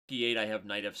Rookie 8, I have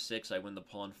knight f6. I win the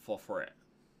pawn for it.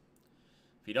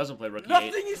 If he doesn't play Rookie 8...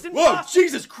 Nothing is impossible! Whoa,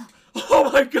 Jesus Christ! Oh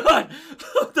my God!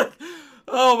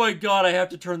 Oh my God, I have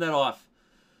to turn that off.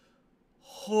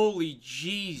 Holy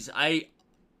jeez,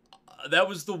 that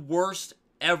was the worst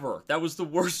ever. That was the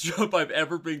worst jump I've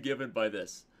ever been given by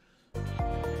this.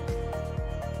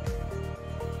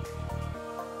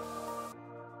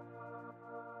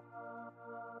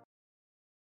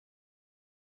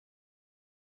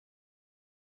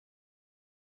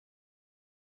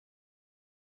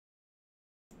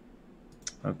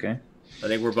 Okay. I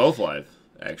think we're both live,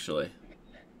 actually.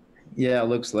 Yeah,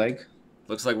 looks like.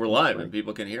 Looks like we're live and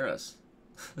people can hear us.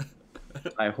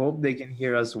 I hope they can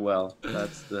hear us well.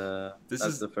 That's the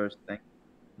first thing.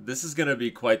 This is going to be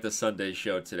quite the Sunday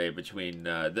show today. Between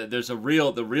there's the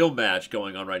real match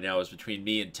going on right now is between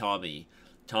me and Tommy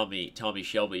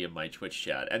Shelby in my Twitch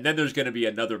chat, and then there's going to be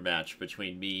another match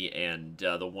between me and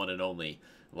the one and only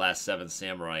Last Seven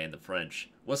Samurai and the French.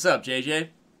 What's up, JJ?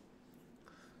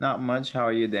 Not much. How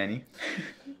are you, Danny?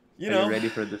 Are you ready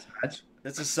for this match?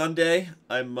 It's a Sunday.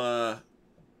 I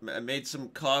made some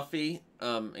coffee.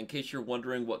 In case you're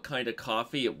wondering what kind of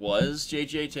coffee it was,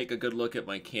 JJ, take a good look at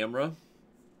my camera.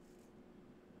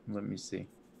 Let me see.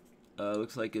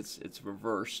 Looks like it's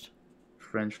reversed.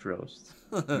 French roast.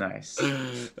 Nice.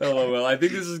 Oh, well, I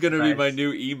think this is going to be my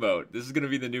new emote. This is going to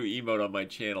be the new emote on my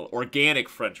channel. Organic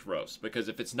French roast. Because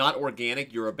if it's not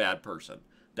organic, you're a bad person.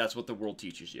 That's what the world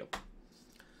teaches you.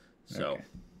 So... Okay.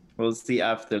 We'll see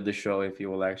after the show if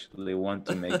you will actually want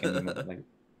to make an emote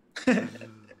like.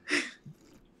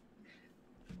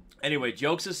 Anyway,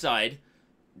 jokes aside,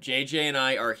 JJ and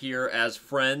I are here as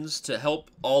friends to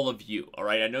help all of you, all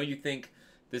right? I know you think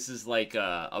this is like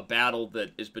a battle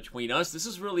that is between us. This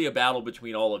is really a battle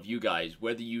between all of you guys,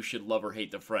 whether you should love or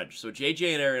hate the French. So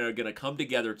JJ and Aaron are going to come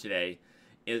together today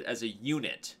as a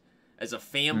unit, as a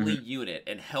family unit,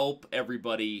 and help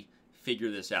everybody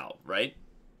figure this out, right?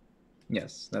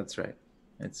 Yes, that's right.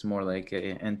 It's more like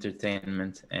a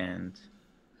entertainment and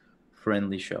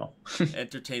friendly show.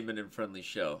 Entertainment and friendly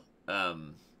show.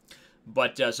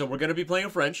 But so we're going to be playing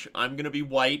French. I'm going to be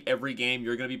white every game.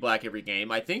 You're going to be black every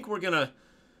game. I think we're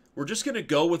just going to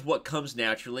go with what comes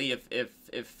naturally.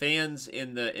 If fans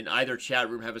in either chat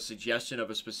room have a suggestion of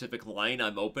a specific line,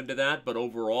 I'm open to that. But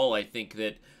overall, I think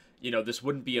that, this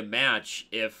wouldn't be a match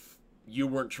if you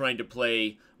weren't trying to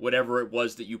play whatever it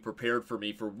was that you prepared for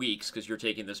me for weeks, because you're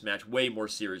taking this match way more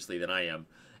seriously than I am.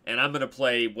 And I'm going to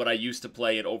play what I used to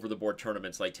play in over-the-board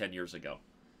tournaments like 10 years ago.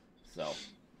 So...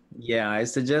 Yeah, I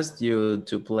suggest you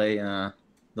to play the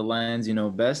lines you know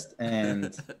best,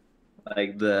 and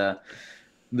like the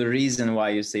reason why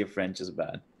you say French is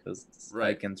bad, because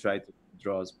I can try to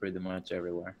draw pretty much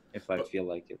everywhere if I feel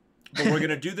like it. But we're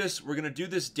gonna do this. We're gonna do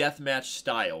this deathmatch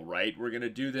style, right? We're gonna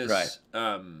do this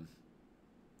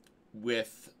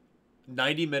with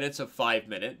 90 minutes of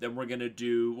 5-minute. Then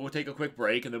we'll take a quick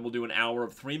break, and then we'll do an hour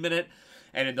of 3-minute.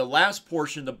 And in the last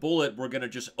portion, the bullet, we're going to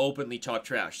just openly talk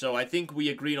trash. So I think we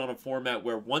agreed on a format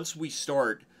where once we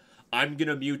start, I'm going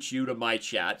to mute you to my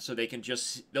chat so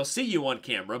they'll see you on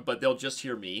camera, but they'll just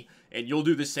hear me. And you'll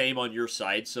do the same on your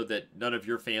side so that none of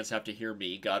your fans have to hear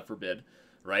me, God forbid,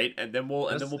 right? And then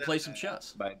we'll play some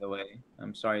chess. By the way,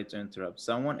 I'm sorry to interrupt.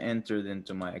 Someone entered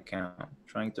into my account,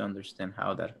 trying to understand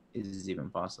how that is even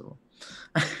possible.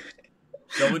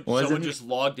 Someone just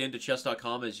logged into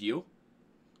chess.com as you?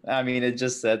 I mean, it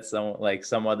just said some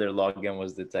other login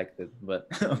was detected, but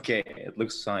okay, it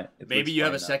looks fine. Maybe you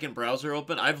have a second browser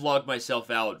open. I've logged myself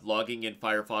out, logging in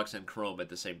Firefox and Chrome at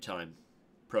the same time.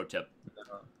 Pro tip.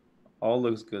 All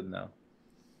looks good now.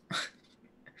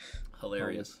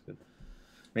 Hilarious. Good.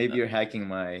 Maybe you're hacking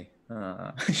my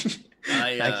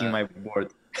hacking my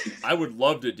board. I would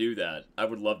love to do that. I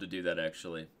would love to do that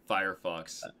actually.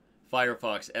 Firefox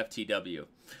FTW.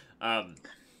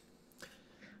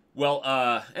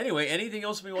 Well, anyway, anything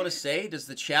else we want to say? Does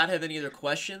the chat have any other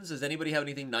questions? Does anybody have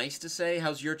anything nice to say?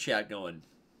 How's your chat going?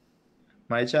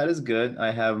 My chat is good.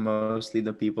 I have mostly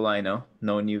the people I know.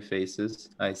 No new faces.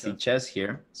 I see Chess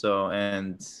here. So,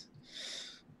 and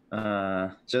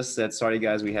just said, sorry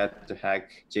guys, we had to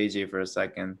hack JJ for a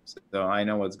second. So I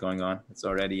know what's going on. It's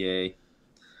already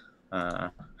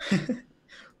a...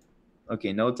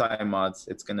 okay, no time mods.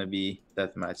 It's going to be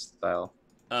deathmatch style.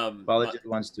 Apologies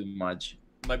once too much.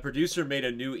 My producer made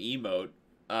a new emote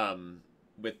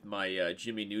with my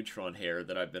Jimmy Neutron hair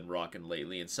that I've been rocking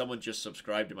lately, and someone just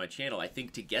subscribed to my channel, I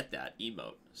think, to get that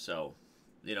emote. So,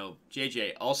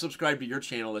 JJ, I'll subscribe to your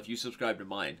channel if you subscribe to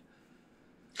mine.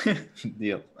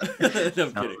 Deal. No, I'm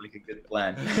Sounds kidding. like a good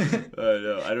plan.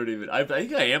 No, I don't even. I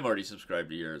think I am already subscribed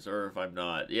to yours, or if I'm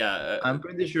not, yeah. I'm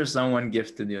pretty sure someone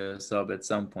gifted you a sub at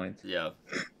some point. Yeah,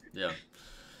 yeah.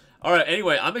 All right.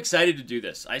 Anyway, I'm excited to do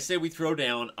this. I say we throw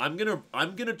down. I'm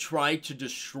gonna try to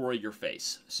destroy your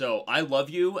face. So I love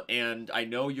you, and I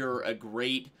know you're a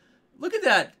great. Look at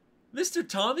that, Mr.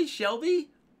 Tommy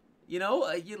Shelby. You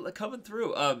know, you coming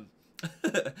through.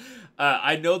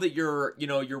 I know that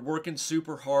you're working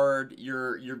super hard.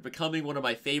 You're becoming one of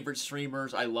my favorite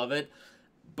streamers. I love it.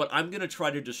 But I'm gonna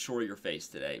try to destroy your face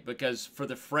today because for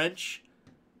the French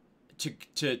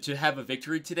to have a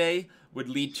victory today would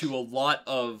lead to a lot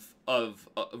of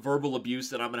verbal abuse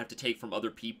that I'm gonna have to take from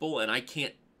other people, and I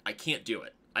can't do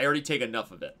it. I already take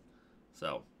enough of it.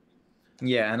 So.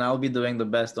 Yeah, and I'll be doing the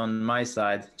best on my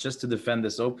side just to defend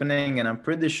this opening. And I'm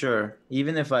pretty sure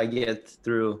even if I get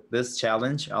through this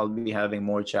challenge, I'll be having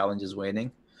more challenges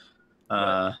waiting.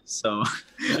 Right. So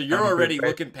you're already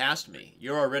looking past me.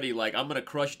 You're already like, I'm gonna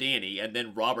crush Danny, and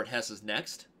then Robert Hess is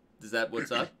next. Is that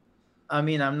what's up? I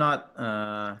mean, I'm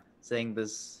not saying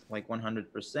this like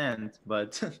 100%,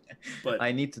 but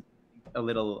I need to think a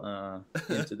little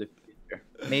into the future.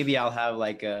 Maybe I'll have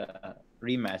like a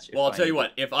rematch. Well, I'll tell you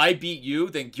what. If I beat you,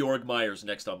 then Georg Meyer's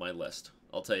next on my list.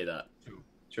 I'll tell you that.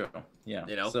 True. Yeah.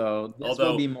 You know. So this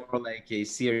will be more like a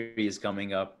series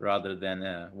coming up rather than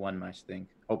a one-match thing.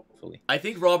 Hopefully. I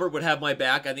think Robert would have my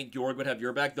back. I think Georg would have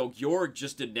your back. Though Georg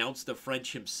just denounced the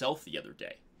French himself the other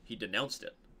day. He denounced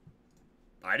it.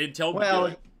 I didn't tell him to do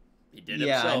it. He did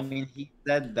himself. Yeah, I mean, he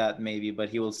said that maybe, but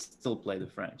he will still play the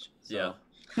French. So.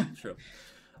 Yeah. True.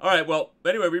 All right, well,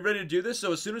 anyway, we ready to do this?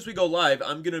 So as soon as we go live,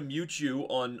 I'm going to mute you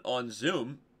on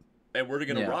Zoom, and we're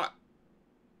going to rock.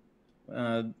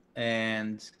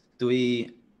 And do we,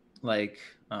 like,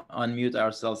 unmute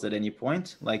ourselves at any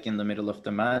point, like in the middle of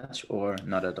the match, or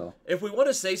not at all? If we want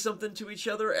to say something to each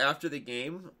other after the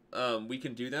game, we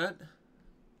can do that.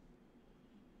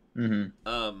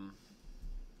 Mm-hmm.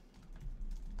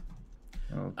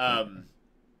 Okay.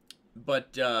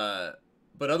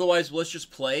 But otherwise, let's just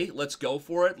play. Let's go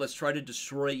for it. Let's try to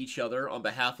destroy each other on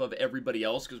behalf of everybody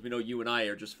else because we know you and I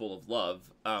are just full of love.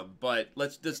 But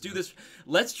let's do this.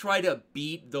 Let's try to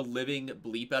beat the living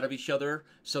bleep out of each other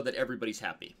so that everybody's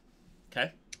happy.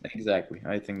 Okay? Exactly.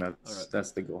 I think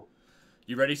that's the goal.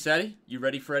 You ready, Sadie? You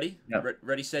ready, Freddy? Yep.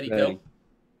 Ready, Sadie, go?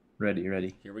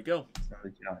 Ready. Here we go. It's not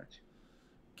a challenge.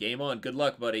 Game on. Good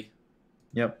luck, buddy.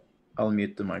 Yep. I'll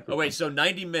mute the microphone. Oh, wait. So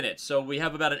 90 minutes. So we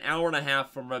have about an hour and a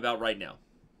half from about right now.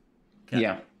 Okay.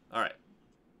 Yeah. All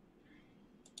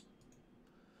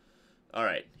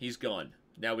right. He's gone.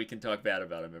 Now we can talk bad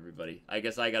about him, everybody. I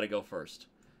guess I got to go first.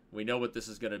 We know what this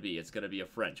is going to be. It's going to be a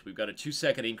French. We've got a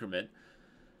 2-second increment.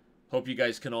 Hope you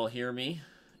guys can all hear me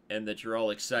and that you're all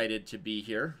excited to be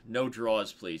here. No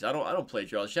draws, please. I don't play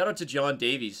draws. Shout out to John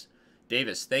Davis.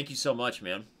 Thank you so much,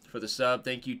 man, for the sub.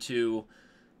 Thank you to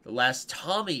the last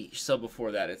Tommy sub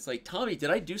before that. It's like, Tommy, did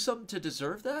I do something to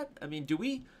deserve that? I mean, do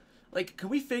we... Like, can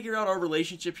we figure out our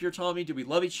relationship here, Tommy? Do we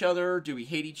love each other? Do we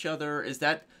hate each other? Is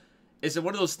it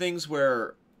one of those things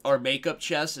where our makeup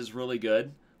chess is really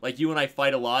good? Like, you and I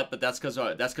fight a lot, but that's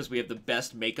because we have the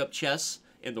best makeup chess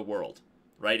in the world,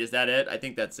 right? Is that it? I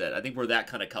think that's it. I think we're that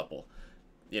kind of couple,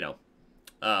 you know.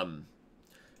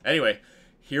 Anyway,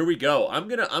 here we go. I'm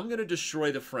gonna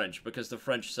destroy the French because the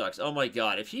French sucks. Oh my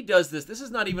god, if he does this, this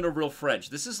is not even a real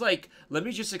French. This is like, let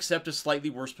me just accept a slightly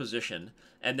worse position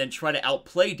and then try to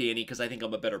outplay Danny because I think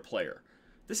I'm a better player.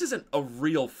 This isn't a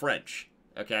real French,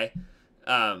 okay?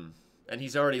 And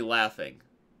he's already laughing.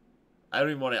 I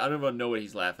don't even know what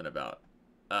he's laughing about.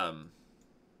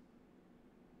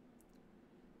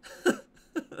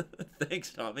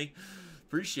 Thanks, Tommy.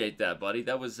 Appreciate that, buddy.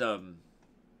 That was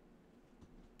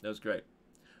great.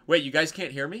 Wait, you guys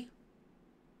can't hear me?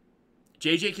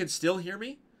 JJ can still hear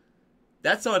me?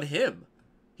 That's on him.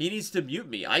 He needs to mute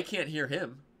me. I can't hear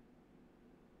him.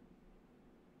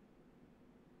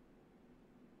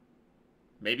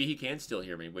 Maybe he can still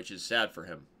hear me, which is sad for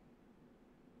him.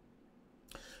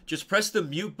 Just press the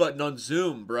mute button on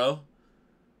Zoom, bro.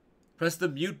 Press the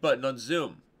mute button on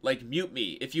Zoom. Like, mute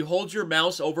me. If you hold your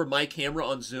mouse over my camera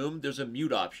on Zoom, there's a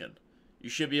mute option. You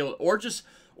should be able... Or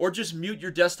just mute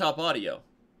your desktop audio.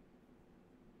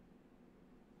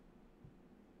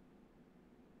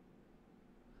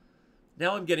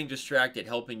 Now I'm getting distracted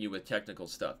helping you with technical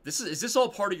stuff. Is this all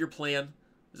part of your plan?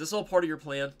 Is this all part of your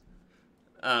plan?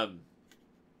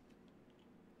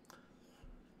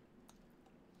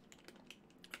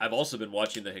 I've also been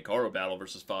watching the Hikaru battle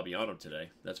versus Fabiano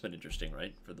today. That's been interesting,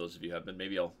 right? For those of you who have been,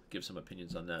 maybe I'll give some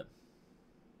opinions on that.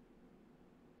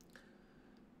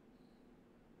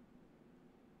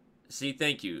 See,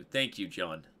 thank you,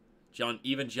 John.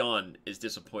 Even John is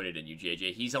disappointed in you,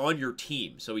 JJ. He's on your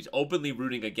team, so he's openly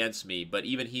rooting against me, but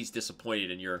even he's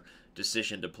disappointed in your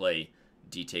decision to play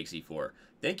D takes E4.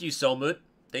 Thank you, Selmut.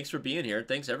 Thanks for being here.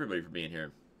 Thanks, everybody, for being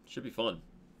here. Should be fun.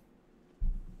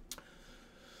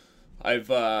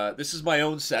 This is my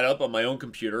own setup on my own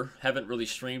computer. Haven't really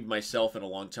streamed myself in a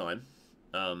long time.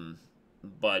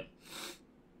 But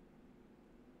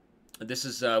this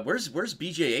is, where's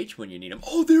BJH when you need him?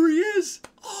 Oh, there he is!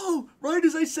 Oh, right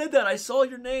as I said that, I saw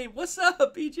your name. What's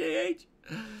up, BJH?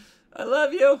 I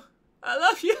love you. I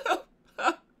love you.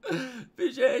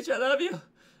 BJH, I love you.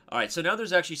 Alright, so now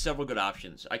there's actually several good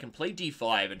options. I can play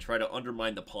D5 and try to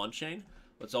undermine the pawn chain.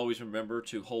 Let's always remember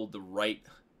to hold the right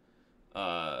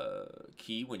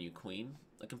key when you queen.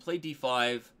 I can play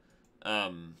D5,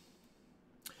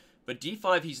 but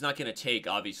D5 he's not going to take,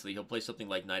 obviously. He'll play something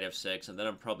like Knight F6, and then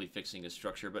I'm probably fixing his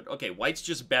structure. But, okay, white's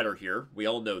just better here. We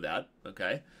all know that,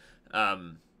 okay? I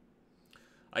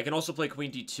can also play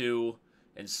Queen D2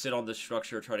 and sit on this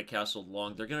structure, try to castle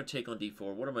long. They're going to take on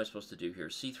D4. What am I supposed to do here?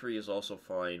 C3 is also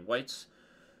fine. White's...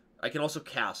 I can also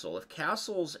castle. If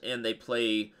castles and they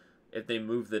play... If they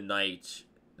move the knight...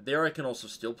 There I can also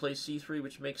still play C3,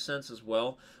 which makes sense as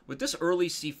well. With this early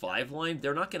C5 line,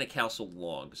 they're not going to castle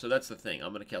long. So that's the thing.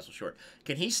 I'm going to castle short.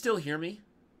 Can he still hear me?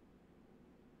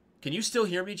 Can you still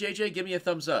hear me, JJ? Give me a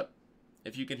thumbs up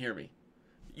if you can hear me.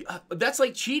 That's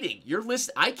like cheating. You're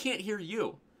listening. I can't hear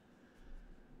you.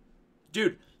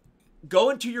 Dude, go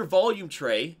into your volume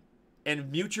tray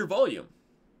and mute your volume.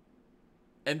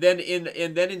 And then in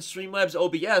Streamlabs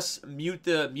OBS, mute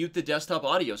the desktop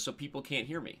audio so people can't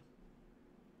hear me.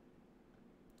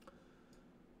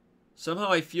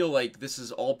 Somehow I feel like this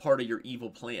is all part of your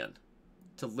evil plan.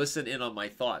 To listen in on my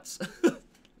thoughts.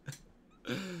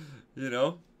 You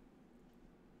know?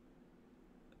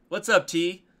 What's up,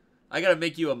 T? I gotta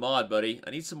make you a mod, buddy.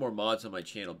 I need some more mods on my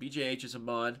channel. BJH is a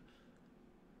mod.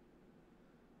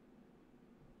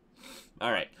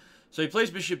 Alright. So he plays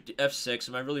bishop f6.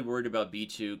 Am I really worried about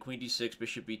b2? Queen d6,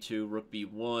 bishop b2, rook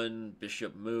b1,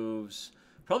 bishop moves.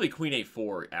 Probably queen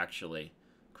a4, actually.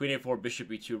 Queen a4, bishop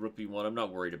b2, rook b1. I'm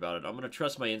not worried about it. I'm going to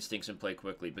trust my instincts and play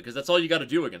quickly, because that's all you got to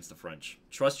do against the French.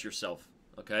 Trust yourself,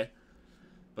 okay?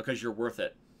 Because you're worth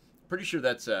it. Pretty sure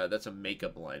that's a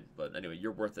makeup line, but anyway,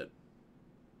 you're worth it.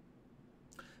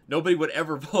 Nobody would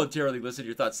ever voluntarily listen to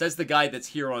your thoughts. Says the guy that's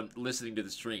here on listening to the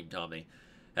stream, Tommy.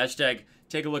 Hashtag,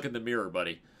 take a look in the mirror,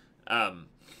 buddy.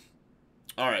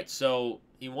 Alright, so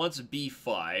he wants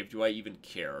b5. Do I even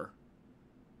care?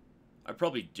 I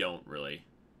probably don't, really.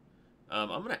 I'm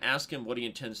going to ask him what he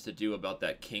intends to do about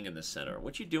that king in the center.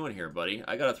 What you doing here, buddy?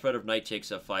 I got a threat of knight takes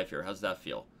f5 here. How's that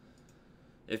feel?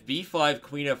 If b5,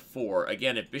 queen f4,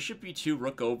 again, if bishop b2,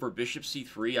 rook over, bishop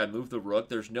c3, I move the rook.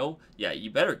 There's no... Yeah,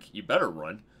 you better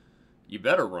run. You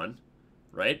better run,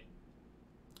 right?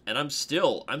 And I'm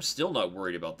still not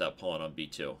worried about that pawn on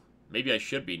b2. Maybe I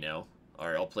should be now. All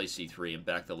right, I'll play c3 and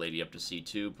back the lady up to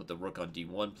c2, put the rook on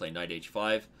d1, play knight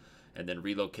h5, and then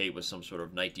relocate with some sort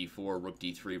of knight d4, rook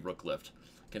d3, rook lift.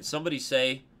 Can somebody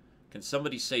say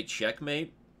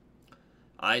checkmate?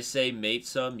 I say mate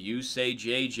some, you say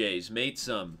JJ's. Mate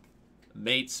some.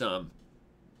 Mate some.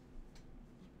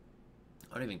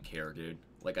 I don't even care, dude.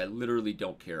 Like, I literally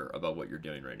don't care about what you're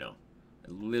doing right now.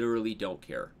 I literally don't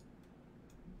care.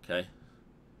 Okay?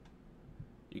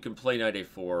 You can play knight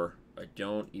a4. I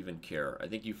don't even care. I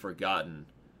think you've forgotten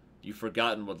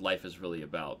what life is really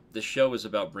about. This show is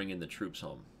about bringing the troops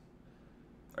home.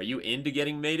 Are you into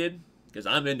getting mated? Because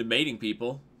I'm into mating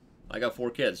people. I got 4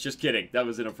 kids. Just kidding. That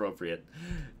was inappropriate.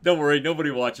 Don't worry.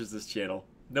 Nobody watches this channel.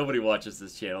 Nobody watches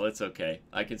this channel. It's okay.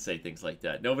 I can say things like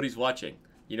that. Nobody's watching.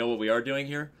 You know what we are doing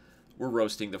here? We're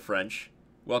roasting the French.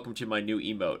 Welcome to my new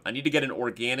emote. I need to get an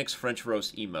organics French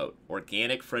roast emote.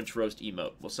 Organic French roast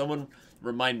emote. Will someone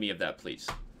remind me of that, please?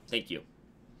 Thank you.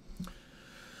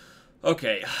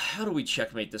 Okay, how do we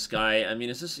checkmate this guy? I mean,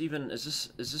 is this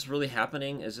really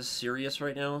happening? Is this serious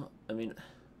right now? I mean,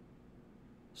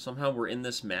 somehow we're in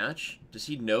this match? Does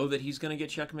he know that he's going to get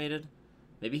checkmated?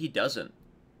 Maybe he doesn't.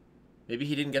 Maybe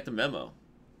he didn't get the memo.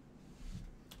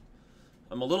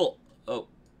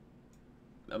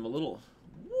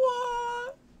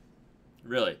 What?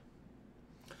 Really?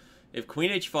 If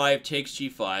queen h5 takes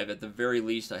g5, at the very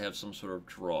least I have some sort of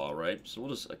draw, right? So we'll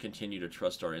just continue to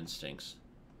trust our instincts.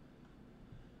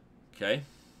 Okay.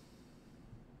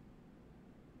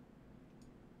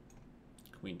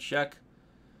 Queen check.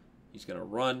 He's going to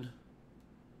run.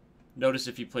 Notice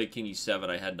if he played king e7,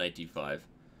 I had knight d5.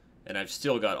 And I've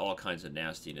still got all kinds of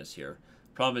nastiness here.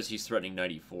 Problem is he's threatening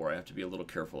knight e4. I have to be a little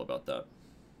careful about that.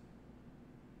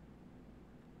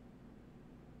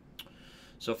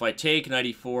 So if I take knight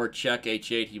e4, check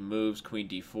h8, he moves, queen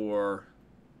d4.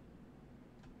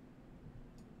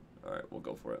 All right, we'll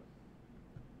go for it.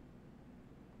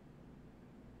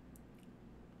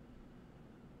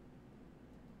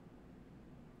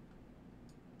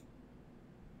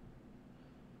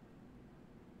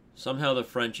 Somehow the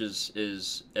French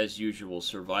is as usual,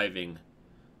 surviving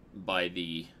by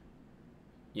the,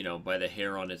 you know, by the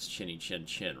hair on its chinny chin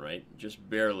chin, right? Just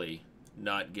barely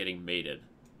not getting mated.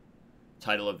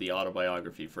 Title of the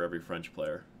autobiography for every French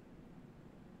player.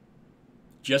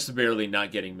 Just barely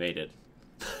not getting mated.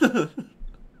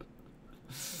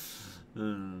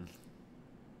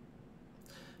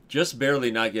 Just barely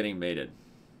not getting mated.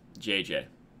 JJ.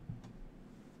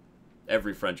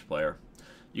 Every French player.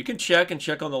 You can check and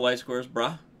check on the light squares,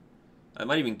 bruh. I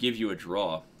might even give you a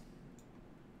draw.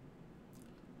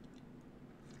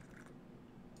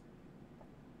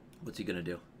 What's he gonna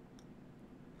do?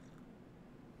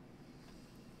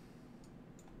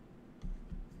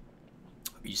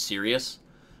 Are you serious?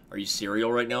 Are you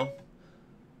serial right now?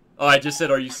 Oh, I just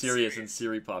said, are you serious? And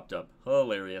Siri popped up.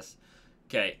 Hilarious.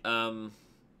 Okay,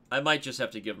 I might just have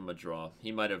to give him a draw.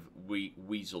 He might have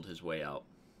weaseled his way out,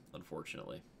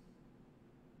 unfortunately.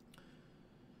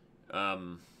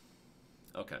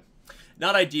 Okay.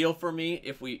 Not ideal for me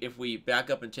if we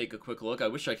back up and take a quick look. I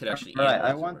wish I could actually... All right,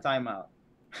 I want timeout.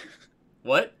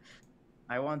 What?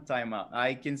 I want timeout.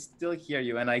 I can still hear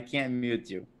you, and I can't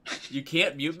mute you. You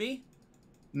can't mute me?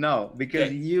 No, because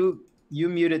okay. you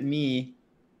muted me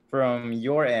from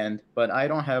your end, but I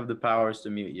don't have the powers to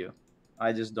mute you.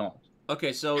 I just don't.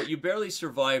 Okay, so you barely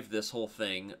survived this whole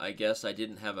thing. I guess I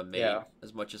didn't have a mate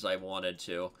as much as I wanted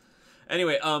to.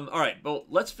 Anyway, all right, well,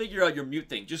 let's figure out your mute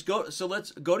thing. Just go. So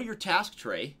let's go to your task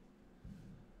tray.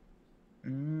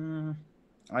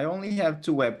 I only have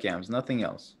 2 webcams, nothing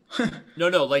else. No,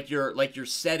 like your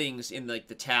settings in like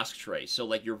the task tray. So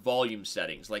like your volume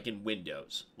settings, like in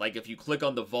Windows. Like if you click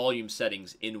on the volume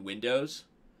settings in Windows.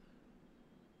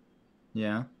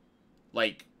 Yeah.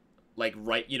 Like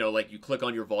right, you know, like you click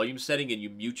on your volume setting and you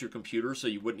mute your computer so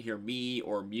you wouldn't hear me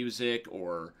or music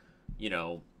or, you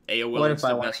know, AOL what if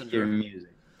I Instant want to hear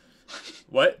music?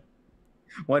 What?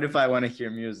 What if I want to hear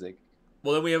music?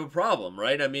 Well, then we have a problem,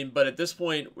 right? I mean, but at this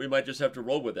point, we might just have to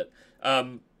roll with it.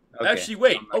 Okay. Actually,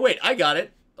 wait. Oh, wait, I got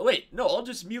it. Oh, wait, no, I'll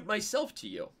just mute myself to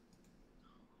you.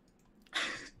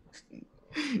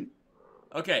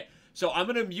 Okay, so I'm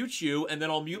going to mute you, and then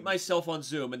I'll mute myself on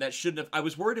Zoom, and that shouldn't have... I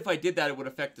was worried if I did that, it would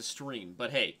affect the stream, but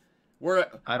hey,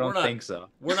 I don't think so.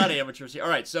 We're not amateurs here. All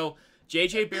right, so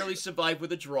JJ barely survived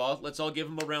with a draw. Let's all give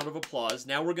him a round of applause.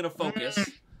 Now we're going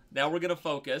to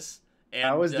focus. And,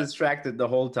 I was distracted the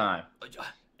whole time.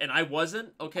 And I wasn't,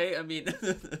 okay? I mean,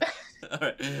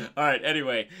 all right,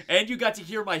 anyway. And you got to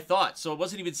hear my thoughts, so it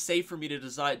wasn't even safe for me to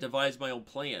devise my own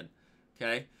plan,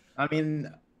 okay? I mean,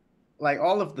 like,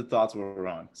 all of the thoughts were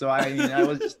wrong. So, I mean, I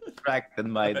was just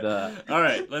distracted by the... All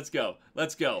right, let's go.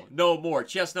 Let's go. No more.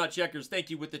 Chestnut Checkers, thank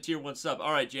you with the tier 1 sub.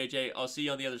 All right, JJ, I'll see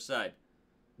you on the other side.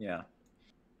 Yeah.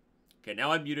 Okay,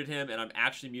 now I muted him, and I'm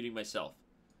actually muting myself.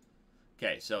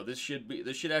 Okay, so this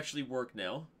should actually work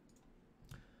now.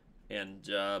 And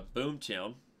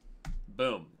Boomtown.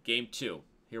 Boom. Game 2.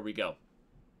 Here we go.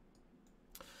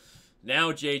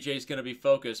 Now JJ's going to be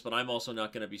focused, but I'm also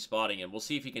not going to be spotting him. We'll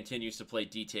see if he continues to play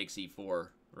D takes E4,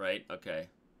 right? Okay.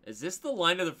 Is this the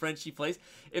line of the French he plays?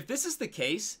 If this is the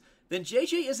case, then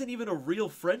JJ isn't even a real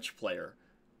French player.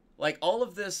 Like, all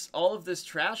of this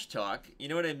trash talk, you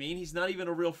know what I mean? He's not even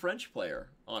a real French player,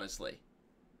 honestly.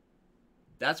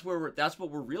 That's what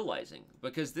we're realizing,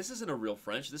 because this isn't a real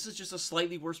French. This is just a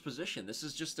slightly worse position. This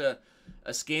is just a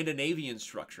Scandinavian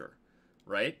structure,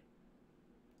 right?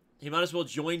 He might as well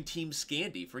join Team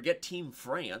Scandi. Forget Team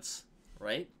France,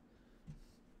 right?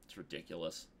 It's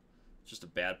ridiculous. It's just a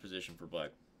bad position for Black.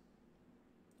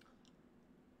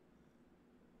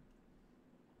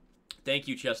 Thank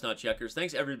you, Chestnut Checkers.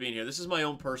 Thanks everybody being here. This is my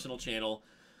own personal channel.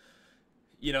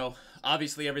 You know,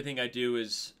 obviously everything I do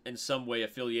is in some way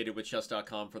affiliated with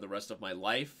chess.com for the rest of my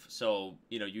life. So,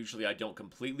 you know, usually I don't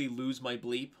completely lose my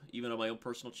bleep, even on my own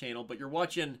personal channel. But you're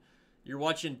watching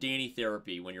Danny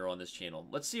Therapy when you're on this channel.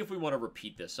 Let's see if we want to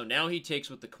repeat this. So now he takes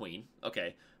with the queen.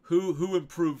 Okay, who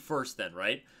improved first then,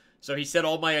 right? So he said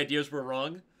all my ideas were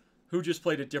wrong. Who just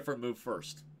played a different move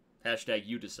first? Hashtag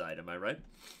you decide, am I right?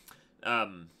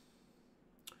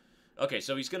 Okay,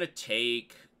 so he's going to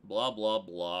take... blah, blah,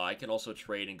 blah. I can also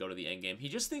trade and go to the endgame. He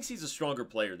just thinks he's a stronger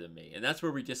player than me, and that's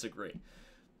where we disagree.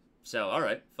 So, all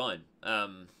right, fine. All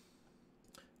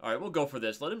right, we'll go for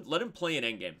this. Let him play an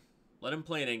endgame. Let him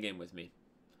play an endgame with me.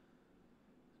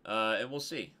 And we'll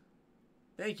see.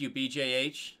 Thank you,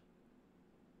 BJH.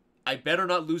 I better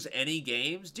not lose any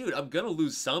games? Dude, I'm gonna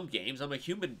lose some games. I'm a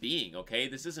human being, okay?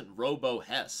 This isn't Robo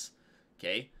Hess,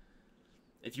 okay?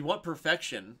 If you want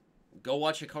perfection, go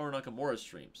watch Hikaru Nakamura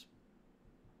streams.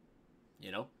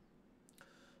 You know?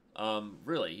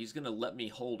 Really, he's gonna let me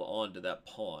hold on to that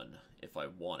pawn if I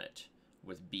want it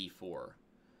with b4.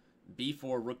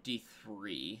 b4, rook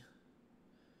d3.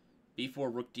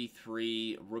 b4, rook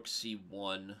d3, rook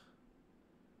c1.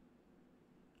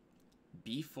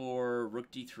 b4,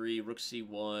 rook d3, rook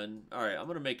c1. Alright, I'm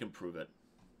going to make him prove it.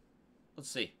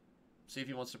 Let's see. See if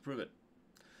he wants to prove it.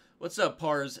 What's up,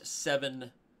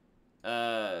 Pars7,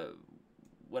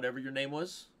 whatever your name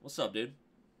was? What's up, dude?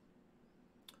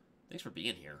 Thanks for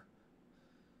being here.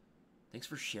 Thanks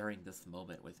for sharing this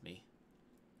moment with me.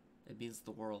 It means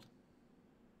the world.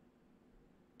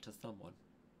 To someone.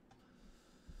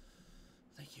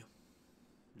 Thank you.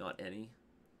 Not any.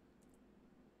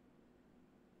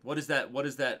 What does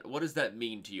that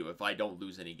mean to you if I don't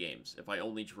lose any games? If I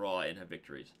only draw and have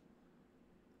victories?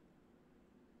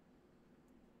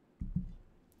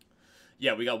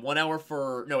 Yeah, we got 1 hour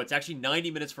for... No, it's actually 90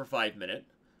 minutes for 5 minute.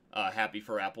 Happy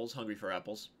for apples, hungry for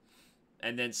apples.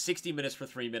 And then 60 minutes for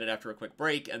 3 minute after a quick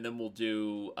break. And then we'll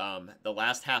do the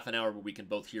last half an hour where we can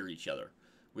both hear each other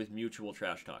with mutual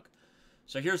trash talk.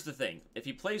 So here's the thing. If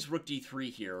he plays rook d3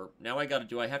 here, now I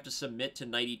have to submit to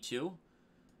knight e2?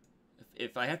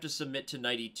 If I have to submit to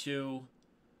knight e2,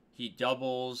 he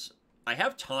doubles. I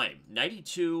have time. Knight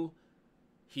e2,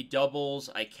 he doubles,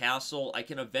 I castle. I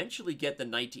can eventually get the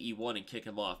knight to e1 and kick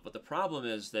him off. But the problem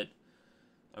is that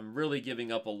I'm really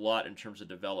giving up a lot in terms of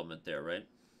development there, right?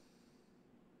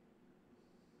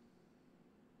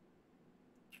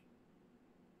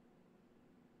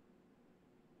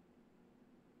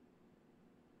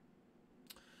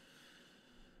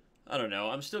 I don't know.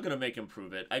 I'm still going to make him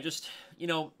prove it. I just, you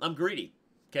know, I'm greedy,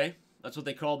 okay? That's what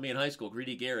they called me in high school,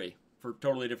 Greedy Gary, for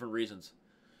totally different reasons,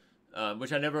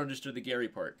 which I never understood the Gary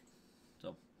part.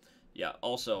 So, yeah,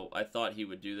 also, I thought he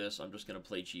would do this. I'm just going to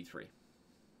play g3. What?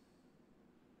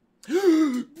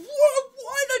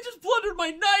 Why did I just blunder my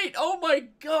knight? Oh my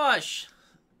gosh.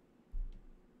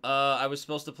 I was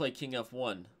supposed to play king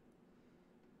f1.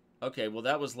 Okay, well,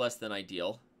 that was less than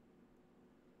ideal.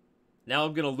 Now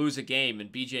I'm going to lose a game,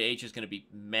 and BJH is going to be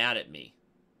mad at me.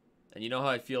 And you know how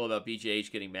I feel about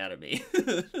BJH getting mad at me.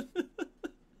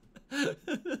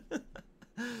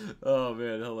 Oh,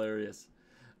 man, hilarious.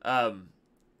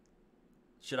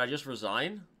 Should I just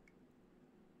resign?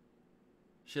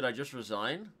 Should I just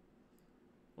resign?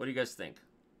 What do you guys think?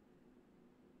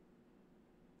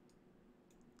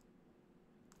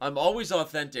 I'm always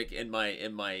authentic in my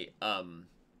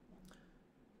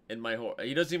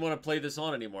he doesn't even want to play this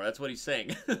on anymore. That's what he's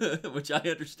saying, which I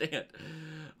understand.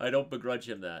 I don't begrudge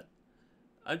him that.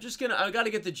 I got to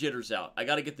get the jitters out. I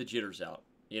got to get the jitters out.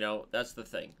 You know, that's the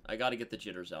thing. I got to get the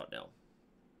jitters out now.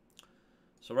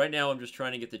 So right now I'm just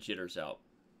trying to get the jitters out.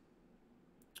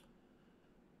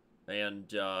 And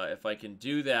if I can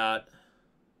do that,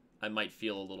 I might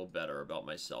feel a little better about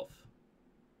myself.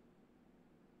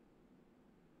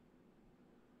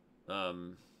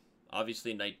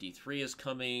 Obviously, knight d3 is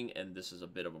coming, and this is a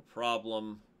bit of a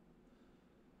problem.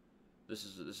 This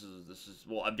is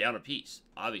well, I'm down a piece.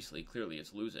 Obviously, clearly,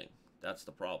 it's losing. That's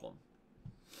the problem.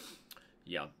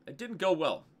 Yeah, it didn't go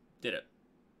well, did it?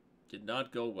 Did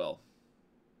not go well.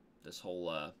 This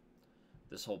whole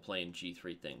playing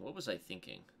g3 thing. What was I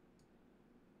thinking?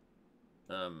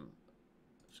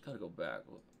 Just gotta go back.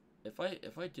 If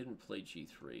I didn't play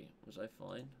g3, was I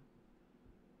fine?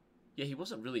 Yeah, he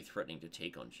wasn't really threatening to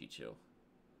take on g2.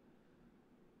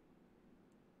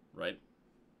 Right?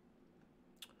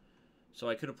 So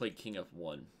I could have played king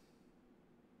f1.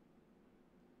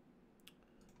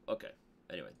 Okay.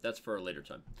 Anyway, that's for a later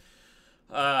time.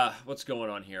 What's going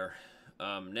on here?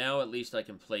 Now at least I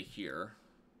can play here.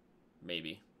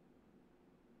 Maybe.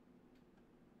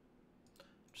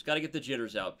 Just got to get the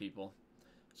jitters out, people.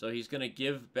 So he's going to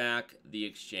give back the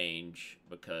exchange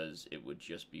because it would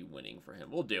just be winning for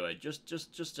him. We'll do it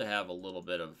just to have a little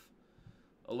bit of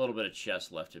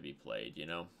chess left to be played, you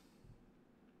know.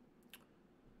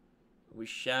 We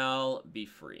shall be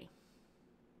free.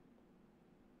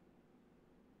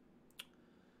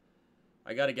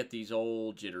 I got to get these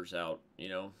old jitters out, you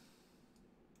know.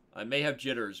 I may have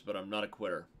jitters, but I'm not a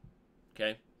quitter.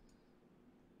 Okay?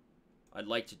 I'd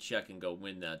like to check and go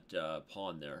win that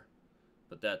pawn there.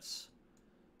 But that's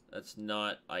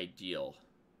not ideal.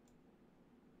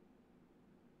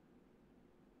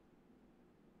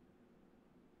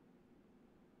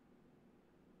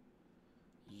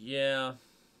 Yeah.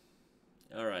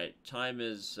 All right. Time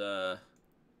is... we're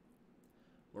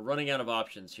running out of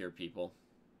options here, people.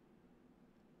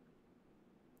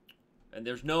 And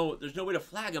there's no way to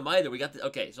flag him either. We got the...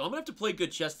 Okay, so I'm going to have to play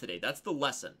good chess today. That's the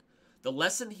lesson. The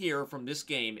lesson here from this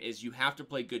game is you have to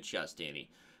play good chess, Danny.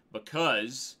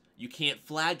 Because you can't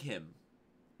flag him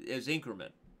as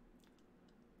increment.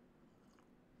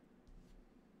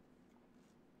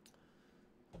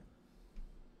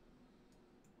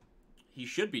 He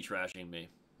should be trashing me.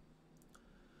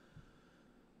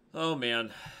 Oh,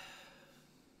 man.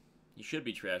 He should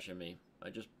be trashing me. I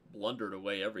just blundered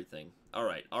away everything.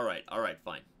 Alright, alright, alright,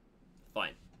 fine.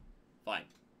 Fine. Fine.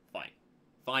 Fine.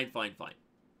 Fine, fine, fine.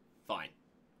 Fine.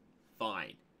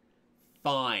 Fine.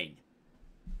 Fine.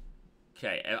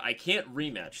 Okay, I can't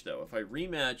rematch, though. If I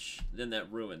rematch, then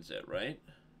that ruins it, right?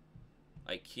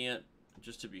 I can't,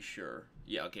 just to be sure.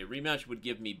 Yeah, okay, rematch would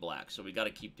give me black, so we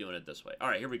gotta keep doing it this way.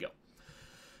 Alright, here we go.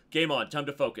 Game on. Time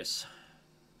to focus.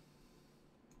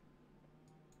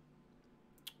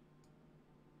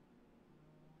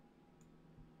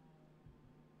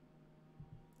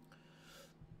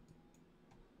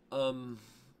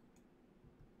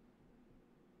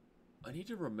 I need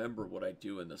to remember what I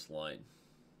do in this line.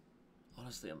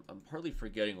 Honestly, I'm partly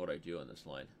forgetting what I do in this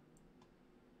line.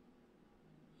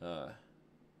 Gosh,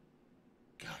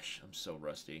 I'm so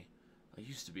rusty. I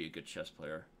used to be a good chess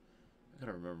player. I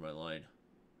gotta remember my line.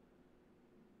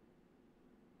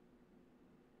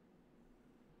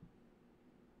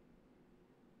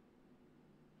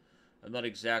 I'm not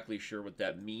exactly sure what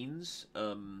that means.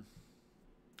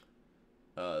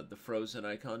 The frozen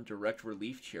icon, direct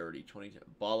relief charity, 20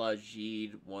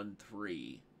 Balajid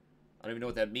 1-3. I don't even know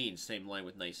what that means. Same line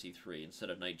with knight c3 instead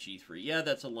of knight g3. Yeah,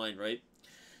 that's a line, right?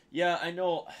 Yeah, I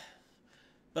know.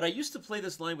 But I used to play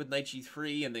this line with knight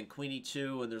g3 and then queen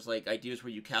e2, and there's like ideas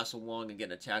where you castle long and get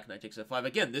an attack, knight takes f5.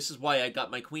 Again, this is why I got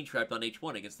my queen trapped on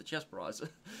h1 against the chess bras.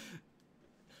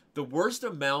 The worst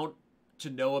amount to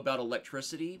know about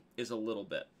electricity is a little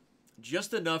bit.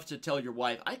 Just enough to tell your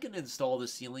wife, I can install the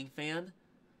ceiling fan.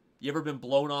 You ever been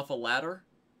blown off a ladder?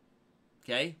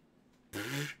 Okay.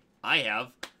 I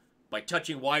have. By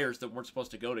touching wires that weren't supposed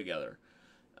to go together.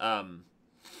 The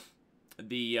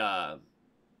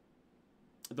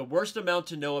worst amount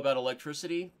to know about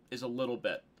electricity is a little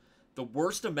bit. The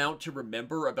worst amount to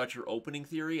remember about your opening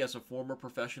theory as a former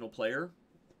professional player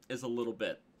is a little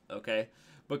bit. Okay?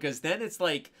 Because then it's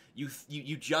like you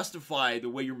justify the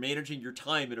way you're managing your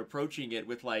time and approaching it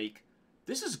with like,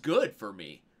 this is good for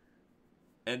me.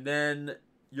 And then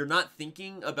you're not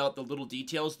thinking about the little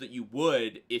details that you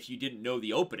would if you didn't know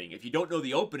the opening. If you don't know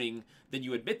the opening, then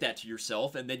you admit that to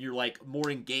yourself, and then you're like more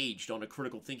engaged on a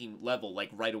critical thinking level like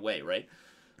right away, right?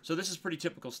 So this is pretty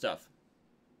typical stuff.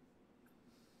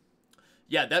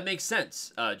 Yeah, that makes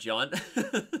sense, John.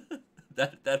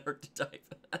 that hurt to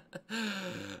type.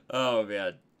 Oh,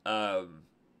 man.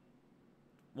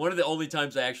 One of the only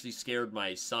times I actually scared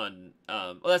my son,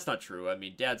 well, that's not true. I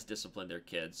mean, dads discipline their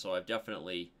kids, so I've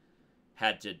definitely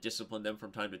had to discipline them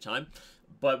from time to time.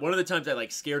 But one of the times I,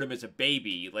 like, scared him as a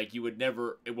baby, like, you would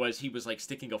never, he was, like,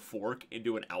 sticking a fork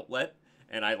into an outlet,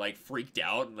 and I, like, freaked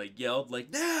out and, like, yelled,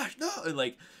 like, Nash, no! And,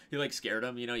 like, he, like, scared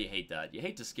him. You know, you hate that. You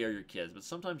hate to scare your kids, but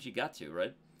sometimes you got to,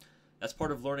 right? That's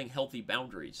part of learning healthy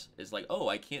boundaries, is like, oh,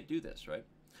 I can't do this, right?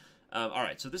 All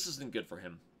right, so this isn't good for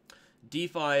him.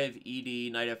 D5,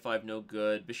 ED, knight F5, no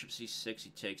good. Bishop C6, he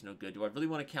takes, no good. Do I really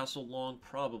want to castle long?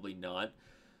 Probably not.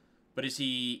 But is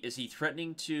he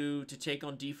threatening to take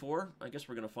on D4? I guess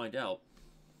we're going to find out,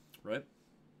 right?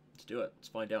 Let's do it. Let's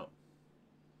find out.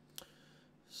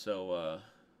 So,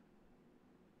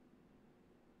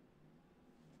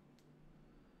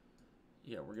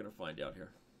 yeah, we're going to find out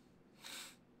here.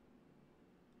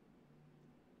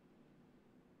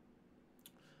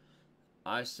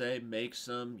 I say make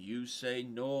some, you say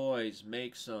noise,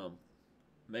 make some.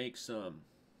 Make some.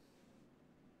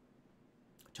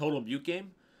 Total mute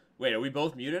game? Wait, are we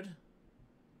both muted?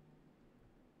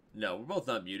 No, we're both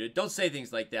not muted. Don't say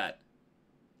things like that,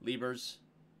 Liebers.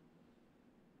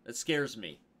 That scares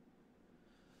me.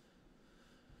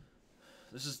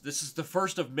 This is the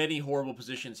first of many horrible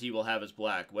positions he will have as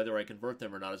black. Whether I convert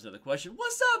them or not is another question.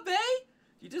 What's up, bae?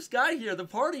 You just got here. The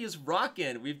party is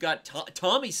rocking. We've got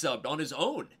Tommy subbed on his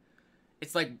own.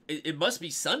 It's like it must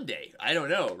be Sunday. I don't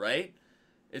know, right?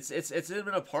 It's been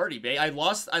a party, bae. I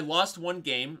lost one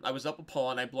game. I was up a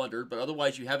pawn. I blundered, but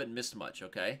otherwise you haven't missed much.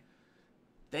 Okay.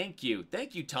 Thank you,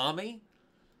 Tommy.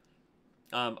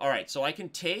 All right, so I can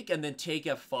take and then take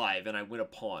f5, and I win a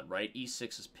pawn, right?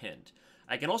 E6 is pinned.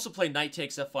 I can also play knight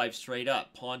takes f5 straight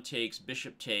up. Pawn takes,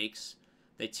 bishop takes.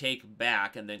 They take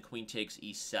back, and then queen takes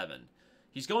e7.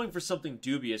 He's going for something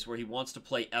dubious where he wants to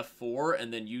play f4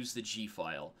 and then use the g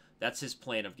file. That's his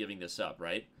plan of giving this up,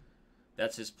 right?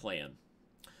 That's his plan.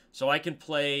 So I can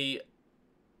play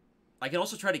I can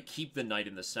also try to keep the knight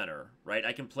in the center, right?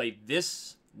 I can play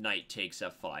this knight takes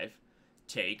f5,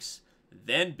 takes,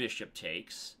 then bishop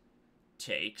takes,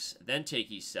 then take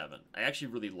e7. I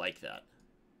actually really like that.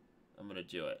 I'm going to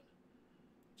do it.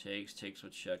 Takes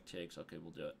with check, takes. Okay,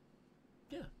 we'll do it.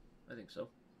 Yeah, I think so.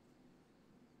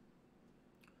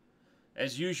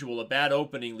 As usual, a bad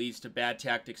opening leads to bad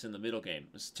tactics in the middle game.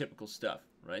 It's typical stuff,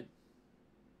 right?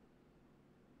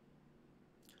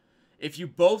 If you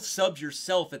both sub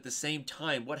yourself at the same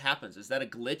time, what happens? Is that a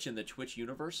glitch in the Twitch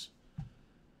universe?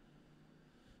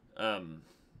 Okay,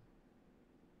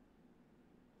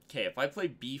 if I play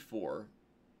b4,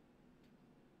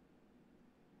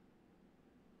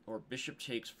 or bishop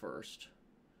takes first,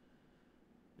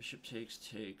 bishop takes,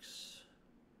 takes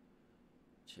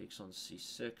on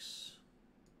c6,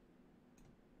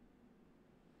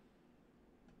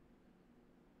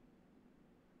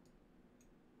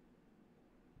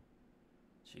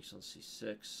 takes on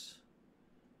c6,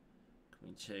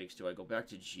 queen takes. Do I go back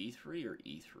to g3 or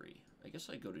e3? I guess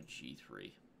I go to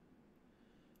g3.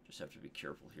 Just have to be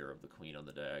careful here of the queen on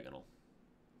the diagonal.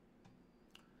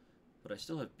 But I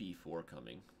still have b4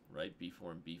 coming, right?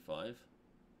 b4 and b5.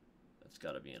 That's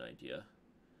got to be an idea.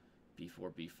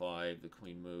 b4, b5, the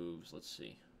queen moves. Let's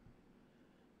see.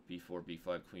 b4,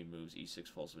 b5, queen moves. e6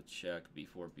 falls with check.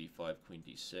 b4, b5, queen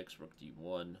d6, rook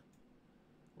d1.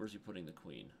 Where's he putting the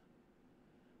queen?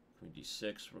 Queen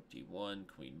d6, rook d1,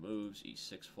 queen moves,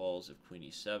 e6 falls. If queen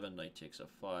e7, knight takes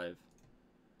f5.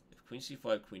 If queen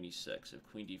c5, queen e6.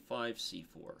 If queen d5,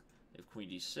 c4. If queen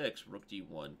d6, rook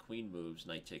d1, queen moves,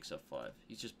 knight takes f5.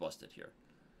 He's just busted here.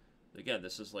 Again,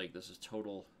 this is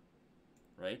total,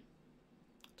 right?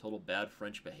 Total bad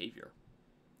French behavior.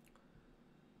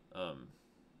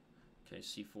 Okay,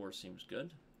 c4 seems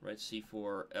good, right?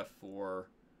 c4, f4,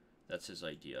 that's his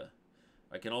idea.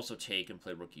 I can also take and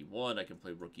play rook e1. I can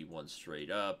play rook e1 straight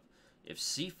up. If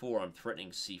c4, I'm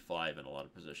threatening c5 in a lot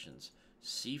of positions.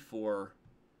 c4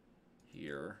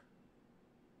 here.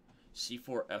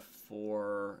 c4,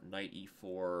 f4, knight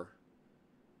e4.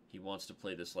 He wants to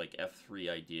play this like f3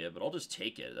 idea, but I'll just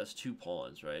take it. That's 2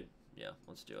 pawns, right? Yeah,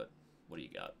 let's do it. What do you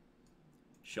got?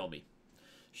 Show me.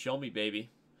 Show me,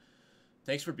 baby.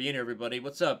 Thanks for being here, everybody.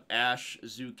 What's up, Ash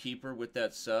Zookeeper with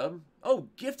that sub? Oh,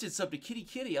 gifted sub to Kitty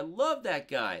Kitty. I love that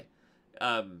guy.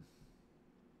 Okay,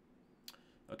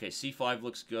 c5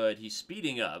 looks good. He's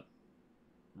speeding up,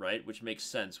 right? Which makes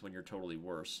sense when you're totally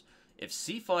worse. If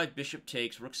c5, bishop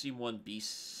takes, rook c1,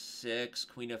 b6,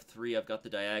 queen f3, I've got the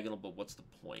diagonal, but what's the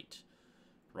point,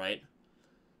 right?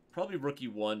 Probably rook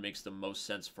e1 makes the most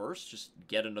sense first. Just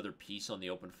get another piece on the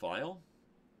open file.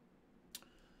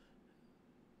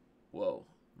 Whoa,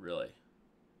 really?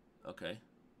 Okay.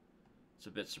 It's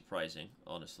a bit surprising,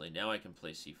 honestly. Now I can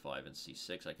play c5 and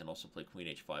c6. I can also play queen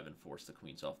h5 and force the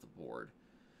queens off the board.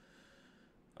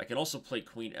 I can also play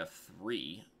queen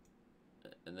f3,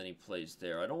 and then he plays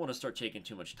there. I don't want to start taking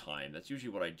too much time. That's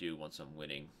usually what I do once I'm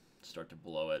winning. Start to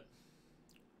blow it.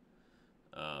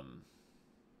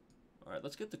 Alright,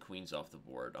 let's get the queens off the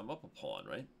board. I'm up a pawn,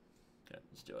 right? Okay,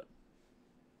 let's do it.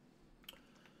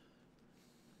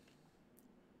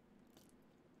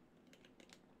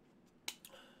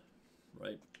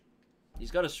 Right?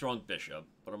 He's got a strong bishop,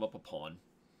 but I'm up a pawn.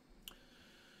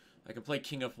 I can play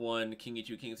king f1, king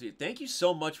e2, king e3. Thank you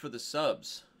so much for the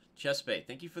subs. Chessbait,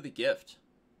 thank you for the gift.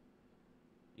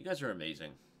 You guys are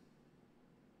amazing.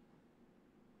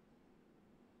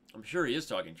 I'm sure he is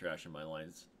talking trash in my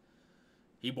lines.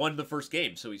 He won the first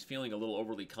game, so he's feeling a little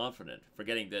overly confident,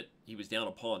 forgetting that he was down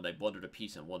a pawn. I blundered a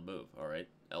piece in one move. All right,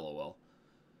 LOL.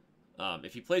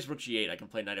 If he plays rook g8, I can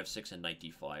play knight f6 and knight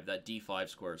d5. That d5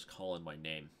 square is calling my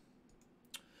name.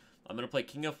 I'm going to play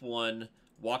king f1,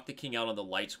 walk the king out on the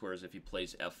light squares if he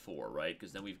plays f4, right?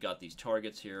 Because then we've got these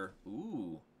targets here.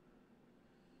 Ooh.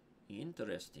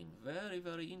 Interesting. Very,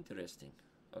 very interesting.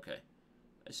 Okay.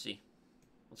 I see.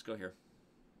 Let's go here.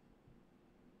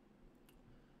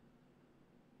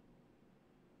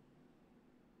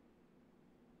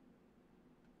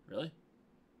 Really?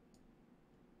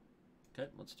 Okay,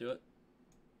 let's do it.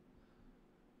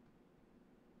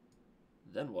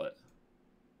 Then what?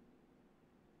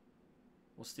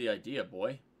 What's the idea,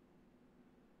 boy?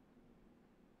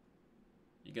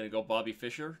 You gonna go Bobby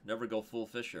Fischer? Never go full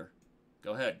Fischer.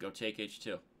 Go ahead, go take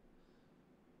h2.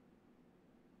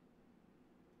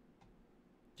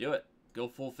 Do it. Go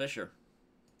full Fischer.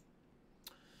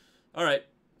 Alright,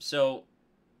 so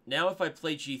now if I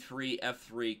play g3,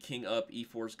 f3, king up,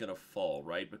 e4 is going to fall,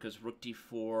 right? Because rook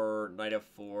d4, knight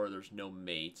f4, there's no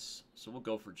mates. So we'll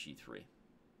go for g3.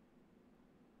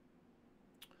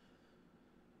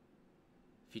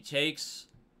 If he takes,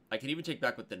 I can even take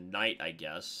back with the knight, I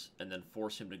guess, and then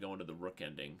force him to go into the rook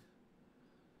ending.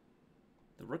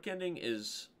 The rook ending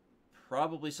is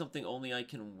probably something only I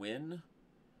can win.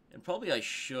 And probably I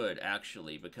should,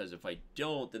 actually, because if I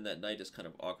don't, then that knight is kind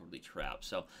of awkwardly trapped.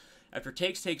 So after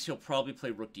takes, he'll probably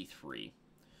play rook d3.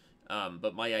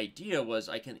 But my idea was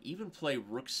I can even play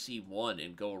rook c1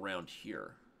 and go around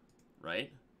here,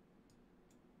 right?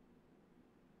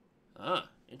 Ah,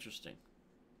 interesting.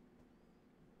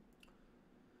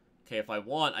 Okay, if I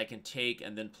want, I can take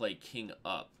and then play king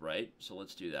up, right? So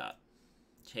let's do that.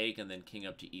 Take and then king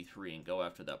up to e3 and go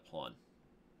after that pawn.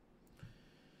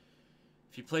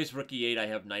 If he plays rook e8, I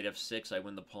have knight f6. I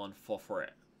win the pawn for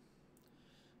it.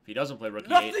 If he doesn't play rook e8...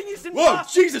 Nothing is impossible! Whoa,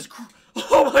 Jesus Christ!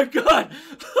 Oh my God!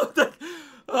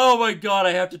 Oh my God,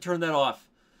 I have to turn that off.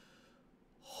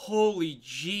 Holy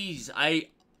jeez.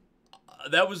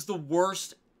 That was the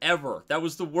worst ever. That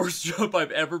was the worst jump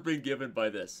I've ever been given by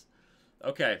this.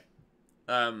 Okay.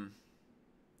 I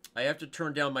have to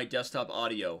turn down my desktop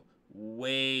audio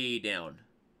way down.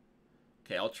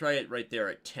 Okay, I'll try it right there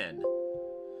at 10.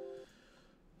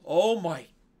 Oh my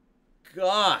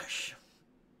gosh.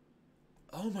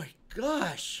 Oh my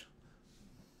gosh.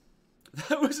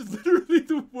 That was literally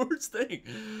the worst thing.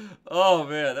 Oh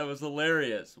man, that was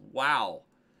hilarious. Wow.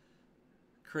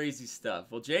 Crazy stuff.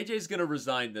 Well, JJ's going to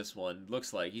resign this one.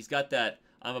 Looks like. He's got that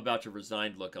I'm about to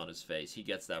resign look on his face. He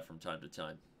gets that from time to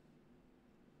time.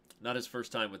 Not his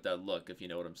first time with that look, if you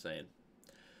know what I'm saying.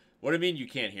 What do you mean you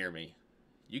can't hear me?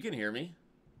 You can hear me.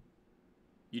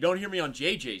 You don't hear me on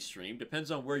JJ's stream. Depends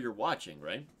on where you're watching,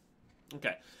 right?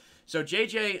 Okay. So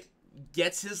JJ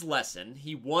gets his lesson.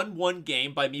 He won one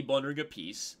game by me blundering a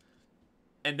piece.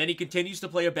 And then he continues to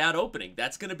play a bad opening.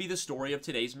 That's going to be the story of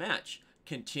today's match.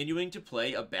 Continuing to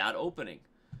play a bad opening.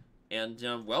 And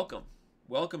welcome.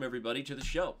 Welcome, everybody, to the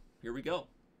show. Here we go.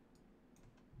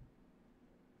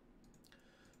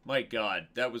 My God,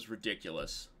 that was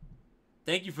ridiculous.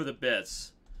 Thank you for the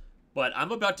bits. But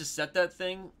I'm about to set that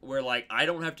thing where, like, I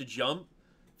don't have to jump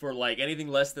for, like, anything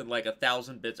less than, like,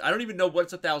 1,000 bits. I don't even know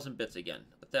what's 1,000 bits again.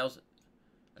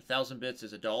 1,000 bits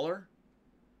is $1,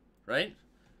 right?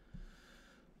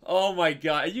 Oh, my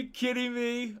God. Are you kidding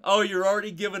me? Oh, you're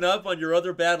already giving up on your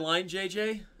other bad line,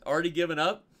 JJ? Already given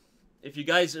up? If you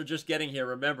guys are just getting here,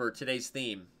 remember today's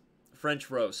theme.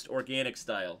 French roast, organic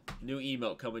style. New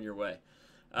emote coming your way.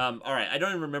 Alright, I don't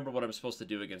even remember what I'm supposed to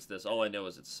do against this. All I know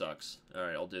is it sucks.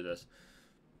 Alright, I'll do this.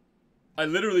 I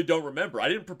literally don't remember. I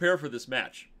didn't prepare for this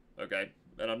match. Okay?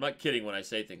 And I'm not kidding when I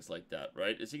say things like that,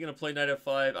 right? Is he going to play knight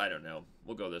f5? I don't know.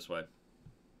 We'll go this way.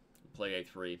 Play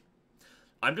a3.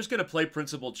 I'm just going to play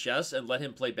principled chess and let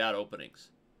him play bad openings.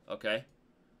 Okay?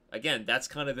 Again, that's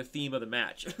kind of the theme of the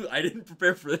match. I didn't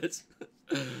prepare for this.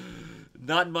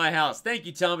 Not in my house. Thank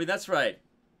you, Tommy. That's right.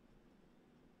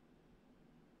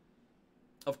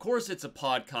 Of course it's a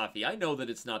pod coffee. I know that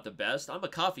it's not the best. I'm a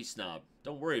coffee snob.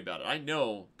 Don't worry about it. I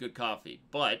know good coffee.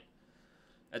 But,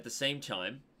 at the same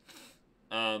time,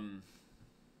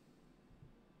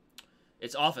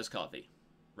 it's office coffee,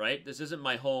 right? This isn't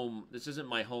my home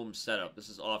setup. This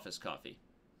is office coffee.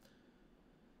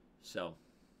 So,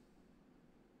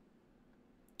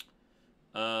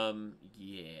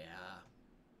 yeah.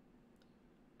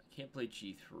 I can't play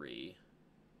G3.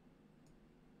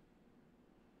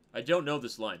 I don't know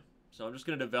this line, so I'm just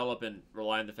going to develop and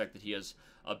rely on the fact that he has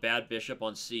a bad bishop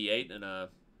on c8 and a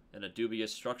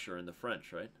dubious structure in the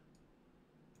French, right?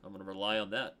 I'm going to rely on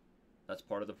that. That's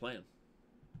part of the plan.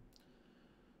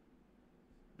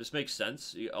 This makes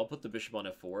sense. I'll put the bishop on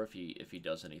f4 if he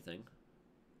does anything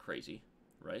crazy,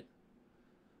 right?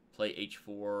 Play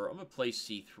h4. I'm going to play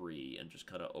c3 and just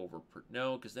kind of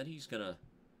no, because then he's going to...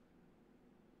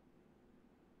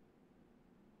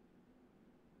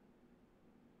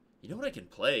 You know what I can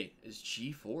play is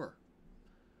g4.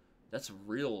 That's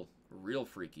real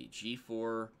freaky.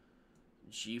 g4,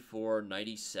 knight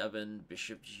e7,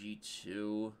 bishop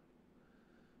g2,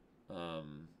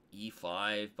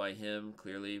 e5 by him,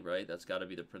 clearly, right? That's got to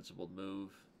be the principled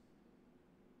move.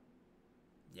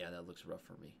 Yeah, that looks rough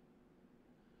for me.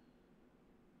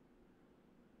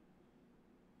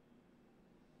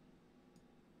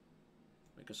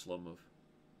 Make a slow move.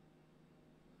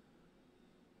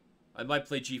 I might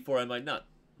play g4, I might not,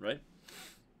 right?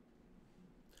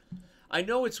 I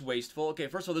know it's wasteful. Okay,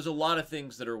 first of all, there's a lot of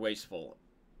things that are wasteful,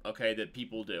 okay, that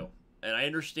people do. And I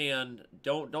understand,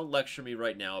 don't lecture me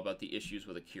right now about the issues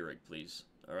with a Keurig, please.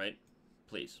 All right?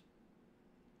 Please.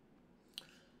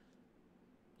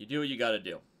 You do what you got to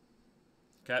do.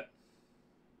 Okay?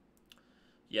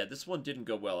 Yeah, this one didn't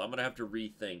go well. I'm going to have to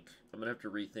rethink. I'm going to have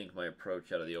to rethink my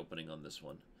approach out of the opening on this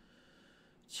one.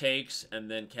 takes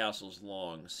and then castles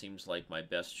long seems like my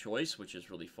best choice, which is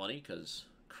really funny because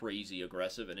crazy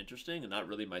aggressive and interesting, and not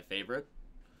really my favorite.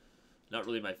 Not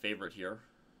really my favorite here.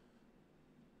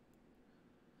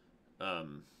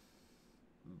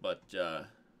 But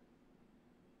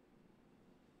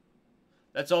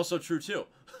that's also true too,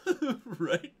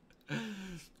 right?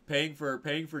 Paying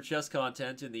for chess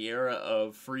content in the era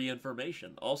of free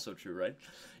information, also true, right?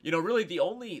 You know, really the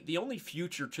only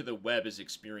future to the web is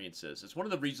experiences. It's one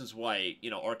of the reasons why, you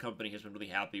know, our company has been really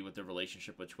happy with their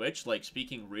relationship with Twitch. Like,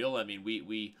 speaking real, I mean,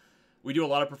 we do a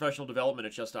lot of professional development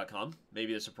at chess.com.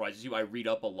 Maybe this surprises you. I read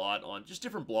up a lot on just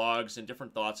different blogs and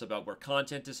different thoughts about where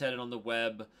content is headed on the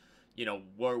web, you know,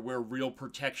 where real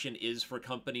protection is for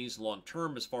companies long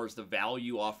term as far as the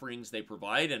value offerings they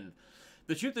provide. And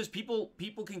the truth is, people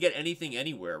can get anything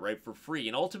anywhere, right, for free.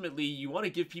 And ultimately, you want to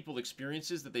give people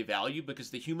experiences that they value, because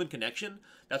the human connection,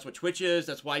 that's what Twitch is.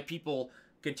 That's why people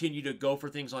continue to go for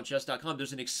things on chess.com.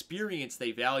 There's an experience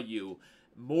they value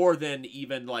more than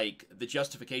even like the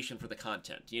justification for the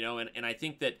content, you know. And I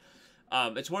think that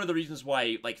it's one of the reasons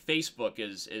why like Facebook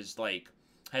is like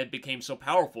had became so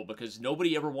powerful, because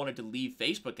nobody ever wanted to leave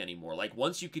Facebook anymore. Like,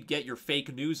 once you could get your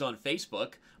fake news on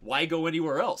Facebook, why go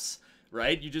anywhere else,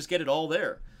 right? You just get it all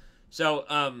there. So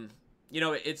you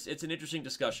know, it's an interesting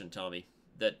discussion, Tommy,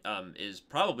 that is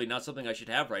probably not something I should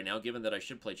have right now, given that I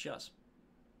should play chess.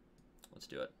 Let's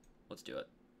do it. Let's do it.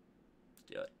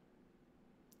 Let's do it.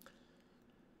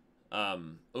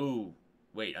 Oh,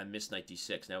 wait, I missed knight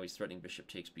d6. Now he's threatening bishop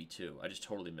takes b2. I just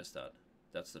totally missed that.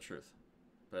 That's the truth.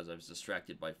 Because I was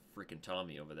distracted by freaking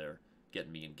Tommy over there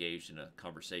getting me engaged in a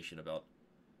conversation about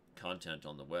content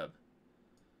on the web.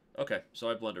 Okay, so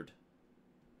I blundered.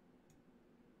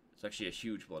 It's actually a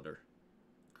huge blunder.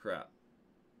 Crap.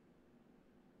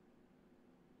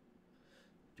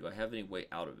 Do I have any way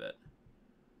out of it?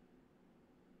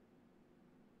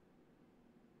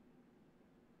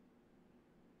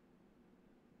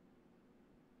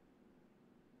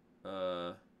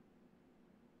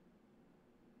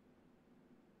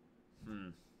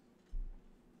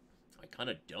 I kind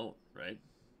of don't, right?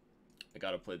 I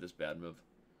gotta play this bad move.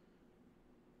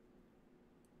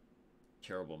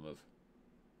 Terrible move.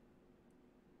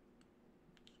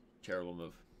 Terrible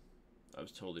move. I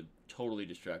was totally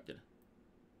distracted.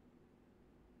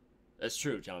 That's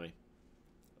true, Tommy.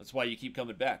 That's why you keep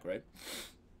coming back, right?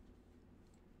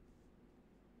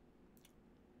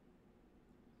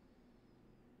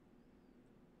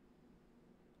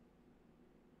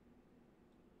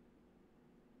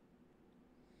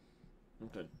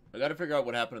 Okay. I gotta figure out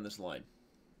what happened in this line.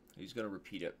 He's gonna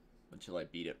repeat it until I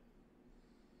beat it.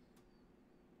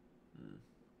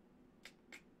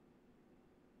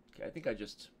 Okay, I think I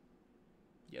just...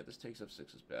 Yeah, this takes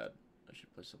f6 is bad. I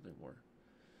should play something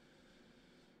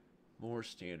more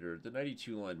standard. The knight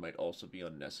e2 line might also be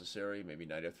unnecessary. Maybe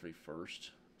knight f3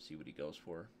 first. See what he goes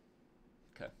for.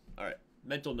 Okay. Alright.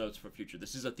 Mental notes for future.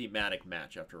 This is a thematic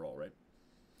match after all, right?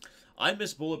 I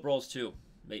miss bullet brawls too,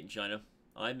 mate in China.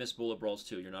 I miss bullet brawls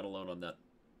too. You're not alone on that.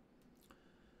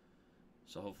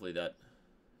 So hopefully that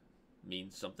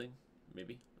means something.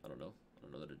 Maybe. I don't know. I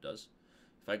don't know that it does.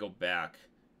 If I go back,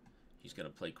 he's going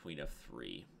to play queen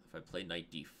f3. If I play knight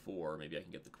d4, maybe I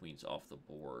can get the queens off the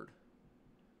board.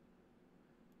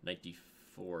 Knight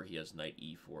d4, he has knight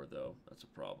e4, though. That's a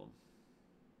problem.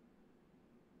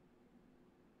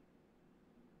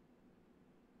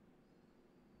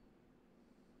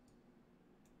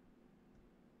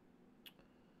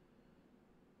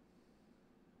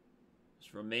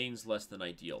 This remains less than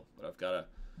ideal, but I've got to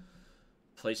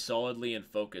play solidly and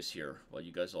focus here while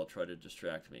you guys all try to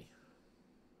distract me.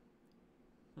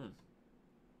 I'm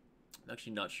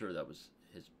actually not sure that was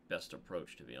his best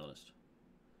approach, to be honest.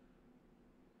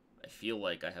 I feel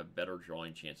like I have better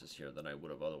drawing chances here than I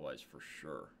would have otherwise, for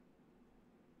sure.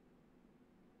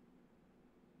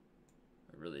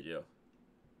 I really do.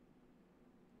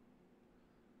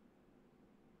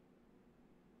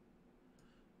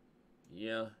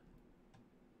 Yeah.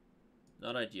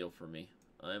 Not ideal for me.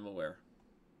 I am aware.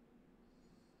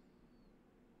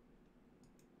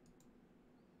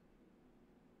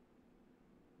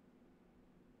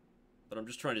 But I'm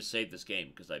just trying to save this game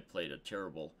because I played a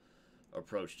terrible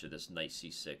approach to this knight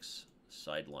c6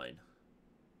 sideline.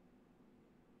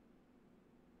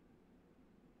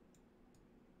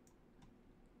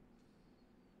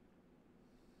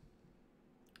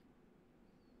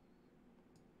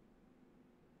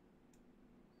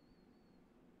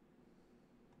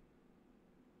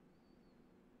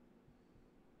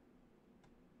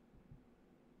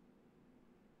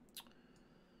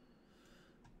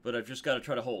 But I've just got to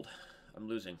try to hold. I'm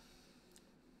losing.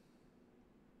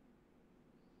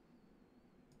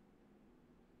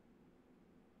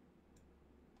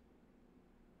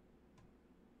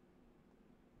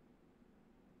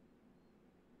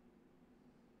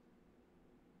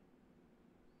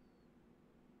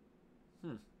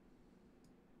 Hmm.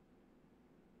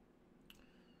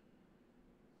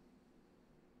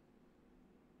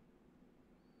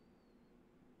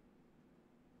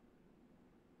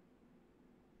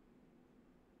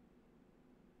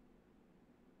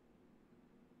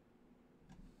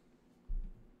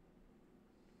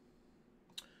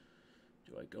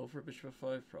 Do I go for bishop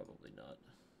f5? Probably not.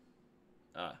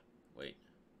 Ah, wait.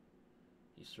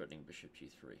 He's threatening bishop g3,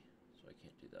 so I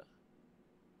can't do that.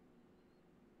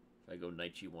 If I go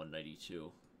knight g1, knight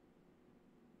e2,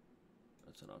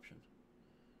 that's an option.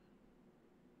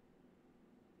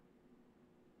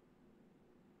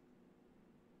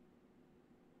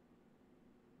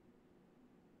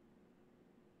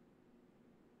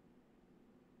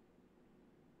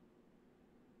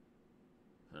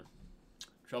 Huh.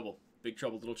 Trouble. Big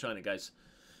trouble, little China, guys.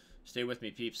 Stay with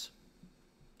me, peeps.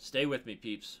 Stay with me,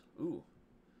 peeps. Ooh.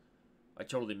 I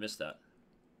totally missed that.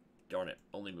 Darn it.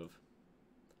 Only move.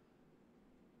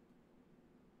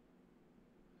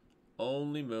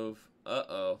 Only move.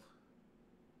 Uh-oh.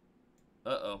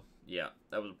 Uh-oh. Yeah,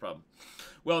 that was a problem.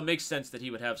 Well, it makes sense that he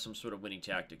would have some sort of winning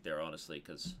tactic there, honestly,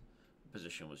 because the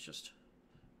position was just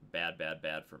bad, bad,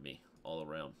 bad for me all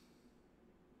around.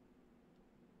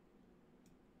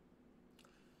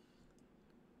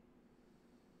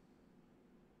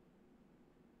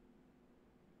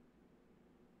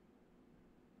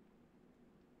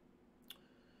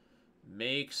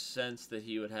 Makes sense that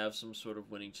he would have some sort of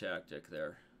winning tactic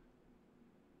there.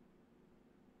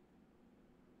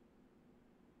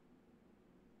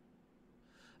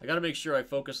 I gotta make sure I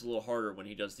focus a little harder when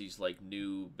he does these, like,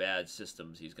 new bad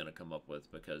systems he's gonna come up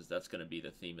with, because that's gonna be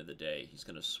the theme of the day. He's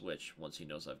gonna switch once he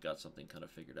knows I've got something kind of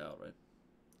figured out, right?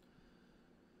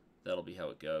 That'll be how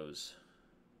it goes.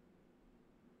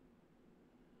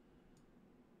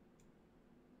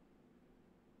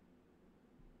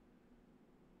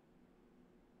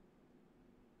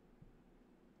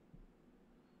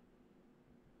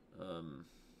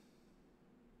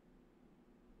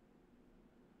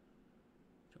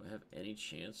 Do I have any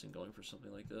chance in going for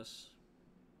something like this?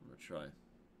 I'm gonna try.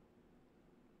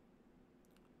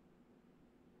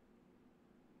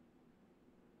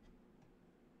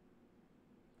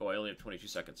 Oh, I only have 22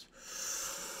 seconds.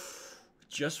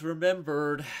 Just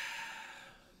remembered.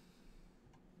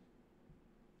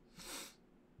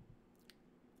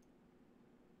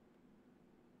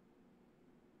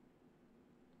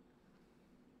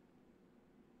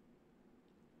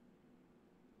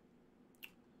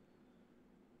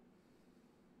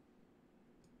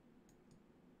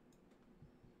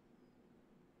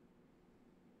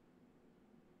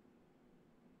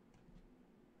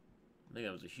 I think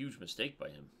that was a huge mistake by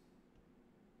him.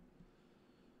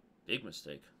 Big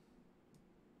mistake.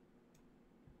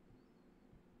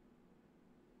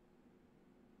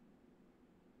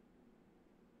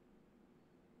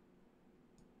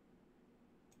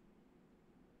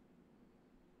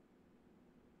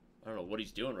 I don't know what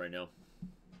he's doing right now.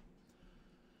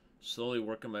 Slowly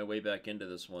working my way back into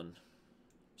this one.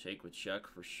 Take with check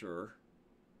for sure.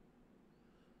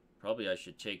 Probably I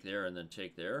should take there and then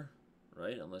take there,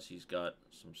 right? Unless he's got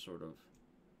some sort of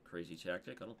crazy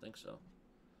tactic. I don't think so.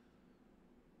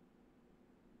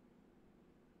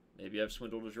 Maybe I've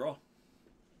swindled a draw.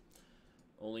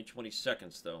 Only 20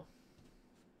 seconds, though.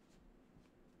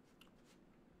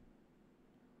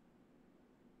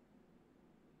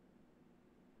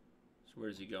 So where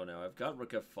does he go now? I've got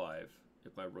rook f5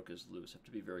 if my rook is loose. I have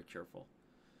to be very careful.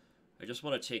 I just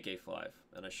want to take a5,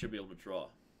 and I should be able to draw.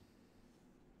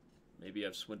 Maybe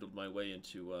I've swindled my way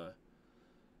into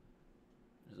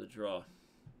the draw.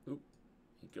 Oop.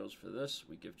 He goes for this.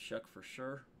 We give check for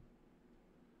sure.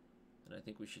 And I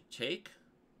think we should take.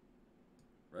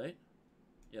 Right?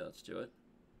 Yeah, let's do it.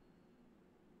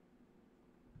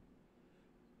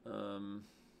 I'm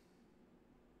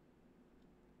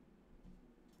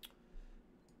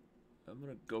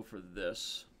going to go for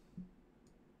this.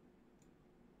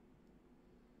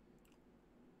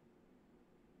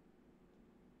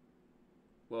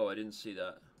 Whoa, I didn't see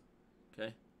that.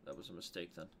 Okay, that was a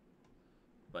mistake then.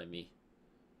 By me.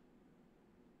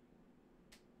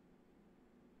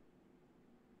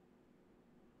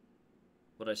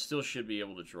 But I still should be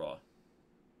able to draw,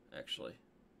 actually.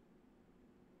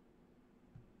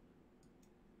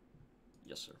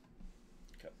 Yes, sir.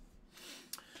 Okay.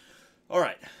 All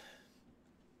right.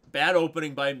 Bad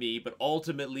opening by me, but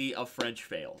ultimately a French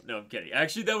fail. No, I'm kidding.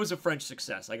 Actually, that was a French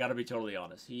success. I got to be totally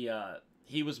honest.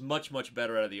 He was much, much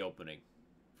better out of the opening,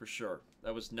 for sure.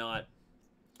 That was not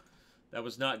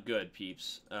good,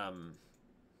 peeps.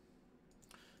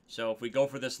 So if we go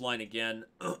for this line again,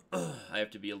 I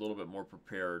have to be a little bit more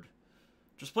prepared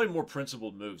Just play more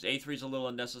principled moves. A3 is a little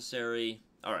unnecessary.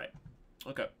 All right.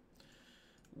 Okay.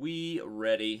 We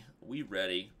ready. We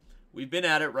ready. We've been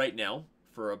at it right now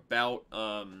for about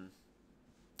a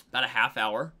half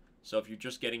hour. So if you're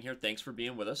just getting here, thanks for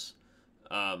being with us.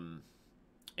 And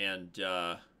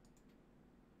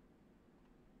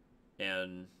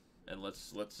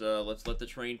let's let the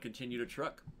train continue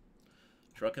to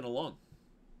trucking along.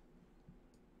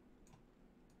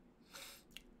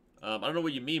 I don't know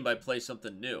what you mean by play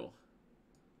something new.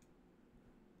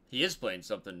 He is playing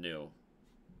something new.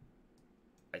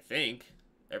 I think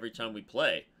every time we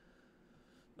play.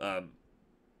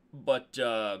 But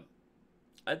I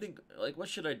think, like, what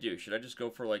should I do? Should I just go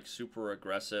for, like, super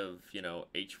aggressive, you know,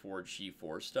 H4,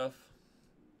 G4 stuff?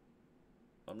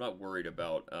 I'm not worried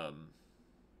about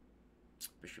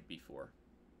Bishop B4.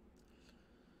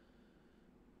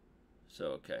 So,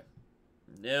 okay.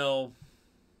 Now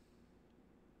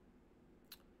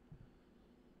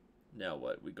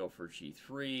what? We go for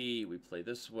G3. We play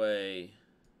this way.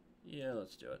 Yeah,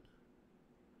 let's do it.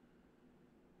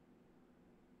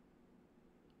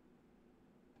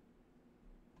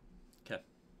 Okay.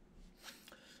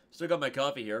 Still got my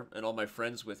coffee here and all my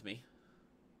friends with me.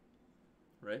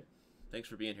 Right? Thanks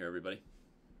for being here, everybody.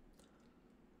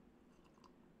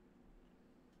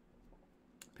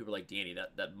 People are like, Danny,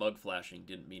 that mug flashing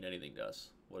didn't mean anything to us.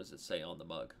 What does it say on the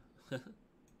mug?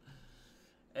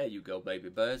 There you go, baby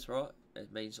birds, right?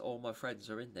 It means all my friends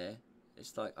are in there.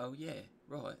 It's like, oh yeah,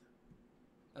 right.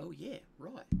 Oh yeah,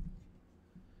 right.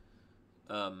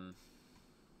 I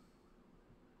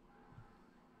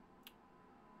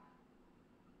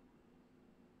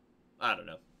don't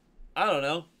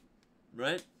know.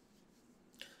 Right?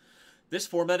 This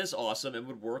format is awesome and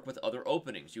would work with other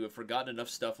openings. You have forgotten enough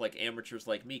stuff like amateurs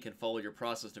like me can follow your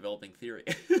process developing theory.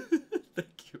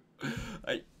 Thank you.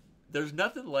 There's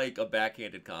nothing like a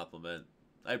backhanded compliment.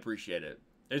 I appreciate it.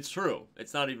 It's true.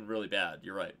 It's not even really bad.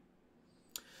 You're right.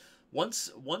 Once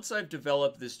I've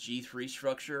developed this G3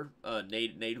 structure,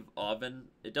 native oven,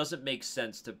 it doesn't make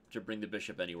sense to bring the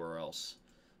bishop anywhere else.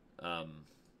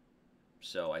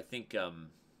 So I think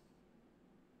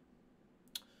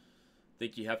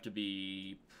you have to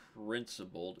be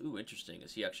principled. Ooh, interesting.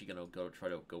 Is he actually gonna try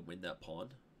to win that pawn?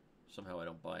 Somehow I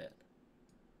don't buy it.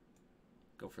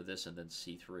 Go for this and then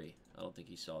C3. I don't think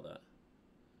he saw that.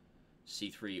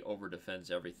 C3 over defends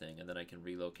everything, and then I can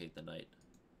relocate the knight.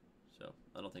 So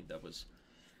I don't think that was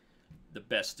the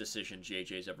best decision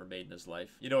JJ's ever made in his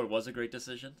life. You know, it was a great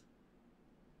decision.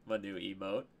 My new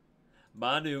emote.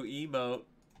 My new emote.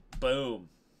 Boom.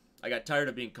 I got tired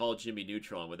of being called Jimmy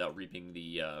Neutron without reaping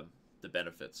the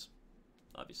benefits,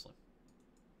 obviously.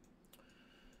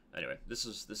 Anyway, this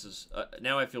is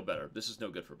now I feel better. This is no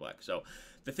good for black. So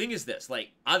the thing is this,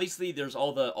 like, obviously there's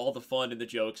all the fun and the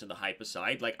jokes and the hype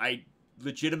aside. Like, I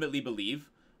legitimately believe,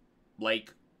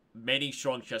 like many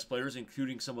strong chess players,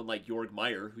 including someone like Jorg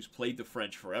Meyer, who's played the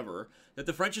French forever, that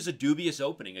the French is a dubious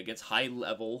opening against high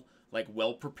level, like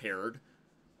well prepared,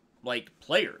 like,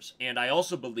 players. And I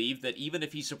also believe that even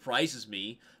if he surprises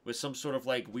me with some sort of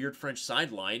like weird French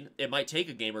sideline, it might take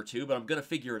a game or two, but I'm gonna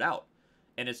figure it out.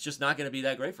 And it's just not going to be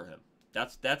that great for him.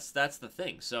 That's the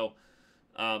thing. So,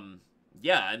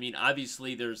 yeah, I mean,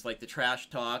 obviously there's like the trash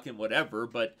talk and whatever,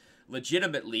 but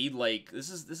legitimately, like, this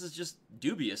is just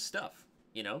dubious stuff,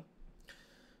 you know?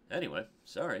 Anyway,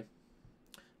 sorry.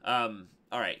 All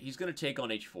right, he's going to take on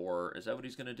h4. Is that what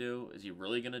he's going to do? Is he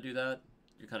really going to do that?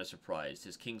 You're kind of surprised.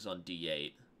 His king's on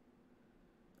d8.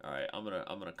 All right, I'm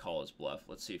going to call his bluff.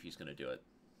 Let's see if he's going to do it.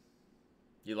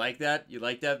 You like that? You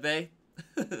like that, Vay?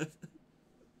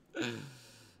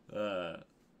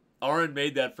 Aaron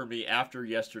made that for me after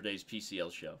yesterday's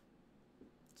PCL show.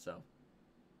 So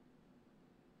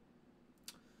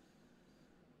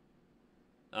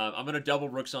I'm going to double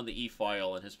rooks on the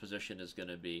e-file, and his position is going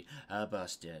to be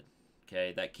busted.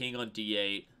 Okay, that king on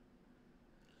d8.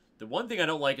 The one thing I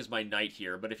don't like is my knight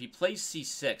here, but if he plays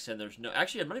c6 and there's no...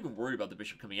 Actually, I'm not even worried about the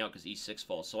bishop coming out because e6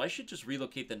 falls, so I should just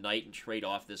relocate the knight and trade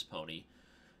off this pony.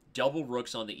 Double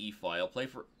rooks on the e-file. Play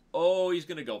for... Oh, he's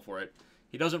going to go for it.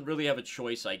 He doesn't really have a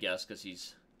choice, I guess, because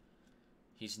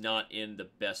he's not in the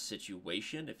best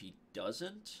situation if he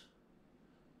doesn't.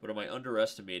 But am I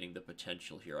underestimating the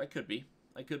potential here? I could be.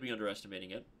 I could be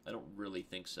underestimating it. I don't really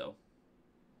think so.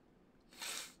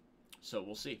 So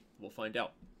we'll see. We'll find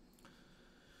out.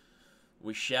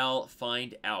 We shall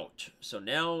find out. So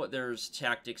now there's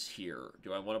tactics here.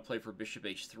 Do I want to play for bishop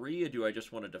h3, or do I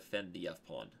just want to defend the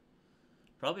f-pawn?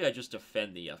 Probably I just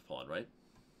defend the f-pawn, right?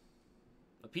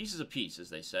 A piece is a piece, as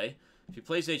they say. If he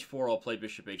plays h4, I'll play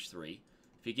bishop h3.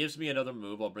 If he gives me another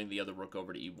move, I'll bring the other rook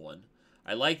over to e1.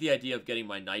 I like the idea of getting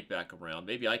my knight back around.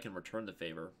 Maybe I can return the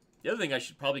favor. The other thing I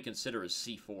should probably consider is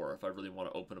c4 if I really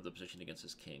want to open up the position against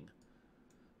his king.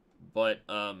 But,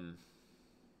 okay.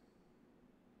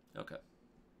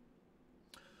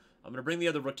 I'm going to bring the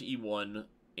other rook to e1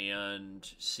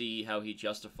 and see how he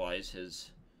justifies his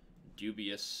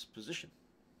dubious position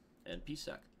and piece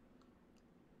sack.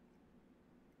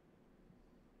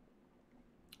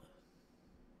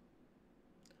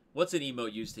 What's an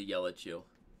emote used to yell at you?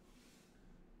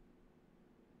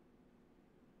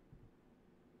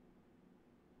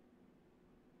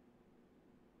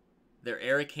 They're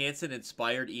Eric Hansen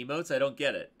inspired emotes? I don't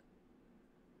get it.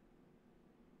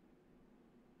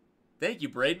 Thank you,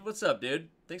 Braden. What's up, dude?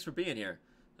 Thanks for being here.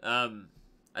 I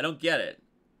don't get it.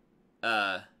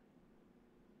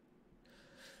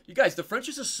 You guys, the French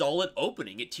is a solid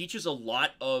opening. It teaches a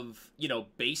lot of, you know,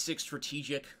 basic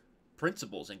strategic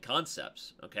principles and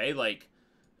concepts, okay? Like,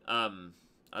 I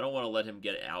don't want to let him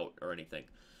get out or anything.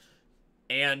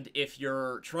 And if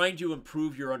you're trying to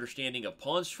improve your understanding of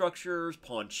pawn structures,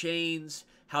 pawn chains,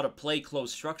 how to play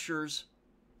closed structures,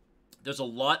 there's a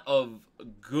lot of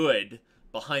good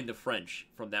behind the French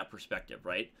from that perspective,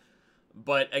 right?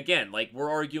 But again, like,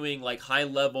 we're arguing like high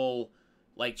level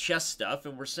like chess stuff,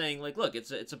 and we're saying like, look,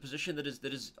 it's a position that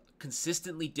is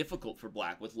consistently difficult for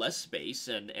black with less space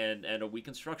and a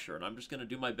weakened structure, and I'm just going to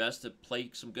do my best to play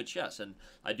some good chess, and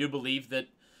I do believe that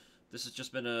this has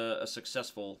just been a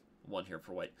successful one here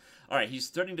for white. All right, he's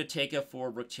starting to take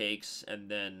f4, rook takes, and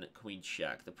then queen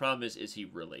check. The problem is he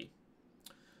really,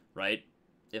 right?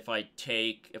 If I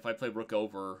play rook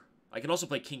over, I can also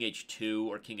play king h2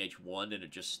 or king h1, and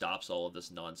it just stops all of this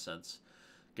nonsense.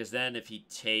 Because then if he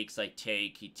takes, I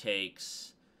take, he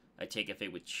takes, I take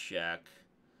f8 with check.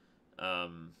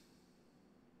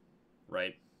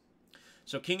 Right?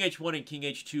 So king h1 and king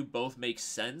h2 both make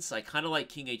sense. I kind of like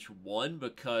king h1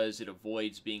 because it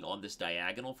avoids being on this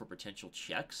diagonal for potential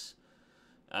checks.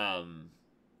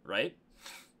 Right?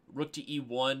 Rook to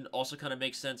e1 also kind of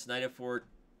makes sense. Knight f4.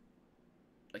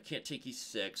 I can't take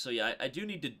e6. So yeah, I do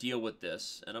need to deal with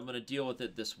this. And I'm going to deal with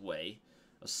it this way.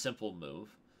 A simple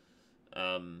move.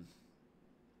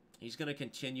 He's going to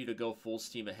continue to go full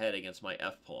steam ahead against my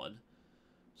f-pawn.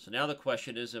 So now the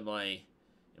question is, am I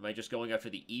just going after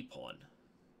the e-pawn?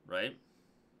 Right?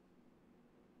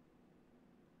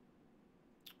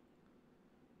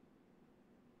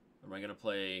 Am I going to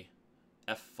play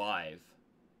f5?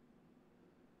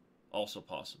 Also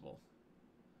possible.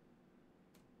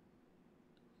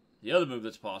 The other move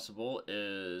that's possible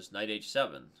is knight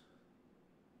h7.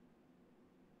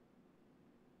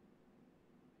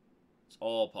 It's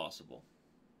all possible.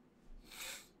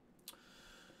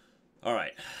 All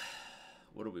right.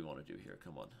 What do we want to do here?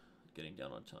 Come on. Getting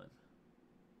down on time.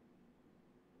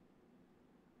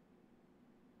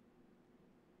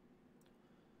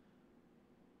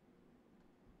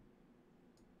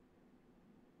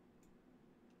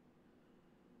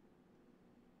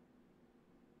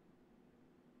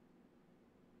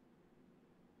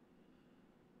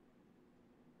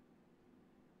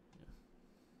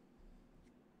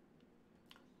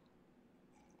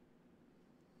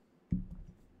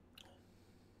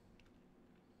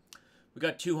 We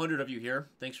got 200 of you here.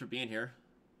 Thanks for being here.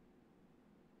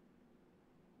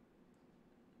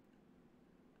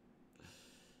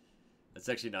 That's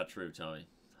actually not true, Tommy.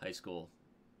 High school.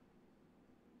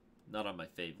 Not on my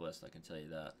fave list, I can tell you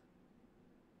that.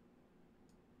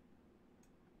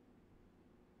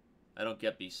 I don't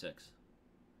get b6.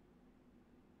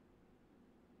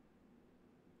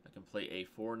 I can play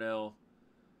a4 now.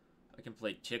 I can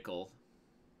play tickle.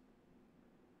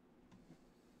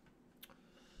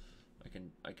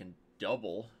 I can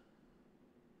double.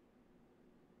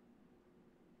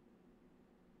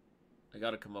 I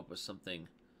got to come up with something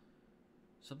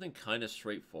kind of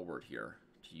straightforward here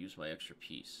to use my extra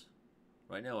piece.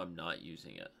 Right now I'm not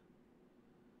using it.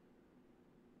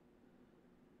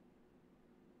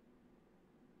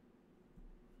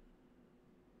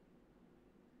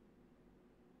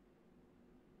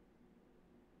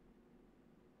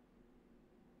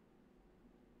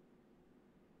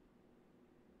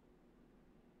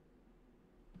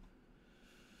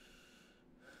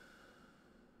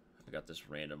 I got this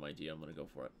random idea. I'm going to go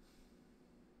for it.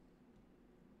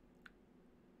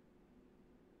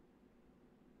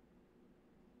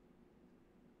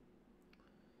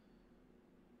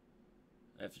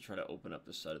 I have to try to open up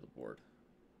this side of the board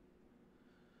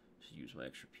to use my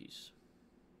extra piece.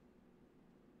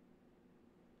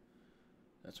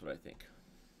 That's what I think.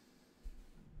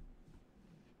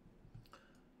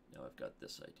 Now I've got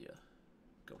this idea.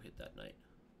 Go hit that knight.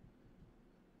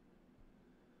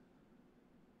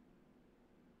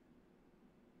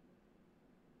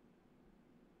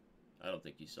 I don't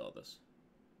think he saw this,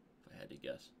 if I had to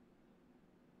guess.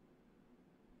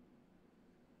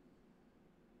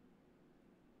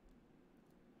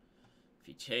 If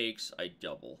he takes, I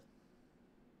double.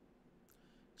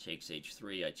 Takes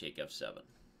h3, I take f7.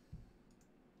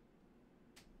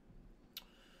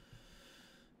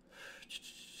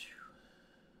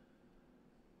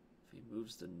 If he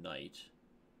moves the knight...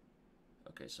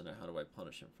 Okay, so now how do I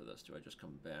punish him for this? Do I just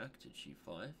come back to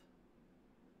g5?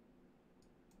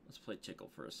 Let's play tickle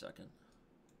for a second.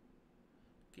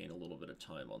 Gain a little bit of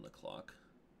time on the clock.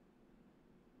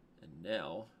 And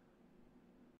now,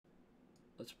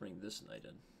 let's bring this knight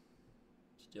in.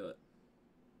 Let's do it.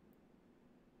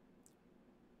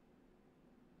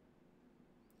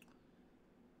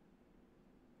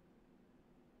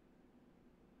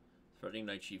 Threatening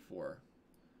knight g4.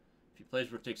 If he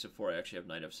plays rook takes f4, I actually have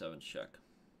knight f7 check.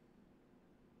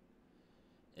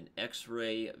 An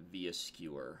x-ray via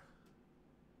skewer.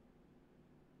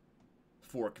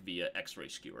 Fork via x-ray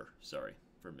skewer. Sorry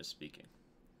for misspeaking.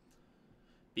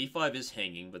 b5 is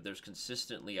hanging, but there's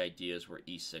consistently ideas where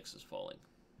e6 is falling.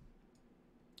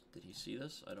 Did he see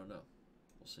this? I don't know.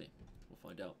 We'll see. We'll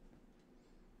find out.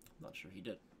 I'm not sure he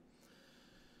did.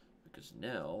 Because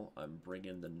now I'm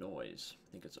bringing the noise.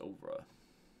 I think it's over.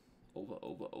 Over.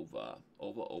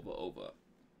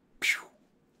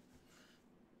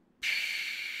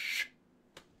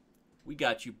 We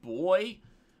got you, boy.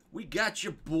 We got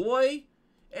you, boy.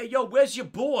 Hey, yo, where's your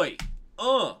boy?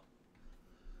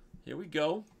 Here we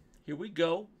go. Here we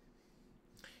go.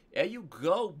 There you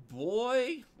go,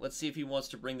 boy. Let's see if he wants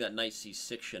to bring that knight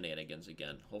c6 shenanigans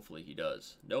again. Hopefully he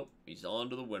does. Nope, he's on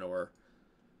to the winnower.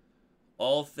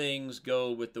 All things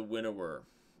go with the winnower.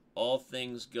 All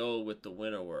things go with the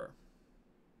winnower.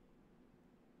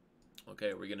 Okay,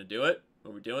 are we going to do it?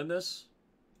 Are we doing this?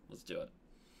 Let's do it.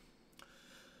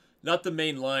 Not the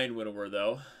main line winnower,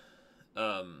 though.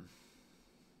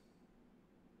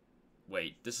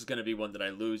 Wait, this is going to be one that I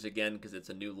lose again because it's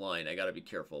a new line. I got to be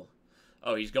careful.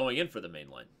 Oh, he's going in for the main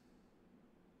line.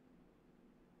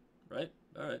 Right?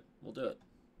 All right, we'll do it.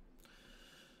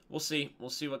 We'll see. We'll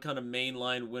see what kind of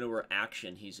mainline winnower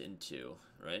action he's into,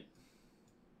 right?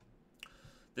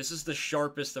 This is the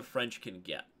sharpest the French can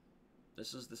get.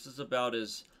 This is about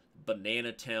as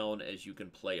banana town as you can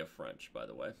play a French, by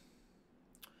the way.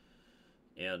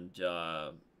 And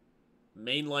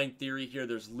mainline theory here,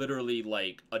 there's literally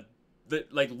like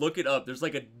look it up. There's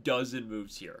like a dozen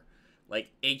moves here. Like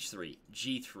h3,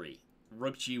 g3,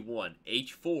 rook g1,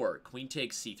 h4, queen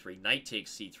takes c3, knight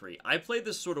takes c3. I play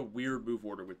this sort of weird move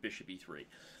order with bishop e3.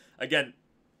 Again,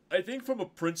 I think from a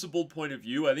principled point of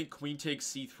view, I think queen takes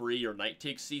c3 or knight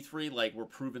takes c3 like were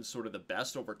proven sort of the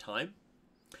best over time.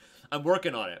 I'm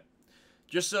working on it.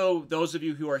 Just so those of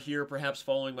you who are here perhaps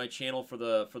following my channel for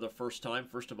the first time,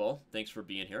 first of all, thanks for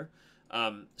being here.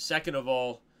 Second of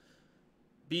all,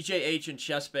 BJH and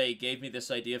Chess Bay gave me this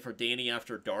idea for Danny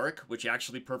After Dark, which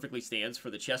actually perfectly stands for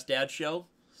the Chess Dad Show,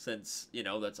 since, you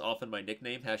know, that's often my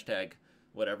nickname, hashtag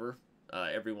whatever,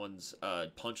 everyone's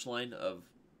punchline of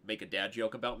make a dad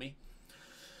joke about me.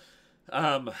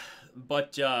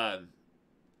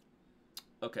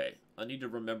 Okay, I need to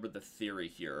remember the theory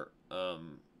here.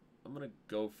 I'm going to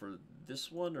go for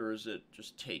this one, or is it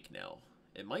just take now?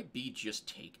 It might be just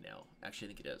take now. Actually, I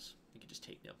think it is. I think it just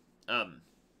take now.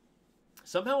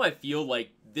 Somehow I feel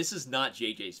like this is not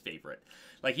JJ's favorite.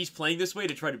 Like, he's playing this way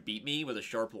to try to beat me with a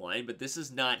sharp line, but this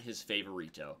is not his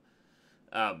favorito.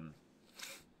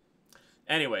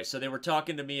 Anyway, so they were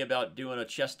talking to me about doing a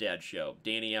Chess Dad show,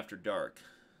 Danny After Dark.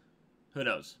 Who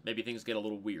knows? Maybe things get a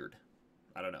little weird.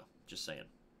 I don't know. Just saying.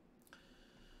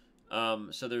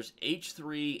 So there's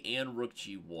h3 and rook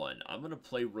g1. I'm going to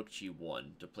play rook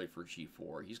g1 to play for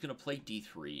g4. He's going to play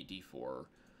d3, d4.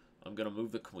 I'm going to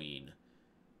move the queen.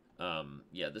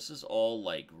 Yeah, this is all,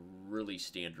 like, really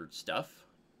standard stuff,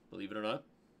 believe it or not.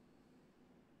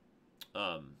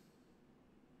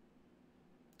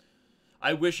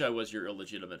 I wish I was your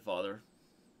illegitimate father,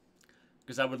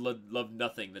 because I would love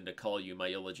nothing than to call you my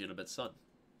illegitimate son.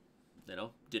 You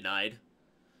know, denied.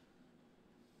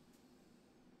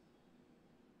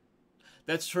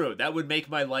 That's true. That would make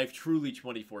my life truly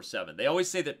 24/7. They always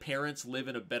say that parents live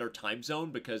in a better time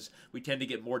zone because we tend to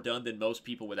get more done than most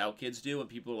people without kids do, and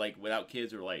people like without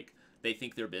kids are like they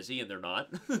think they're busy and they're not.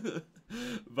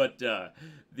 But the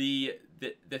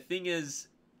thing is,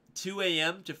 2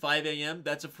 a.m. to 5 a.m.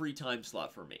 that's a free time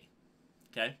slot for me.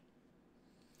 Okay,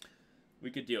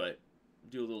 we could do it.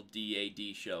 Do a little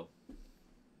DAD show.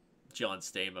 John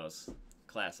Stamos,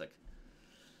 classic.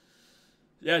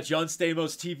 Yeah, John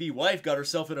Stamos' TV wife got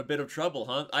herself in a bit of trouble,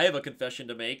 huh? I have a confession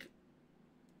to make.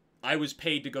 I was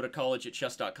paid to go to college at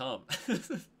chess.com.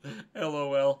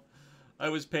 LOL. I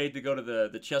was paid to go to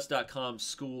the chess.com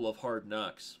School of Hard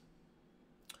Knocks.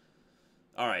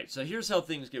 Alright, so here's how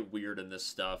things get weird in this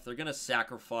stuff. They're going to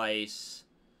sacrifice...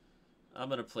 I'm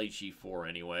going to play g4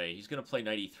 anyway. He's going to play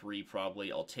knight e3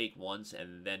 probably. I'll take once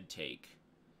and then take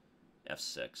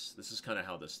f6. This is kind of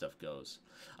how this stuff goes.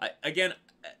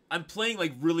 I'm playing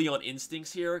like really on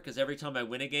instincts here because every time I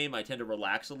win a game, I tend to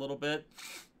relax a little bit.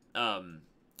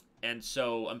 And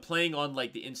so I'm playing on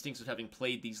like the instincts of having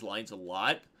played these lines a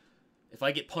lot. If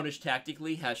I get punished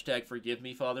tactically, hashtag forgive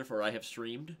me, Father, for I have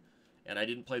streamed, and I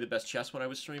didn't play the best chess when I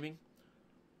was streaming.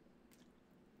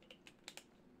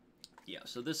 Yeah,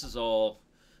 so this is all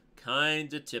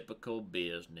kind of typical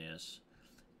business.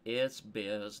 It's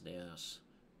business.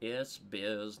 It's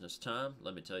business time.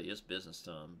 Let me tell you, it's business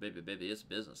time. Baby, baby, it's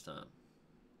business time.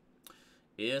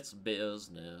 It's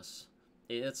business.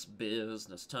 It's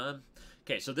business time.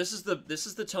 Okay, so this is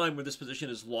the time where this position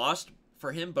is lost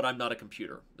for him, but I'm not a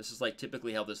computer. This is like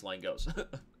typically how this line goes.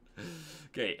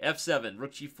 Okay, f7,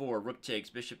 rook g4, rook takes,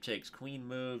 bishop takes, queen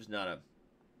moves, nada.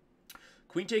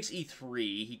 Queen takes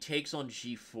e3, he takes on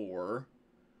g4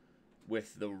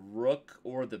 with the rook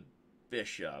or the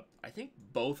bishop. I think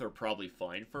both are probably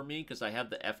fine for me because I have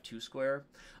the f2 square.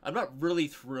 I'm not really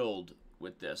thrilled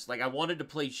with this. Like, I wanted to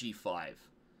play g5,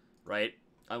 right?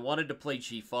 I wanted to play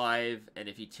g5, and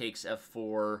if he takes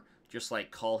f4, just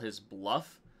like call his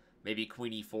bluff. Maybe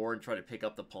queen e4 and try to pick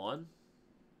up the pawn.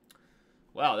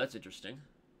 Wow, that's interesting.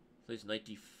 Plays knight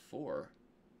d4.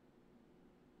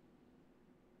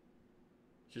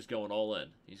 He's just going all in.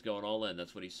 He's going all in.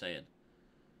 That's what he's saying.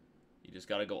 You just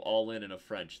got to go all in a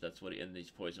French. That's what in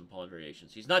these poison pawn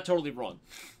variations. He's not totally wrong.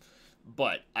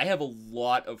 But I have a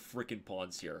lot of freaking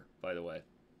pawns here, by the way.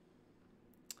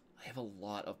 I have a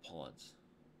lot of pawns.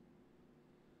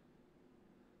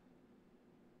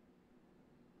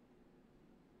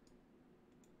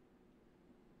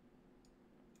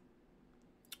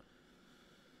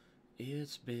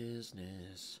 It's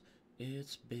business.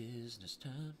 It's business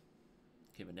time.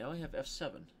 Okay, but now I have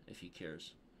f7, if he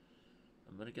cares.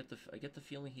 I get the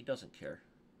feeling he doesn't care.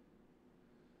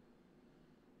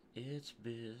 It's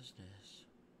business.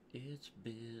 It's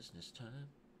business time.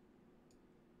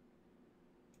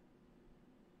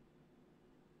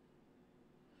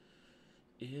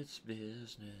 It's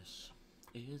business.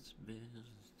 It's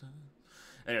business time.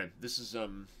 Anyway, this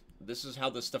is how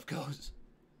this stuff goes.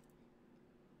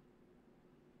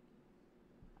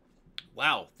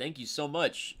 Wow, thank you so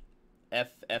much,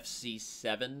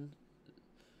 FFC7,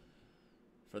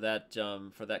 for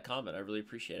that comment. I really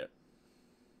appreciate it.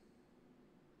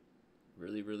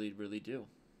 Really, really, really do.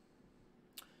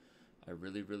 I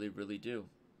really, really, really do.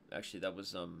 Actually, that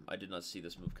was I did not see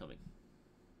this move coming.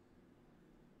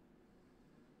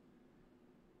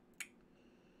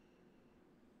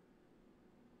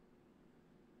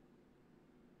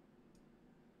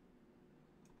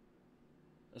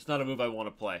 That's not a move I want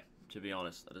to play. To be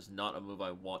honest, that is not a move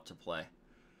I want to play.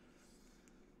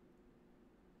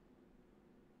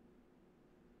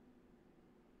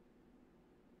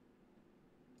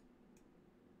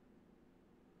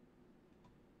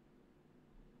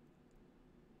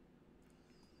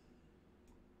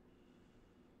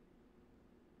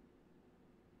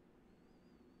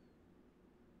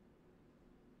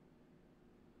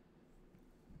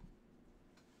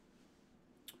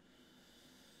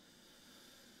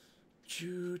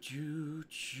 Choo, choo,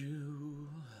 choo.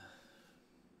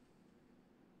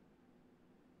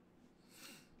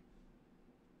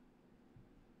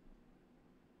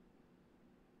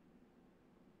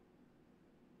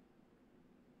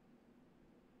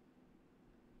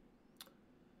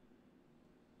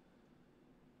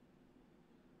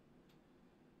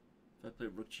 If I play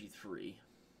rook g3, and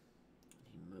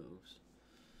he moves,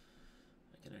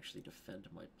 I can actually defend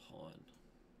my pawn.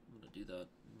 I'm going to do that.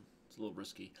 It's a little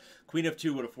risky. Queen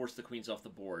f2 would have forced the queens off the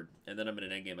board, and then I'm in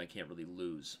an endgame I can't really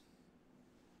lose.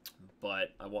 But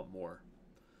I want more.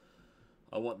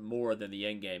 I want more than the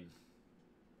endgame.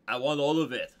 I want all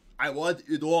of it. I want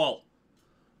it all.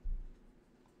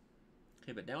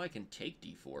 Okay, but now I can take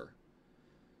d4. Is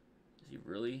he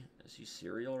really? Is he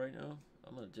serial right now?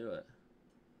 I'm going to do it.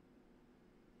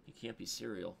 He can't be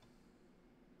serial.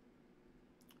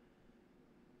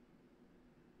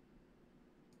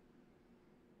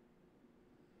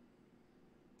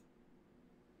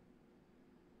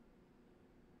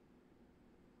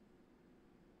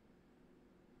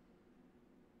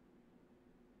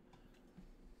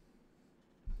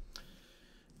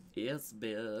 It's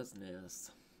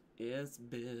business. It's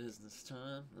business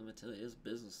time. Let me tell you, it's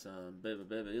business time. Baby,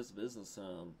 baby, it's business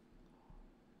time.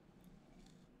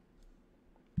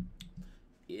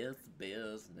 It's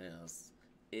business.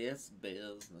 It's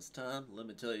business time. Let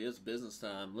me tell you, it's business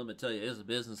time. Let me tell you, it's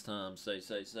business time. Say,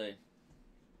 say, say.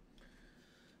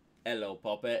 Hello,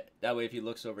 puppet. That way, if he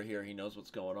looks over here, he knows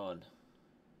what's going on.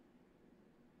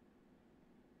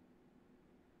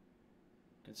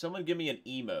 Can someone give me an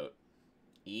emote?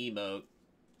 Emote.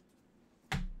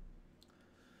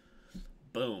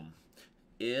 Boom.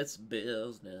 It's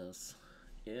business.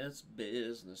 It's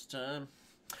business time.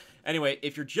 Anyway,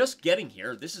 if you're just getting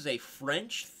here, this is a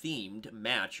French-themed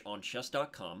match on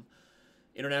chess.com.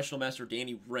 International Master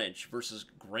Danny Rensch versus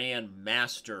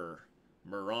Grandmaster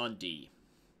Marandi.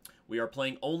 We are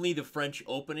playing only the French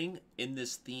opening in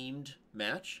this themed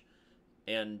match.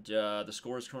 And the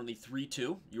score is currently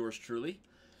 3-2. Yours truly.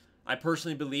 I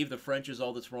personally believe the French is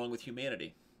all that's wrong with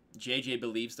humanity. JJ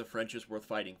believes the French is worth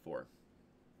fighting for.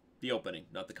 The opening,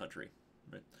 not the country.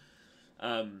 Right?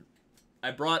 I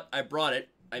brought it.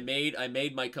 I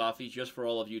made my coffee just for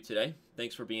all of you today.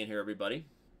 Thanks for being here, everybody.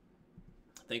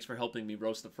 Thanks for helping me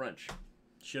roast the French.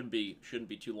 Shouldn't be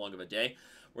too long of a day.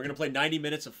 We're gonna play 90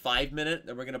 minutes of 5-minute.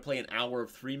 Then we're gonna play an hour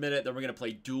of 3-minute. Then we're gonna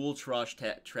play dual trash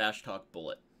talk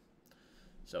bullet.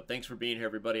 So thanks for being here,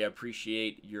 everybody. I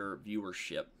appreciate your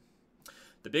viewership.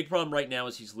 The big problem right now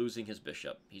is he's losing his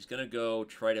bishop. He's going to go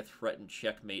try to threaten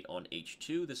checkmate on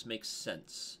h2. This makes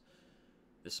sense.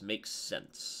 This makes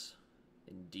sense.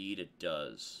 Indeed it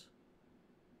does.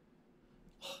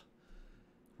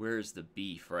 Where is the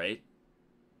beef, right?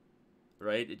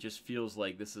 Right? It just feels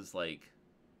like this is like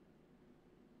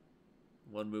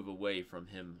one move away from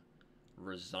him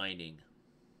resigning.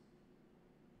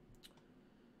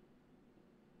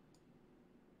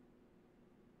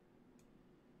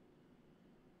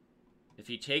 If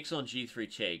he takes on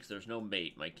g3 takes, there's no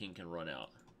mate. My king can run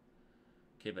out.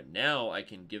 Okay, but now I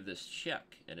can give this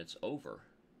check, and it's over.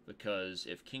 Because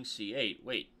if king c8...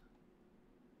 Wait.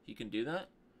 He can do that?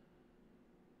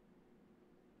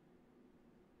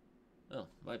 Oh,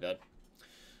 my bad.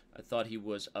 I thought he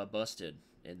was busted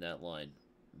in that line.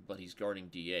 But he's guarding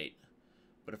d8.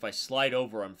 But if I slide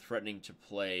over, I'm threatening to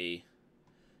play...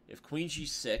 If queen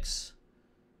g6,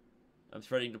 I'm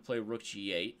threatening to play rook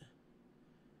g8.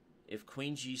 If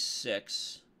queen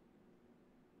g6,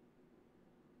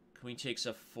 queen takes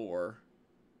f4,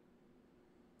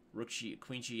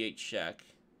 queen g8 check,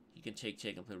 he can take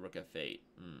and play rook f8.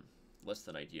 Less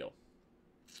than ideal.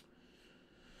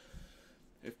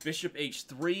 If bishop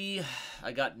h3,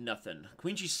 I got nothing.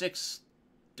 Queen g6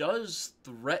 does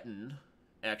threaten,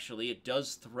 actually, it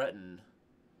does threaten,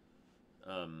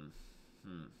 rook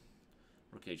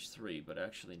h3, but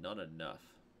actually not enough.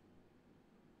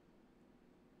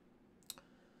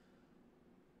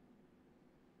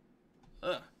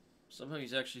 Somehow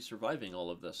he's actually surviving all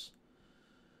of this.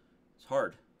 It's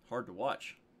hard to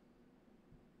watch.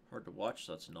 Hard to watch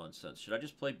such nonsense. Should I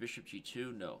just play bishop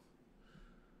g2? No.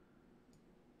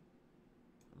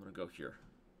 I'm gonna go here.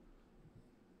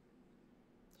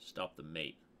 Stop the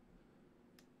mate.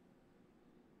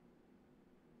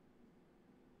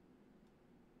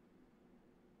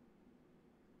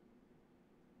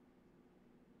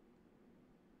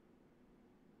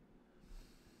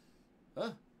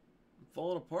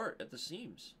 Falling apart at the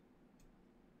seams.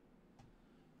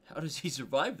 How does he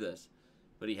survive this?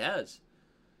 But he has.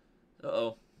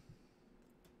 Uh-oh.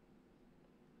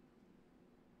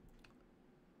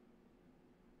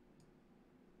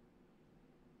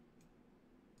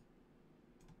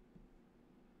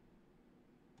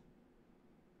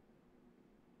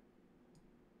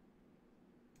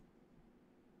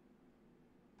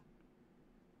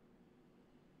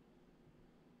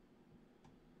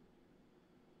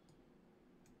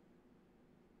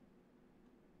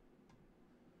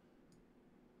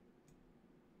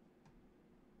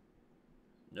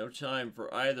 No time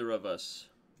for either of us.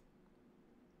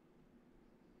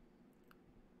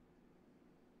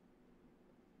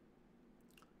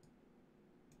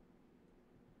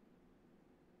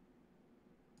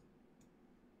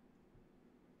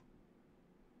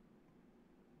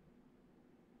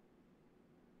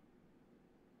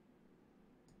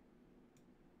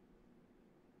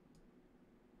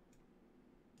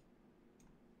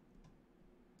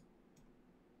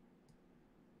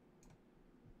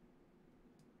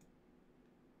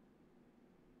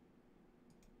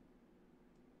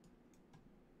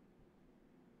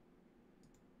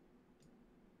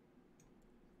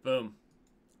 Boom.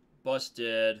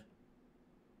 Busted.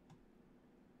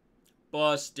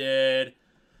 Busted.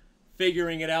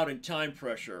 Figuring it out in time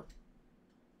pressure.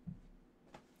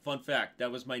 Fun fact,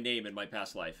 that was my name in my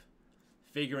past life.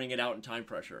 Figuring it out in time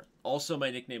pressure. Also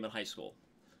my nickname in high school.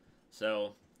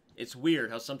 So, it's weird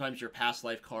how sometimes your past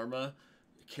life karma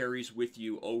carries with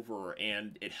you over,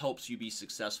 and it helps you be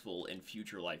successful in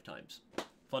future lifetimes.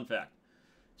 Fun fact.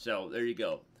 So, there you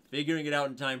go. Figuring it out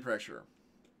in time pressure.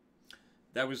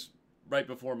 That was right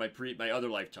before my other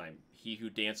lifetime. He who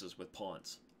dances with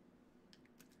pawns.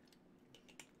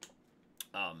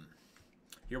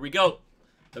 Here we go.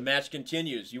 The match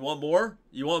continues. You want more?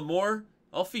 You want more?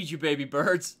 I'll feed you, baby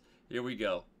birds. Here we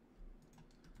go.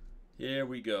 Here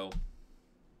we go.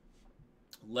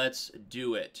 Let's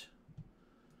do it.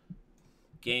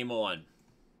 Game on.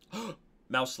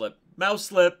 Mouse slip. Mouse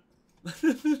slip.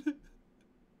 That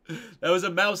was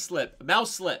a mouse slip.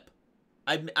 Mouse slip.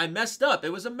 I messed up.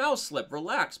 It was a mouse slip.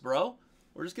 Relax, bro.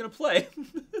 We're just going to play.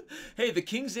 Hey, the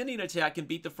King's Indian attack can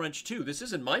beat the French too. This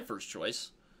isn't my first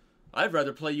choice. I'd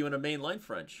rather play you in a mainline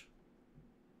French.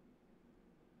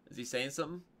 Is he saying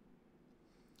something?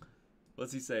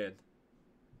 What's he saying?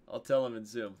 I'll tell him in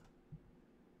Zoom.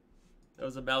 That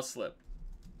was a mouse slip.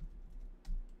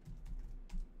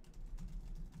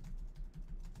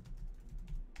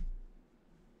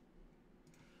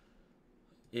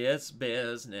 It's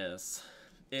business.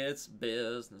 It's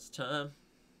business time.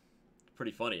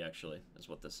 Pretty funny, actually, is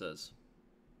what this is.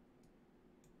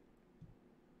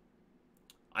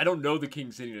 I don't know the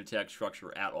King's Indian attack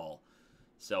structure at all.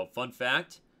 So, fun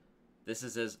fact, this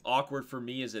is as awkward for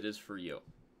me as it is for you.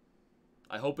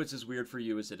 I hope it's as weird for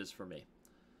you as it is for me.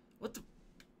 What the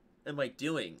am I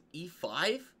doing?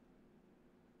 E5?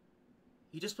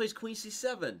 He just plays Queen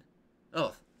C7.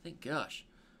 Oh, thank gosh.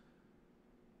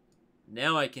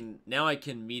 Now I can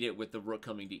meet it with the rook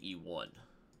coming to E1.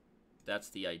 That's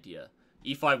the idea.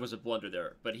 E5 was a blunder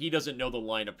there, but he doesn't know the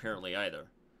line apparently either.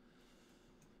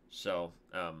 So,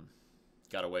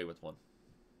 got away with one.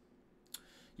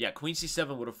 Yeah, Queen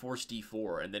C7 would have forced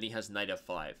D4, and then he has Knight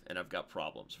F5, and I've got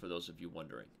problems, for those of you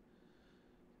wondering.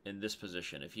 In this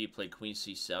position, if he played Queen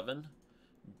C7,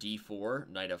 D4,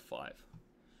 Knight F5.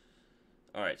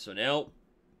 Alright, so now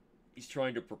he's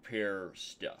trying to prepare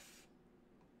stuff.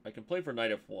 I can play for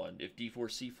Knight F1, if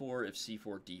D4, C4, if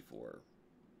C4, D4.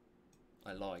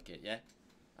 I like it, yeah?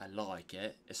 I like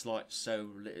it. It's like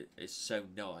it's so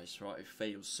nice, right? It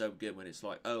feels so good when it's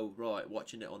like, oh, right,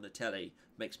 watching it on the telly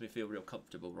makes me feel real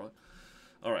comfortable, right?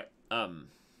 Alright,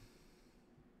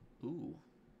 ooh.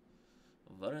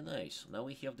 Very nice. Now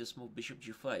we have this move, Bishop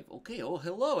G5. Okay, oh,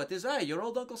 hello, it is I, your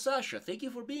old Uncle Sasha. Thank you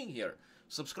for being here.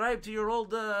 Subscribe to your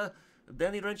old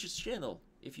Danny Rensch's channel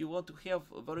if you want to have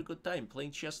a very good time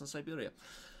playing chess in Siberia.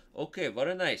 Okay,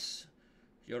 very nice.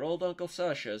 Your old Uncle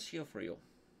Sasha is here for you.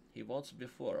 He wants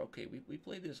B4. Okay, we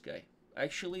play this guy.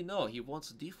 Actually, no, he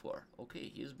wants D4.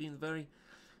 Okay, he's been very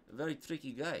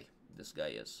tricky guy. This guy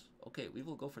is. Okay, we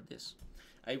will go for this.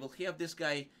 I will have this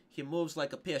guy, he moves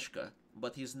like a peshka,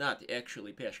 but he's not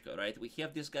actually peshka, right? We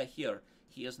have this guy here.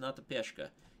 He is not a peshka.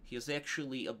 He is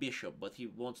actually a bishop, but he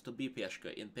wants to be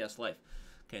peshka in past life.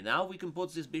 Okay, now we can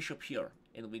put this bishop here,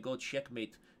 and we go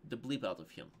checkmate the bleep out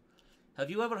of him. Have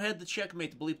you ever had the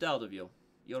checkmate bleeped out of you?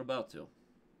 You're about to.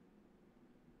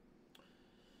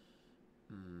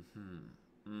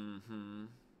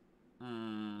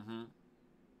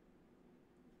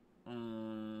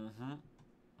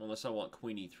 Unless I want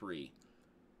Queen E3.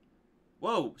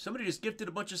 Whoa, somebody just gifted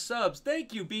a bunch of subs.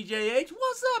 Thank you, BJH.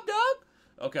 What's up, dog?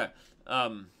 Okay.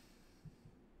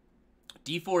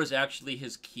 D4 is actually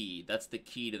his key. That's the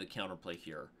key to the counterplay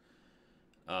here.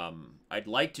 I'd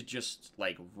like to just,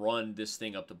 like, run this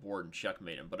thing up the board and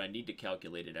checkmate him, but I need to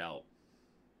calculate it out.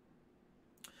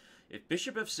 If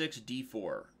Bishop F6,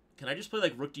 D4, can I just play,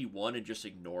 like, Rook D1 and just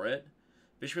ignore it?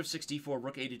 Bishop F6, D4,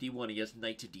 Rook A to D1, he has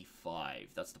Knight to D5.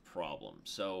 That's the problem.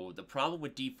 So, the problem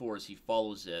with D4 is he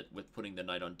follows it with putting the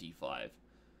Knight on D5.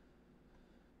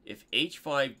 If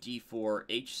H5, D4,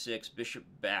 H6, Bishop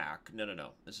back...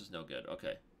 No. This is no good.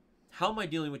 Okay. How am I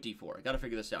dealing with D4? I gotta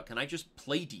figure this out. Can I just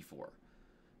play D4?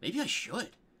 Maybe I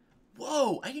should.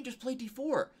 Whoa! I can just play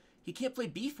D4. He can't play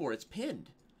B4. It's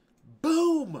pinned.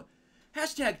 Boom!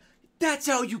 Hashtag, that's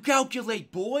how you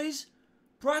calculate, boys!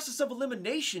 Process of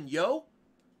elimination, yo!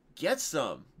 Get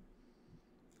some.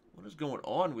 What is going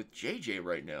on with JJ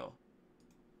right now?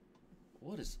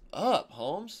 What is up,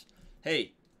 Holmes?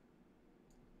 Hey.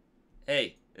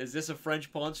 Hey, is this a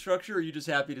French pawn structure, or are you just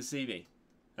happy to see me?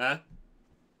 Huh?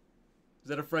 Is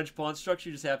that a French pawn structure,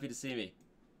 or just happy to see me?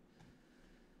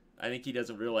 I think he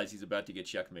doesn't realize he's about to get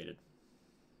checkmated.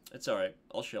 It's alright.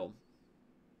 I'll show him.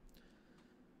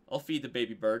 I'll feed the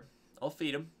baby bird. I'll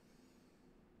feed him.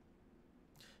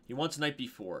 He wants knight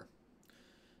b4.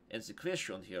 And the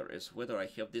question here is whether I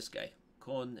have this guy.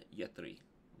 Con E3.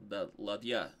 The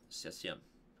ladya c7.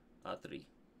 A3.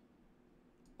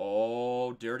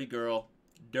 Oh, dirty girl.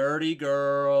 Dirty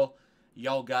girl.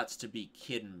 Y'all gots to be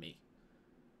kidding me.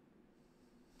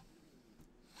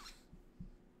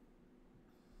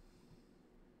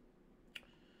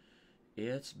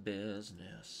 It's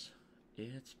business.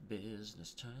 It's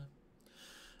business time.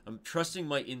 I'm trusting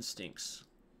my instincts.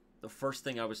 The first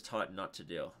thing I was taught not to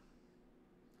do.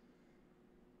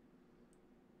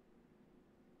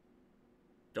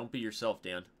 Don't be yourself,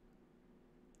 Dan.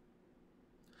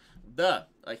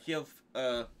 I have,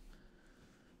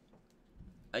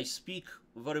 I speak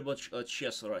very much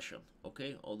chess Russian,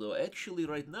 okay? Although actually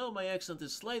right now my accent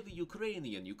is slightly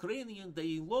Ukrainian. Ukrainian,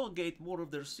 they elongate more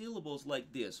of their syllables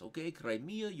like this, okay?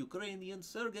 Crimea, Ukrainian,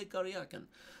 Sergei Karyakin.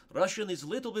 Russian is a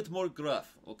little bit more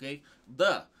gruff, okay?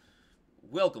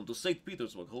 Welcome to St.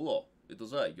 Petersburg, hello. It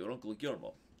is I, your Uncle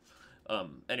Guillermo.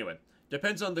 Anyway,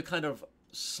 depends on the kind of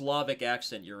Slavic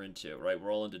accent you're into, right?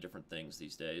 We're all into different things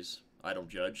these days. I don't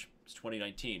judge. It's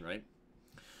 2019, right?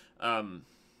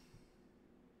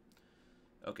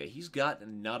 Okay, he's got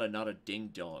Nada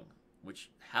Ding Dong, which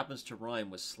happens to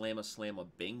rhyme with Slamma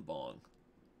Bing Bong.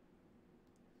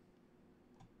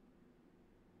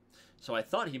 So I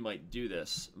thought he might do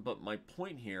this, but my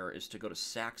point here is to go to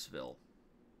Saxville.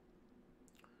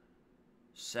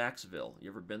 Saxville, you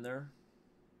ever been there?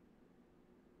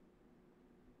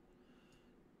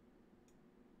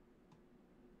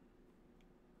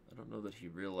 I don't know that he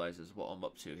realizes what I'm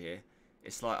up to here.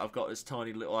 It's like I've got this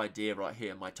tiny little idea right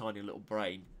here in my tiny little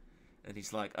brain. And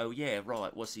he's like, oh yeah,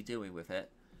 right, what's he doing with it?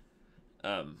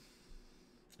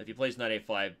 If he plays knight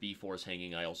a5, b4 is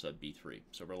hanging, I also have b3.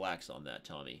 So relax on that,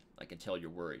 Tommy. I can tell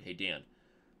you're worried. Hey, Dan,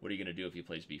 what are you going to do if he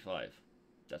plays b5?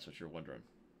 That's what you're wondering.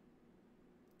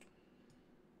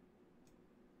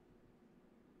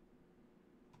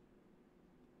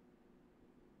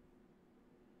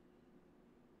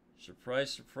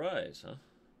 Surprise, surprise, huh?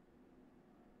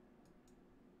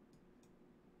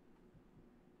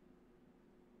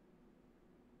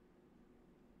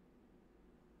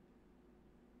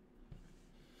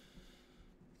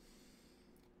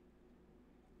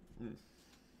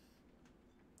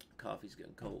 Coffee's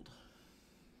getting cold.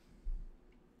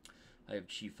 I have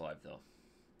g5, though.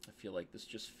 I feel like this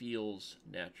just feels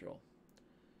natural.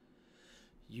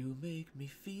 You make me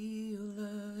feel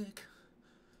like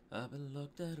I've been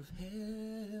locked out of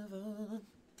heaven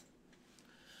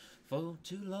for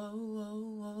too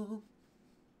long.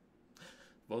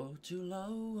 For too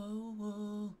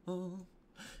long.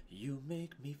 You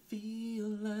make me feel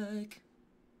like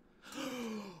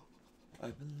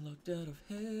I've been locked out of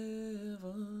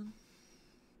heaven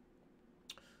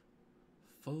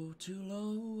for too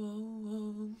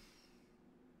long.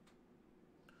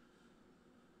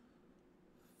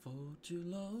 For too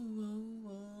long.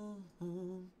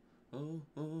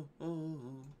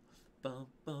 Bum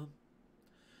bum.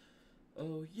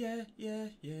 Oh yeah, yeah,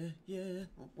 yeah, yeah.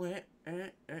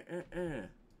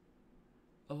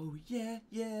 Oh yeah,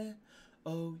 yeah.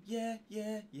 Oh yeah,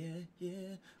 yeah, yeah,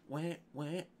 yeah.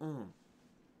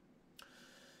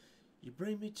 You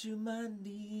bring me to my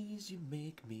knees, you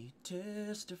make me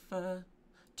testify,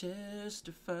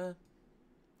 testify.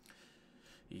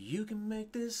 You can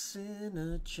make this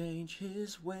sinner change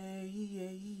his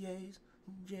ways.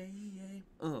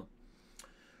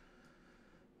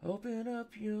 Open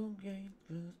up your gate,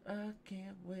 'cause I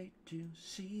can't wait to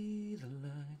see the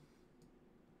light.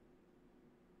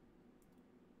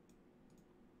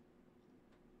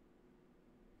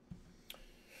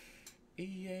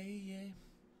 Yeah.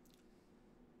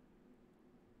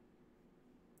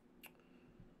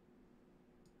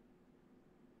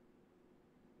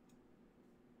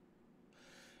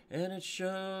 And it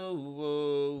shows,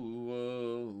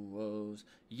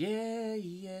 yeah,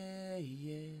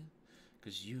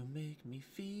 'cause you make me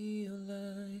feel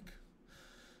like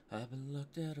I've been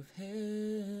locked out of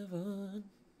heaven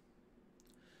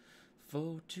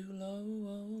for too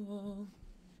long.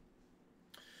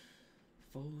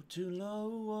 For too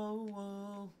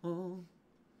long.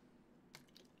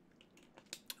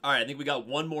 Alright, I think we got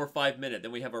one more 5 minute.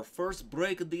 Then we have our first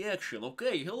break of the action.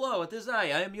 Okay, hello, it is I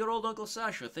am your old Uncle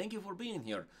Sasha. Thank you for being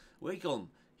here. Welcome.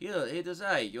 Here, it is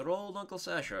I, your old Uncle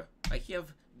Sasha. I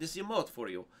have this emote for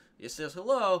you. It says,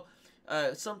 hello.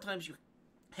 Sometimes you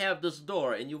have this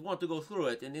door and you want to go through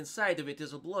it, and inside of it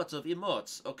is lots of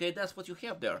emotes. Okay, that's what you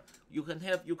have there. You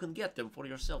can get them for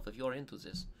yourself if you're into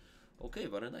this. Okay,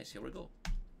 very nice. Here we go.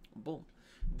 Boom.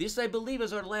 This, I believe,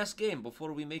 is our last game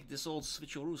before we make this old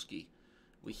switcherooski.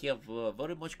 We have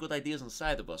very much good ideas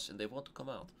inside of us, and they want to come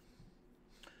out.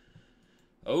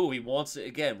 Oh, he wants it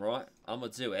again, right? I'm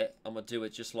going to do it. I'm going to do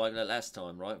it just like that last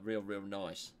time, right? Real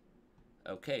nice.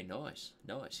 Okay, nice.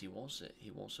 He wants it. He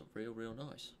wants it real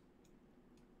nice.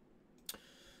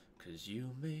 'Cause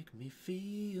you make me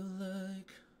feel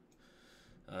like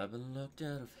I've been locked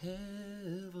out of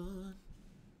heaven.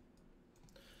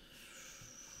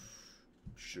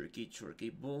 Chirky, chirky,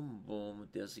 boom, boom.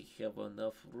 Does he have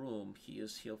enough room? He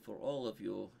is here for all of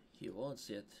you. He wants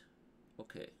it.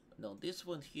 Okay, now this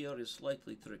one here is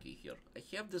slightly tricky here. I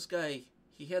have this guy.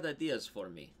 He had ideas for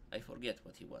me. I forget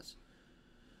what he was.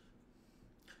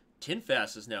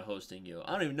 Tinfast is now hosting you.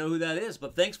 I don't even know who that is,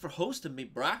 but thanks for hosting me,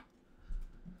 brah.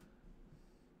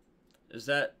 Is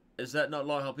that not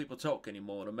like how people talk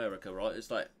anymore in America, right?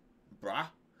 It's like, brah.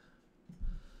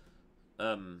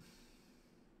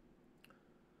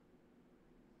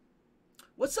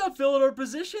 What's up, filling our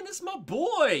position? It's my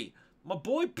boy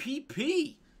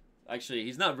PP. Actually,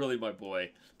 he's not really my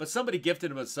boy, but somebody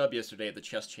gifted him a sub yesterday at the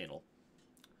chess channel.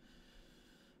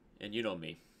 And you know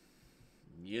me.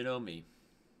 You know me.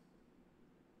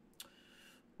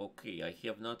 Okay, I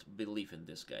have not belief in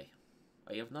this guy.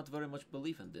 I have not very much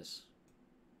belief in this.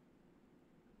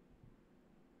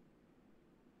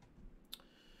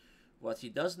 What he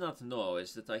does not know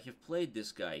is that I have played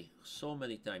this guy so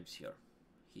many times here.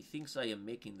 He thinks I am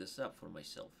making this up for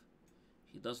myself.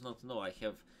 He does not know I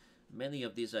have many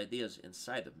of these ideas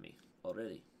inside of me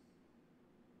already.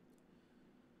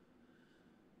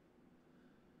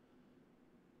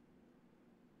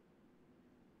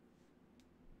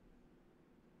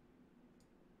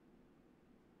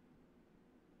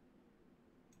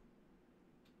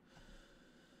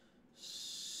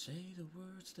 Say the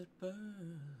words that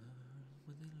burn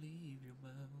when they leave your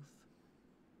mouth.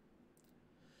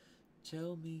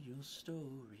 Tell me your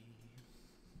story,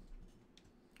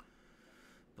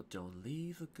 but don't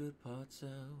leave the good parts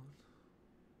out.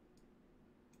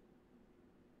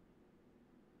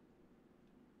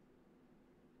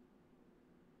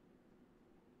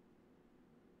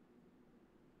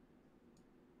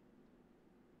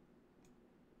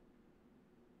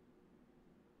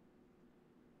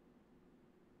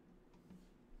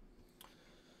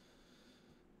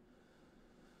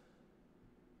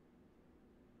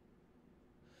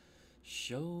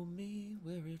 Show me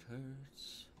where it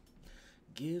hurts.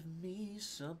 Give me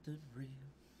something real.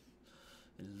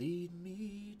 And lead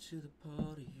me to the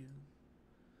part of you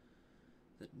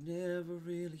that never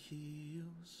really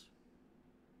heals.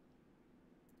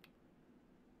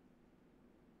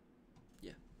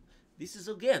 Yeah. This is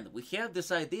again, we have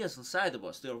these ideas inside of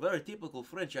us. They are very typical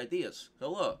French ideas.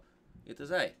 Hello. It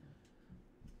is I.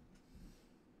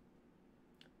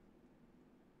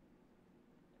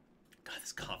 God,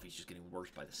 this coffee's just getting worse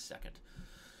by the second.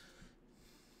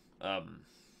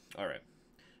 Alright.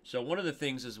 So one of the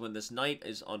things is when this knight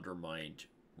is undermined,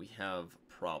 we have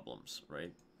problems,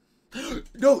 right?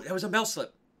 No, that was a mouse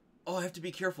slip. Oh, I have to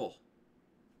be careful.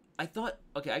 I thought,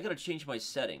 okay, I gotta change my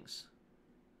settings.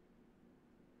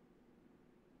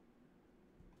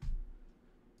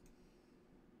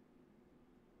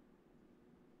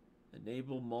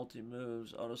 Enable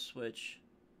multi-moves, auto switch.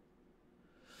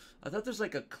 I thought there's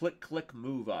like a click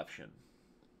move option.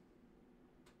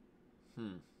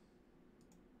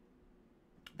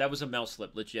 That was a mouse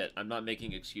slip, legit. I'm not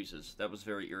making excuses. That was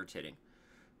very irritating.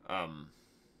 Darn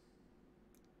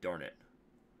it.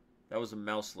 That was a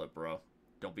mouse slip, bro.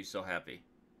 Don't be so happy.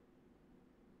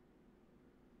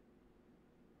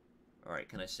 Alright,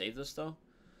 can I save this, though?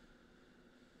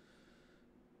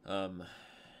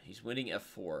 He's winning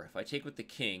f4. If I take with the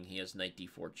king, he has knight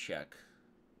d4 check.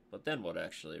 But then what,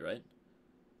 actually, right?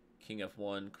 King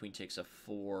f1, queen takes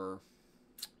f4.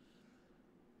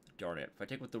 Darn it. If I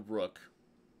take with the rook,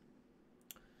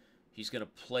 he's going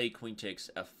to play queen takes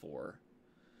f4.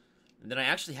 And then I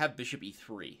actually have bishop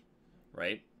e3,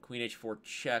 right? Queen h4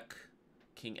 check,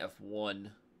 king f1.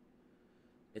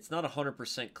 It's not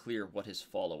 100% clear what his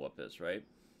follow-up is, right?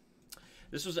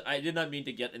 This was, I did not mean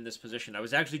to get in this position. I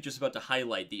was actually just about to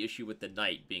highlight the issue with the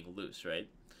knight being loose, right?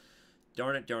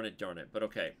 Darn it, darn it, darn it. But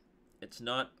okay, it's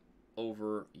not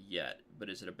over yet, but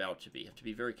is it about to be? I have to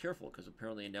be very careful because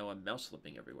apparently now I'm mouse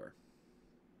slipping everywhere.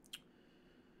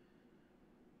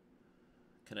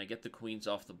 Can I get the queens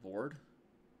off the board?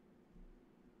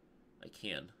 I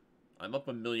can. I'm up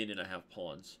 1.5 million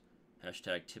pawns.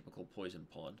 Hashtag typical poison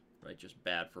pawn, right? Just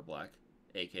bad for black,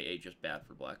 aka just bad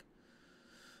for black.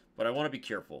 But I want to be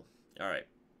careful. Alright,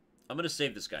 I'm going to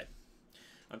save this guy.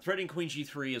 I'm threatening queen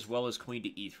g3 as well as queen to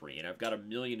e3, and I've got 1.5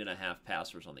 million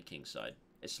passers on the king side.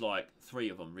 It's like 3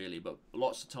 of them, really, but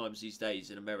lots of times these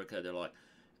days in America, they're like,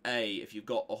 hey, if you've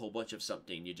got a whole bunch of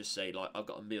something, you just say, like, I've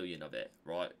got 1 million of it,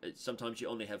 right? Sometimes you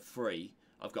only have 3.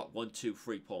 I've got 1, 2,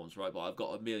 3 pawns, right? But I've got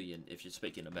 1 million if you're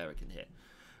speaking American here.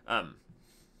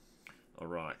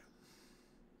 Alright.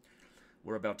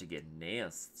 We're about to get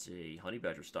nasty, Honey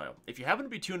Badger style. If you happen to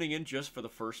be tuning in just for the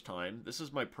first time, this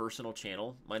is my personal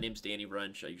channel. My name's Danny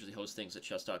Rensch. I usually host things at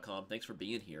chess.com. Thanks for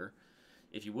being here.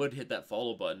 If you would hit that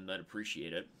follow button, I'd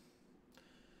appreciate it.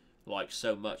 Like,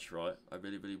 so much, right? I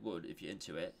really, really would if you're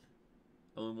into it.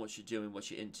 Only what you're doing, what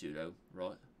you're into, though,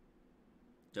 right?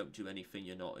 Don't do anything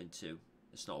you're not into.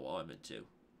 It's not what I'm into.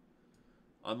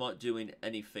 I'm not doing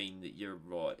anything that you're,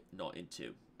 right, not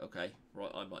into, okay?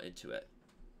 Right, I'm not into it.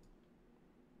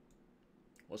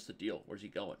 What's the deal? Where's he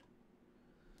going?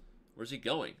 Where's he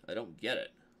going? I don't get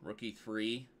it. Rookie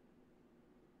 3.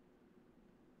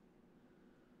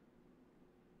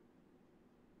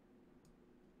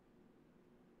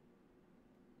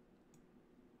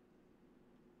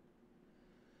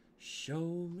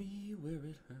 Show me where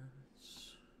it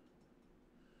hurts.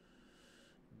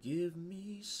 Give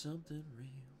me something real.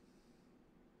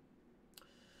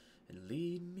 And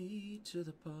lead me to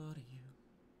the part of you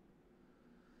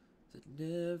that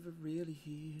never really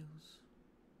heals.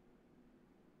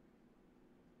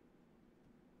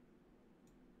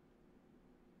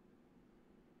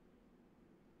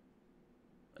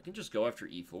 I can just go after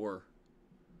e4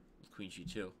 with queen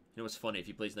g2. You know what's funny? If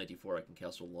he plays knight d4, I can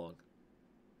castle long.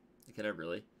 Can I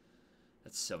really?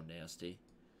 That's so nasty.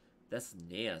 That's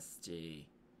nasty.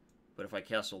 But if I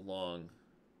castle long,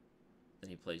 then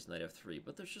he plays knight f3.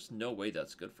 But there's just no way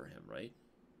that's good for him, right?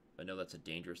 I know that's a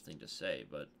dangerous thing to say,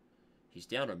 but he's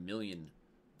down a million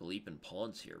bleeping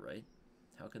pawns here, right?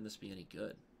 How can this be any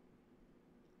good?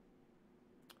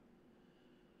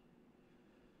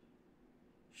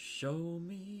 Show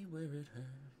me where it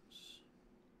hurts.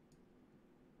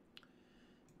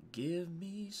 Give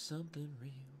me something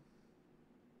real.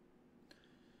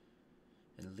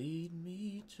 And lead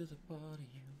me to the part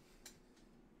of you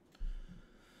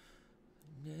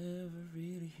that never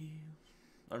really heals.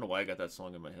 I don't know why I got that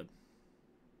song in my head.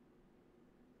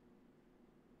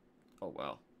 Oh,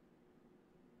 wow.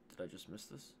 Did I just miss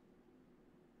this?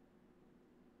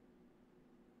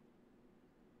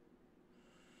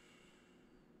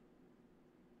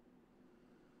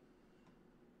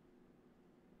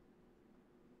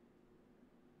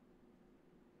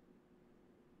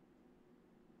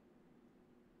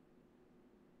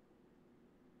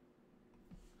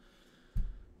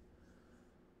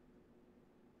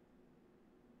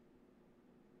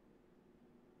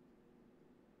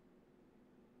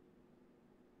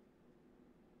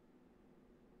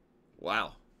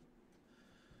 Wow.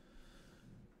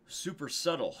 Super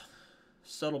subtle.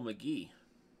 Subtle McGee.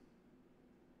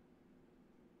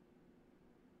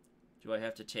 Do I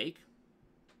have to take?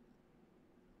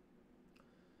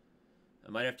 I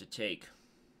might have to take.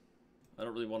 I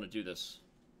don't really want to do this.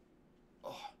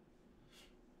 Oh.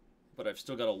 But I've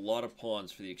still got a lot of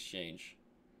pawns for the exchange.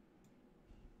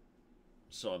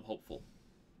 So I'm hopeful.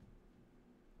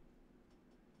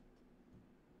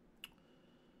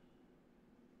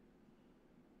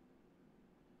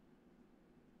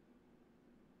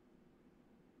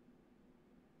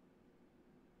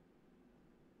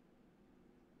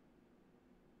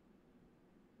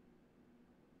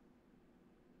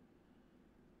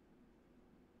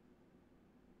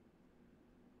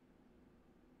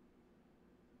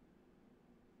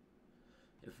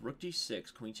 If rook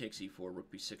d6, queen takes e4, rook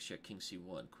b6 check, king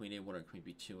c1, queen a1 or queen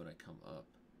b2, and I come up.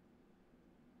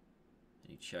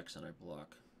 And he checks and I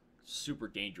block. Super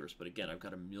dangerous, but again, I've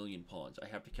got a million pawns. I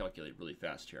have to calculate really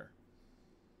fast here.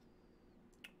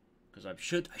 Because I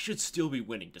should still be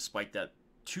winning, despite that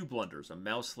 2 blunders, a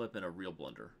mouse slip and a real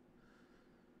blunder.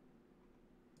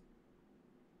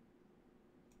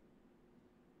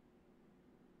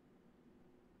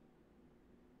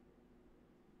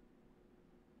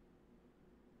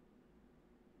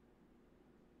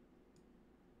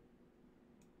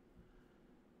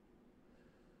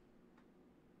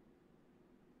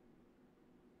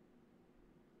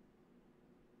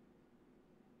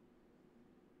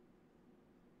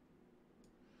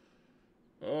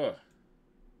 Ugh.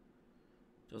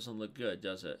 Doesn't look good,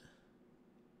 does it?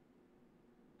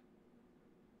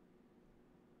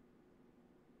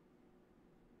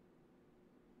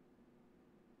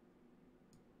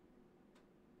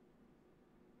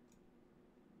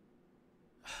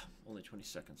 Only 20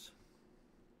 seconds.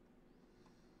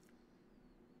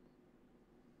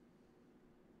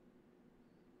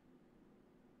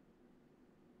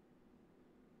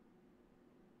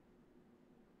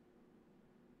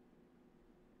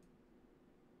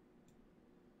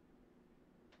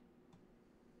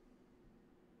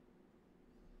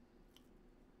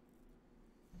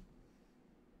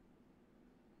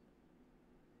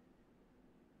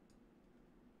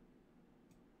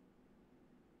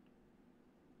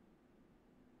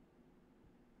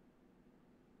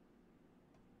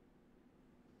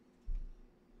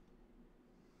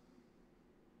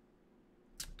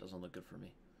 Doesn't look good for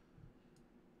me.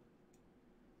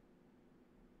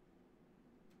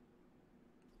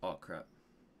 Oh, crap.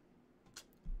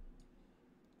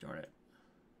 Darn it.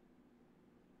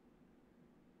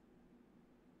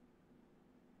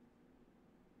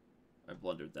 I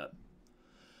blundered that.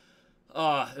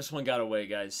 Ah, this one got away,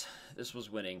 guys. This was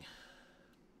winning.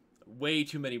 Way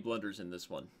too many blunders in this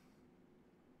one.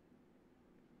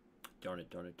 Darn it,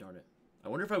 darn it, darn it. I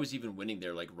wonder if I was even winning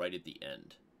there, like, right at the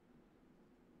end.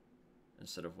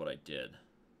 Instead of what I did.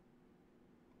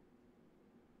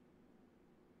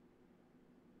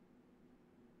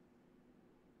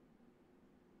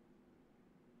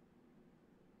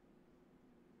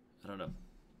 I don't know.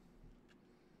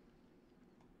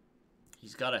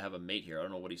 He's got to have a mate here. I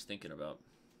don't know what he's thinking about.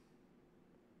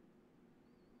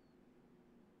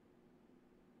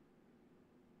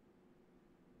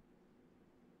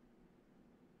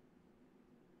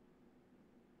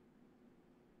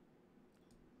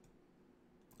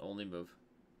 Only move.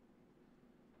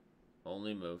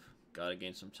 Only move. Gotta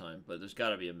gain some time. But there's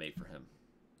gotta be a mate for him.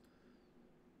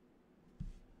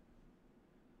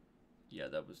 Yeah,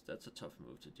 that's a tough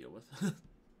move to deal with.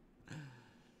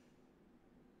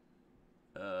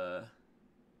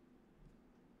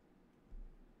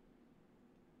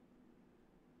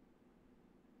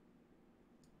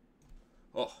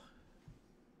 Oh.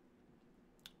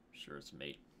 Sure it's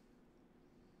mate.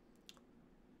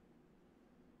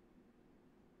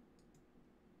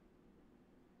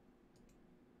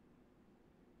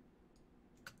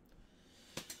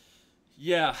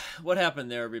 Yeah, what happened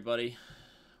there, everybody?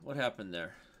 What happened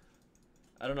there?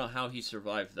 I don't know how he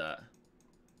survived that.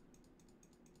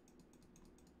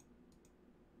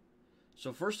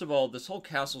 So first of all, this whole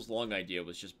castle's long idea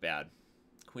was just bad.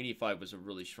 Queen e5 was a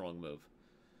really strong move.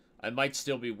 I might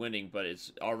still be winning, but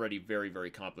it's already very, very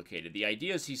complicated. The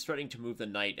idea is he's threatening to move the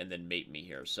knight and then mate me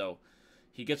here, so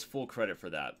he gets full credit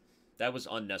for that. That was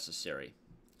unnecessary.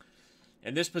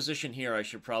 In this position here, I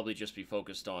should probably just be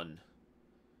focused on...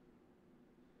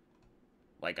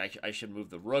 Like, I should move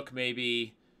the rook,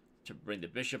 maybe, to bring the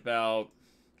bishop out.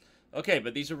 Okay,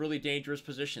 but these are really dangerous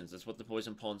positions. That's what the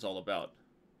poison pawn's all about.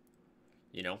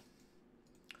 You know?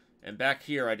 And back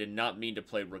here, I did not mean to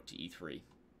play rook to e3.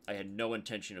 I had no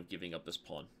intention of giving up this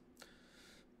pawn.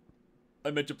 I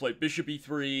meant to play bishop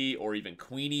e3, or even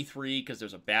queen e3, because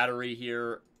there's a battery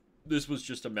here. This was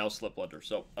just a mouse slip blunder.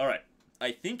 So, alright.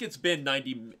 I think it's been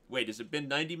 90... Wait, has it been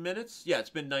 90 minutes? Yeah, it's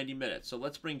been 90 minutes. So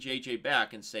let's bring JJ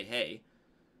back and say, hey...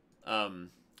 and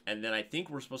then I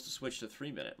think we're supposed to switch to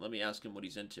 3-minute. Let me ask him what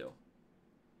he's into.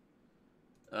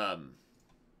 Then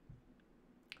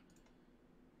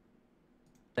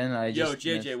Yo,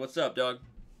 JJ, what's up, dog?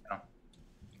 Oh.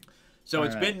 So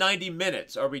it's been 90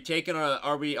 minutes. Are we taking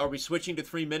are we switching to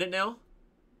 3-minute now?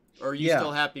 Or are you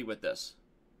still happy with this?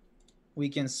 We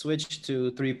can switch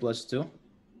to 3+2.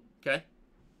 Okay.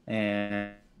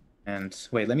 And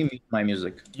wait, let me mute my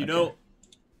music. You know.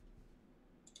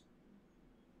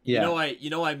 Yeah.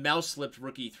 You know I mouse slipped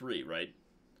rook e3, right?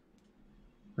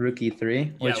 Rook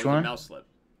e3. Which one? Mouse slip.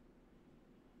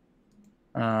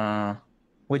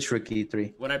 Which rook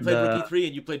e3? When I played rook e3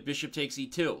 and you played bishop takes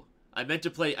e2. I meant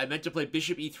to play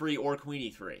bishop e3 or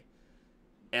queen e3.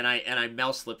 And I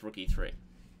mouse slipped rook e3.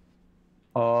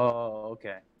 Oh,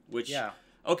 okay. Which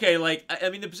okay, like I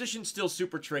mean the position's still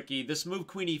super tricky. This move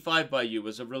queen e5 by you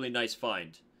was a really nice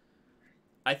find.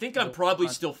 I think I'm probably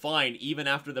still fine even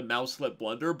after the mouse slip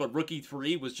blunder, but rook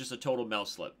e3 was just a total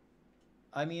mouse slip.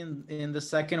 I mean, in the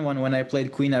second one, when I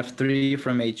played queen f3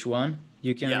 from h1,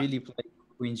 you can really play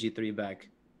queen g3 back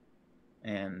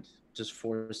and just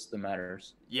force the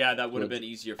matters. Yeah, that would have been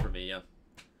easier for me,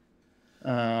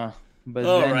 but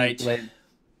then you played,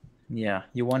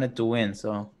 you wanted to win,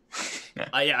 so...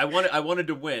 I wanted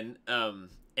to win, and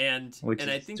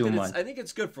I think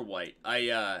it's good for white.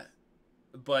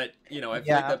 But you know, I've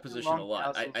played that position a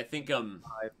lot. I think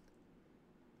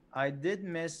I did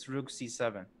miss rook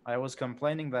c7. I was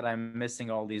complaining that I'm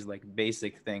missing all these like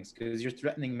basic things because you're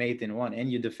threatening mate in one and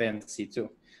you defend c2.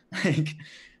 Like,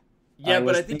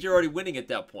 but I think you're already winning at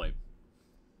that point.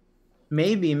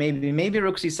 Maybe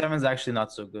rook c7 is actually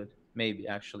not so good. Maybe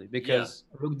actually because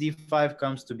rook d5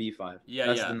 comes to b5.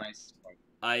 That's the nice part.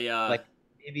 Like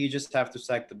maybe you just have to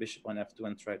sack the bishop on f2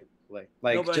 and try to play.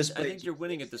 Like no, but I think you're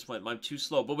winning at this point. I'm too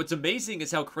slow. But what's amazing is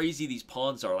how crazy these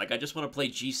pawns are. Like I just want to play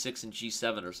g6 and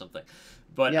g7 or something.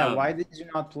 But why did you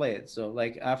not play it? So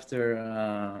like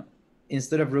after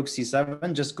instead of rook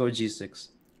c7, just go g6.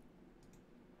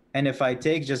 And if I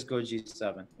take, just go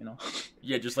g7. You know.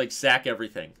 Yeah, just like sack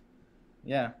everything.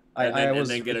 Yeah. And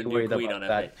then get a new queen on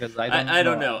f8. Because I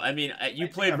don't know. I mean, you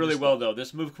played really well though.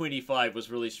 This move queen e5 was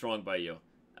really strong by you.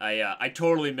 I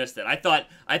totally missed it. I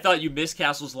thought you missed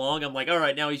castles long. I'm like, all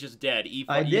right, now he's just dead. E4,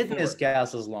 I did miss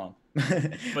castles long.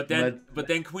 but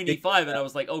then queen e5, and I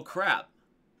was like, oh crap.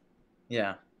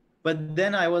 Yeah. But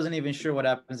then I wasn't even sure what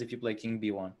happens if you play king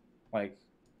b1. Like,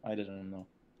 I didn't know.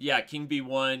 Yeah, king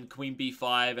b1, queen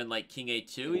b5, and like king a2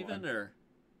 c1. even, or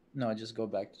No, just go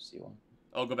back to c1.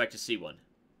 oh, go back to c1.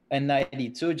 And knight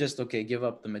e2, just okay, give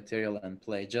up the material and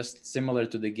play. Just similar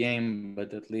to the game,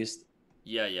 but at least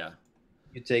Yeah, yeah.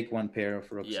 you take one pair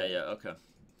of rooks Yeah, out. yeah, okay.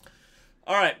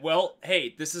 All right, well,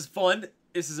 hey, this is fun.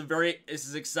 This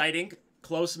is exciting.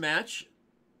 Close match.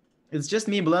 It's just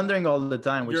me blundering all the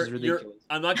time, which is ridiculous.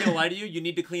 I'm not gonna lie to you. You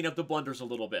need to clean up the blunders a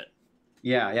little bit.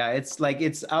 Yeah, yeah. It's like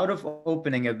it's out of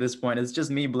opening at this point. It's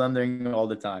just me blundering all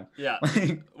the time. Yeah.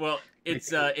 Well, it's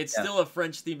Yeah. still a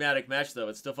French thematic match though.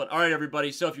 It's still fun. All right,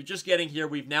 everybody. So if you're just getting here,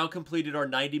 we've now completed our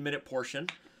 90-minute portion.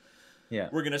 Yeah.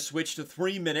 We're gonna switch to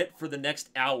 3-minute for the next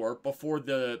hour before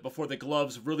the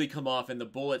gloves really come off in the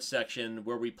bullet section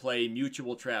where we play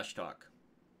mutual trash talk,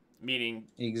 meaning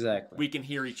Exactly. we can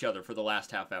hear each other for the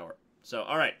last half hour. So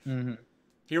all right, Mm-hmm.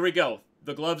 here we go.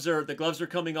 The gloves are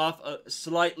coming off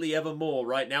slightly ever more.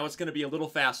 Right now, it's gonna be a little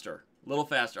faster. A little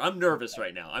faster. I'm nervous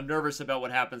right now. I'm nervous about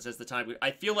what happens as the time.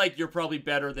 I feel like you're probably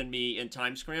better than me in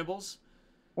time scrambles.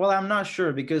 Well, I'm not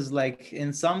sure because like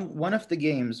in one of the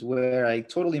games where I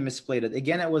totally misplayed it,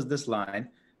 again it was this line,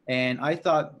 and I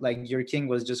thought like your king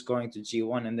was just going to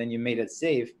g1 and then you made it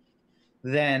safe.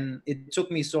 Then it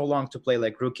took me so long to play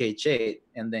like rook h8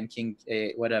 and then king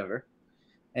a whatever.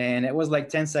 And it was like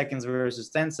 10 seconds versus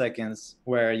 10 seconds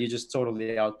where you just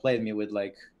totally outplayed me with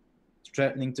like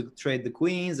threatening to trade the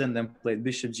queens and then played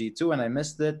bishop g2 and I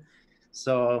missed it.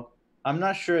 So I'm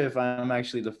not sure if I'm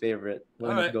actually the favorite All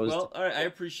when it right. goes Well, to. all right. I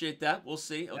appreciate that. We'll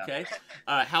see. Yeah. Okay.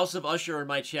 House of Usher in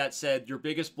my chat said your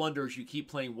biggest blunder is you keep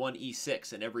playing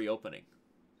 1e6 in every opening.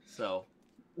 So.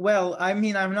 Well, I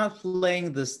mean, I'm not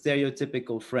playing the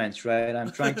stereotypical French, right? I'm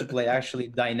trying to play actually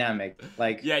dynamic.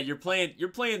 Like, yeah, you're playing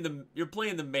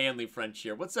the manly French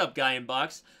here. What's up, guy in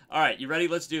box? All right, you ready?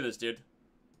 Let's do this, dude.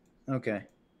 okay,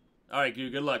 All right,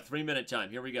 dude. Good luck. 3-minute time.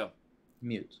 Here we go.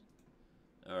 mute.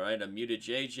 All right, I muted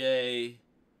JJ.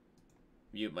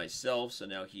 Mute myself, so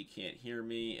now he can't hear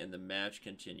me, and the match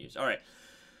continues. All right.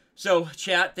 So,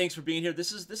 chat, thanks for being here.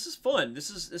 This is fun. This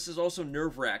is also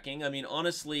nerve-wracking. I mean,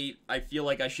 honestly, I feel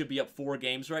like I should be up 4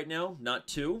 games right now, not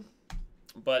 2.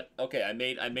 But okay, I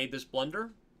made this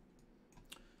blunder.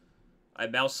 I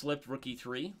mouse slipped rook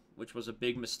e3, which was a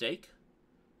big mistake.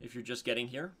 If you're just getting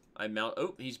here,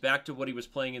 oh, he's back to what he was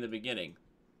playing in the beginning.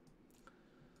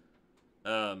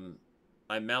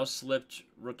 I mouse slipped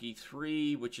rook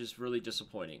e3, which is really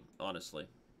disappointing, honestly.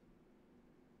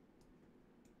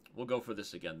 We'll go for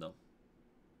this again, though.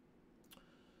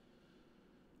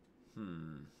 I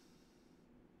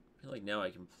feel like now I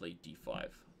can play d5.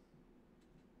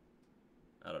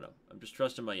 I don't know. I'm just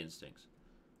trusting my instincts.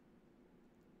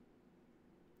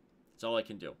 That's all I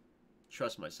can do.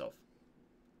 Trust myself.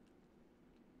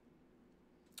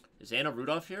 Is Anna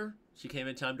Rudolph here? She came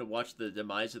in time to watch the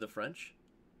demise of the French?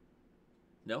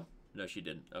 No? No, she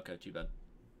didn't. Okay, too bad.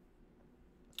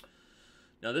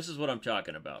 Now, this is what I'm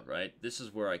talking about, right? This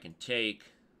is where I can take...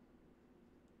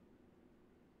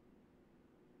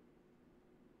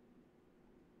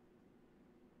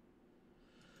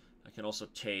 I can also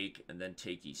take and then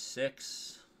take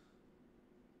e6.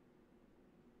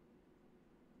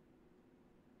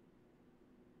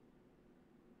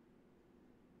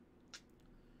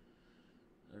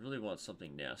 I really want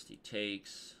something nasty.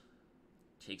 Takes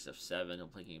f7. I'm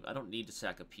thinking I don't need to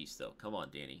sack a piece though. Come on,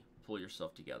 Danny, pull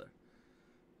yourself together.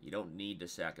 You don't need to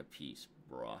sack a piece,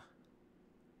 brah.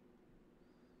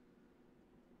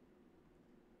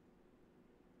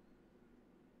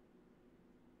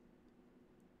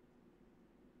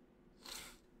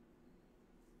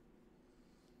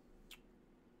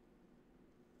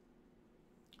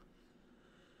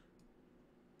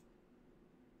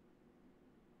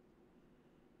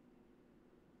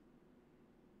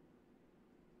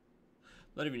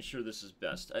 Not even sure this is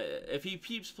best. If he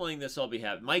keeps playing this, I'll be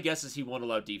happy. My guess is he won't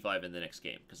allow d5 in the next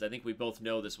game, because I think we both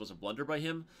know this was a blunder by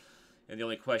him, and the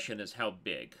only question is how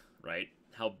big, right?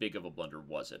 How big of a blunder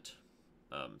was it?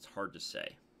 It's hard to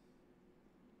say.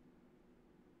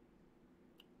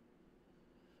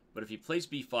 But if he plays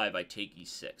b5, I take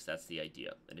e6. That's the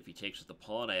idea. And if he takes with the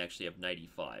pawn, I actually have knight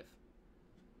e5.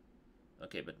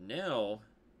 Okay, but now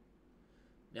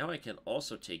I can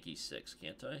also take e6,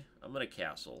 can't I? I'm going to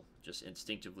castle. Just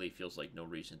instinctively feels like no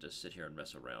reason to sit here and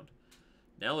mess around.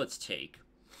 Now let's take.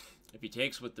 If he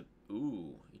takes with the...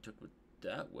 Ooh, he took with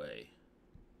that way.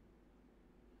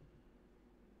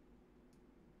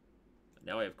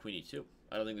 Now I have queen e2.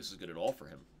 I don't think this is good at all for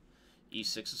him.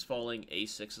 e6 is falling.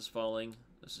 a6 is falling.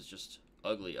 This is just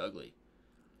ugly, ugly.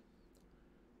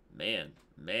 Man,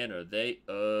 are they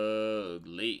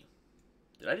ugly.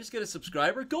 Did I just get a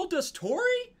subscriber? Goldust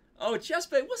Tori? Oh,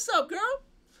 Chessbait, what's up, girl?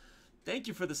 Thank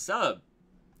you for the sub.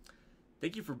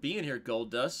 Thank you for being here,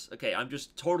 Goldust. Okay, I'm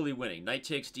just totally winning. Knight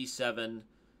takes d7.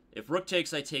 If rook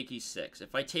takes, I take e6.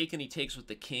 If I take and he takes with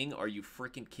the king, are you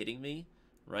freaking kidding me?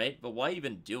 Right? But why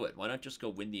even do it? Why not just go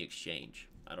win the exchange?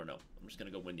 I don't know. I'm just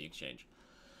going to go win the exchange.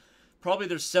 Probably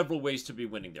there's several ways to be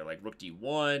winning there, like rook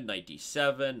d1, knight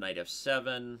d7, knight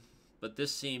f7. But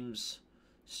this seems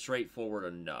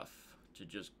straightforward enough to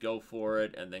just go for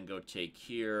it and then go take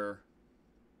here.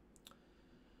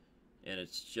 And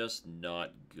it's just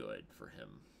not good for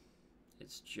him.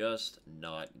 It's just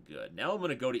not good. Now I'm going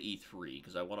to go to e3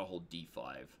 because I want to hold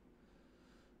d5.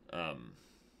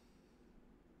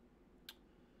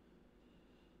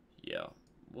 Yeah,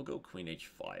 we'll go queen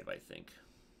h5, I think.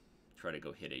 Try to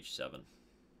go hit h7.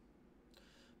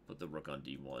 Put the rook on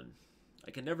d1.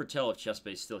 I can never tell if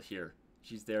Chessbay's still here.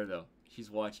 She's there, though. She's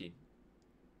watching.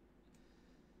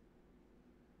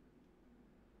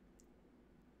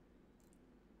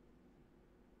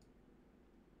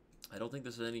 I don't think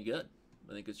this is any good.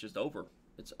 I think it's just over.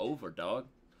 It's over, dog.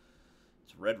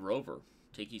 It's Red Rover.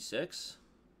 Take e6?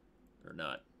 Or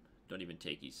not? Don't even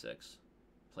take e6.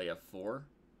 Play f4.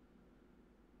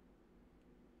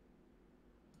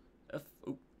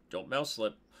 Oop, don't mouse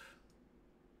slip.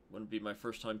 Wouldn't be my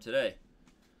first time today.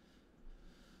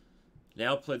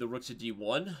 Now play the rooks at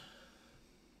d1.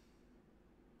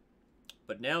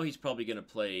 But now he's probably going to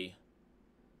play...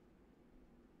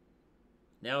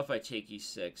 Now if I take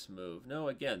e6, move. No,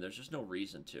 again, there's just no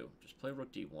reason to. Just play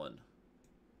rook d1.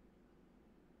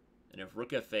 And if rook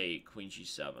f8, queen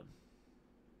g7.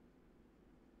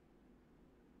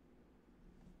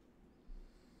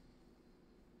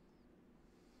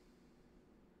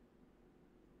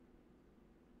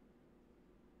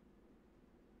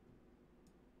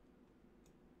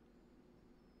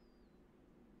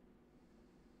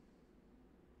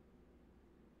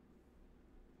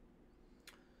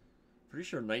 Pretty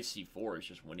sure knight c4 is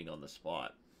just winning on the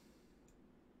spot.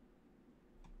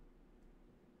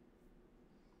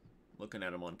 Looking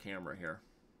at him on camera here.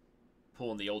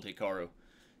 Pulling the old Hikaru.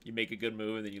 You make a good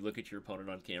move and then you look at your opponent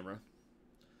on camera.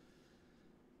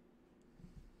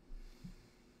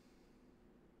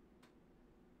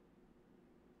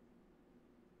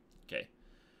 Okay.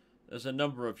 There's a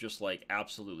number of just like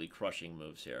absolutely crushing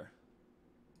moves here.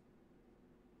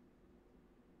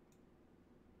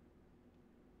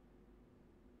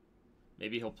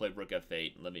 Maybe he'll play rook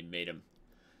f8 and let me mate him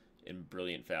in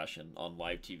brilliant fashion on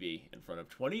live TV in front of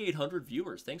 2,800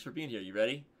 viewers. Thanks for being here. You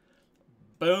ready?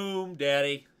 Boom,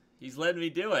 daddy. He's letting me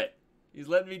do it. He's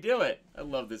letting me do it. I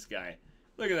love this guy.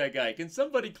 Look at that guy. Can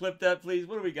somebody clip that, please?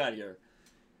 What do we got here?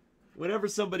 Whenever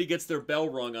somebody gets their bell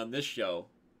rung on this show,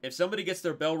 if somebody gets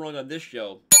their bell rung on this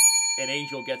show, an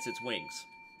angel gets its wings.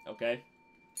 Okay?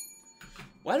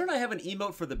 Why don't I have an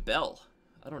emote for the bell?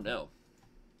 I don't know.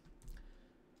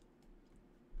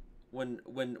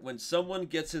 When someone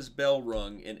gets his bell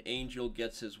rung, an angel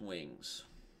gets his wings.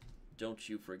 Don't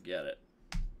you forget it.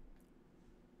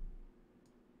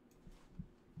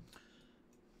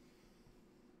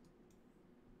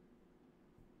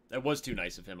 That was too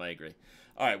nice of him, I agree.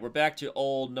 All right, we're back to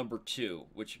old number 2,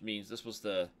 which means this was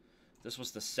the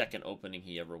second opening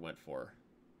he ever went for.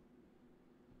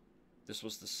 This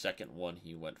was the second one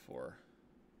he went for,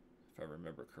 if I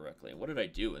remember correctly. And what did I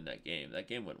do in that game? That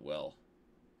game went well.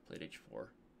 Played h4. We'll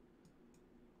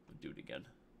do it again.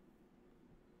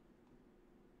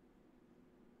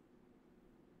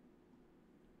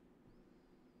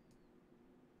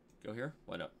 Go here?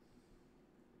 Why not?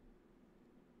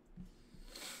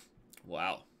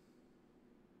 Wow.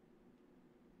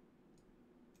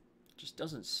 Just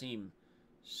doesn't seem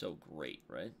so great,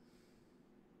 right?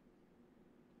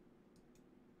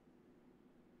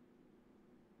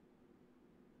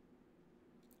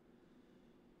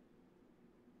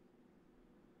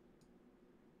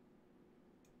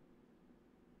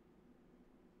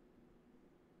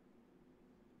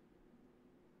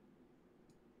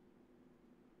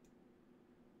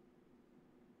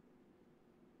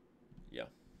 Yeah.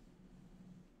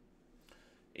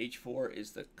 H4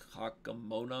 is the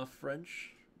Kakamona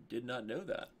French. Did not know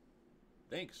that.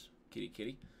 Thanks, kitty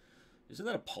kitty. Isn't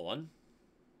that a pawn?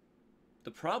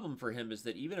 The problem for him is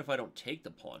that even if I don't take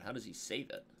the pawn, how does he save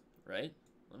it? Right?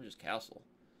 Let me just castle.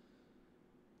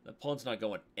 That pawn's not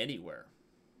going anywhere.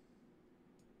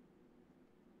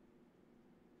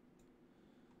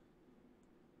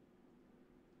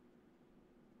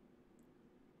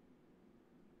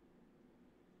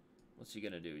 What's he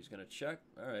going to do? He's going to check?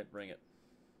 All right, bring it.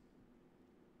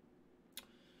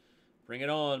 Bring it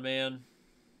on, man.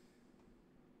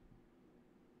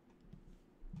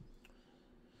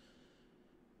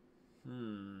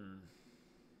 Hmm.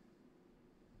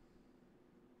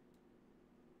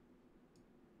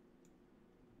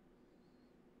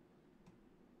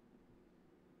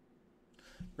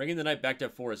 Bringing the knight back to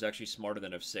f4 is actually smarter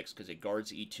than f6 because it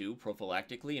guards e2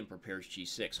 prophylactically and prepares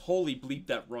g6. Holy bleep,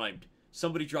 that rhymed.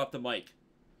 Somebody drop the mic.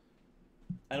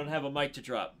 I don't have a mic to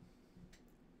drop.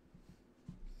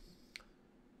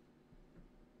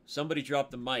 Somebody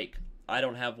drop the mic. I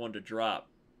don't have one to drop.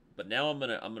 But now I'm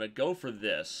gonna go for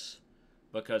this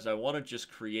because I want to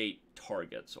just create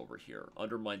targets over here.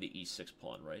 Undermine the e6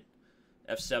 pawn, right?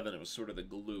 f7, it was sort of the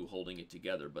glue holding it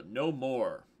together, but no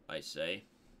more, I say.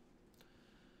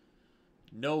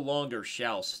 No longer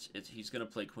shallst. He's going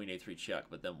to play queen a3 check,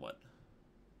 but then what?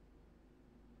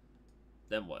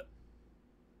 Then what?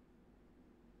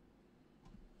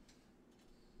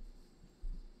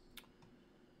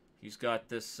 He's got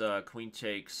this queen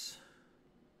takes.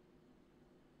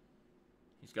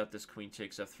 He's got this queen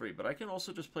takes f3, but I can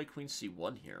also just play queen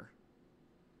c1 here.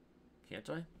 Can't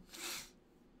I?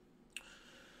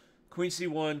 Queen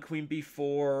c1, queen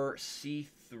b4,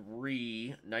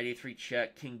 c3, knight a3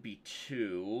 check, king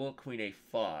b2, queen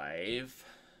a5.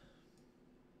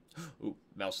 Ooh,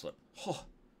 mouse slip. Oh,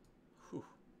 whew.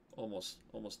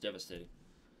 Almost devastating.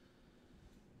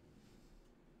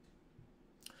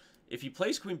 If he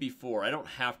plays queen b4, I don't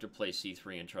have to play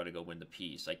c3 and try to go win the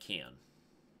piece. I can.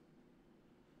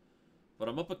 But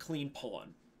I'm up a clean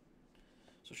pawn.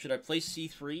 So should I play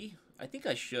c3? I think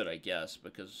I should, I guess,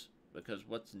 because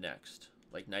what's next?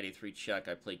 Like knight a3 check,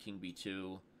 I play king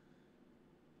b2.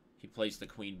 He plays the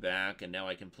queen back, and now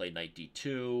I can play knight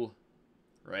d2,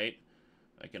 right?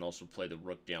 I can also play the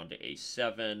rook down to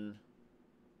a7.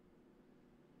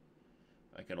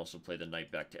 I can also play the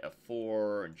knight back to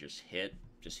f4 and just hit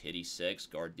e6,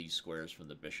 guard these squares from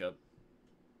the bishop.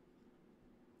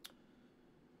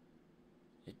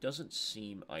 It doesn't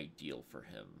seem ideal for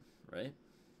him, right?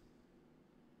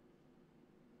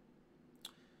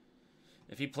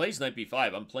 If he plays knight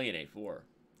b5, I'm playing a4.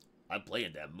 I'm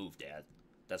playing that move, Dad.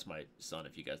 That's my son,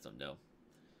 if you guys don't know.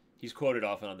 He's quoted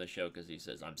often on the show because he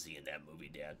says, I'm seeing that movie,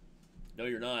 Dad. No,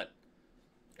 you're not.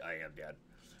 I am, Dad.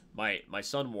 My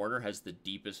son, Warner, has the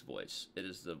deepest voice. It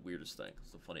is the weirdest thing.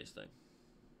 It's the funniest thing.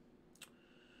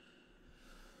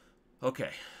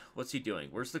 Okay, what's he doing?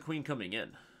 Where's the queen coming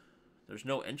in? There's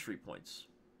no entry points.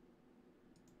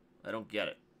 I don't get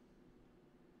it.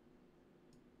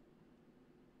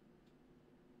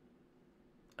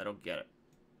 I don't get it.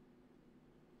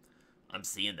 I'm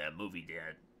seeing that movie,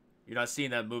 Dad. You're not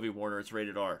seeing that movie, Warner. It's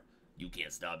rated R. You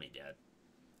can't stop me, Dad.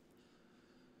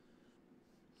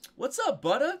 What's up,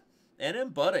 Butta?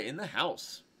 NM Butta in the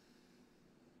house.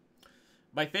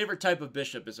 My favorite type of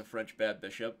bishop is a French bad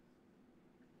bishop.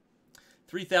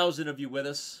 3,000 of you with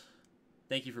us.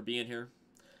 Thank you for being here.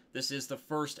 This is the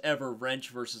first ever Rensch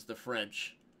versus the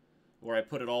French, where I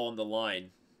put it all on the line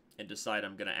and decide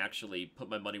I'm going to actually put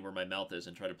my money where my mouth is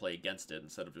and try to play against it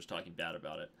instead of just talking bad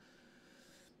about it.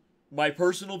 My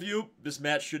personal view, this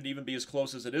match shouldn't even be as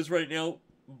close as it is right now,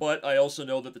 but I also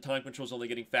know that the time control is only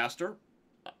getting faster.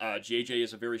 JJ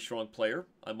is a very strong player.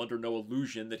 I'm under no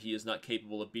illusion that he is not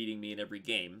capable of beating me in every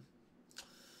game.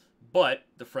 But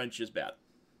the French is bad.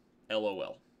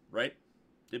 LOL, right?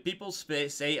 Did people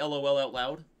say LOL out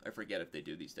loud? I forget if they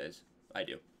do these days. I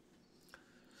do.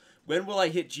 When will I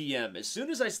hit GM? As soon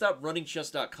as I stop running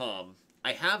chess.com,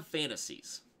 I have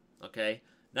fantasies, okay?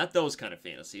 Not those kind of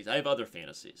fantasies. I have other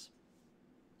fantasies.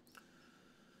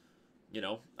 You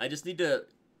know, I just need to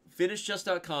finish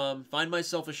chess.com, find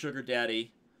myself a sugar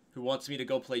daddy who wants me to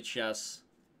go play chess,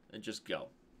 and just go.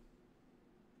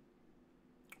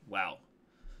 Wow.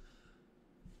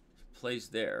 Plays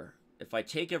there. If I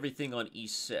take everything on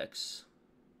e6,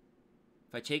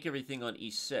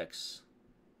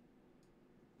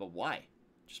 but why?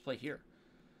 Just play here.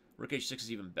 Rook h6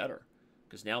 is even better,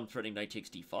 because now I'm threatening knight takes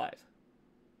d5.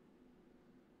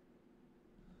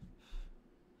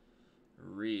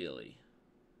 Really?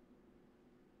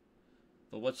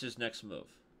 But what's his next move?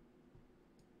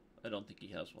 I don't think he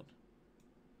has one.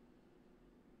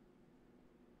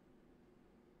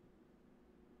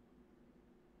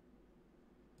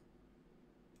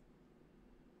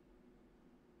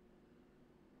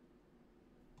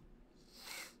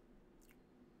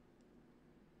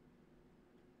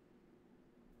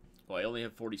 Well, I only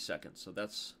have 40 seconds, so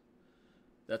that's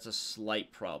a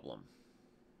slight problem.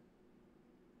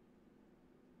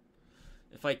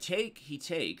 If I take, he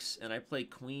takes, and I play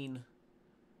queen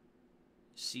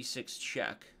c6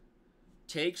 check.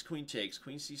 Takes, queen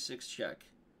c6 check.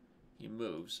 He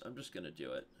moves. I'm just going to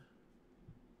do it.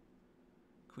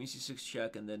 Queen c6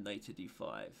 check, and then knight to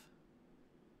d5.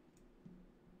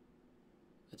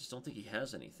 I just don't think he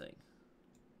has anything.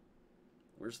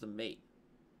 Where's the mate?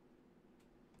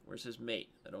 Where's his mate?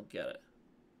 I don't get it.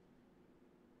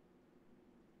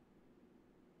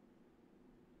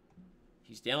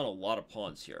 He's down a lot of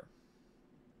pawns here.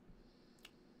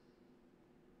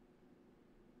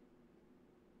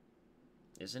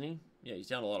 Isn't he? Yeah, he's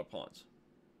down a lot of pawns.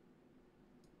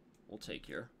 We'll take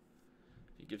here.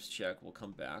 If he gives check, we'll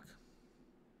come back.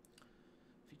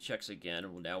 If he checks again,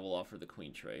 now we'll offer the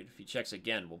queen trade. If he checks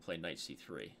again, we'll play knight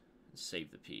c3 and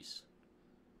save the piece.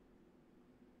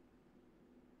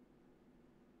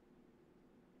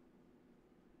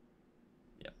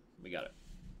 Yeah, we got it.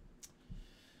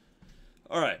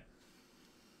 All right.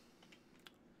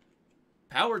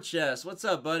 Power Chess, what's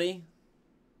up, buddy?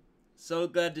 So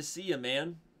glad to see you,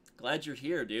 man. Glad you're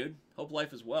here, dude. Hope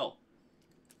life is well.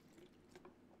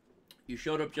 You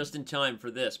showed up just in time for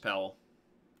this, Powell.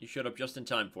 You showed up just in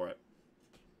time for it.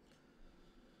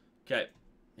 Okay,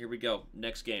 here we go.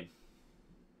 Next game.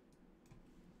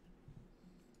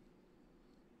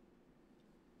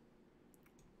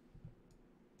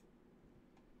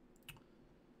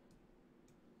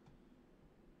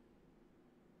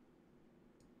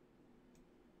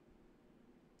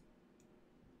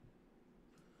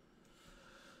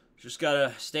 Just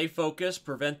gotta stay focused,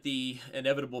 prevent the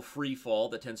inevitable free fall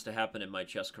that tends to happen in my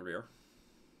chess career.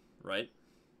 Right?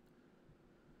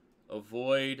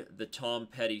 Avoid the Tom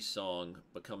Petty song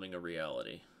becoming a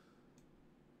reality.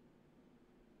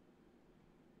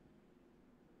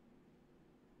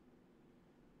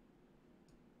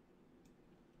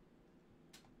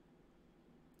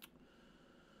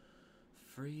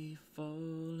 Free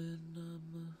falling,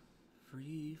 I'm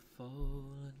free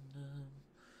falling,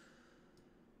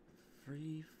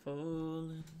 free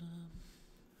falling,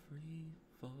 free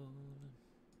falling.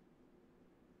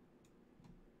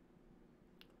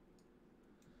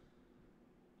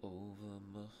 Over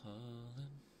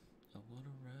Mulholland, I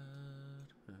wanna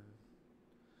ride her.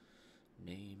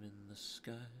 Name in the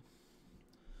sky,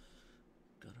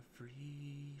 gonna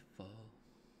free fall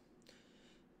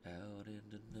out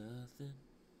into nothing.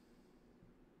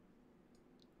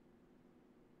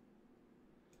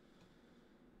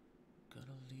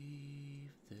 Gonna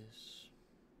leave this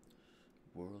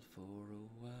world for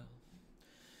a while,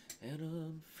 and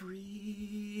I'm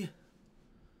free.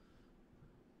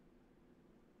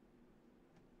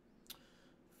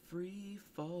 Free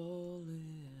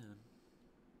falling.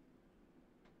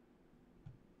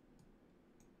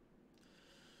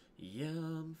 Yeah,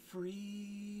 I'm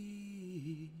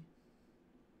free.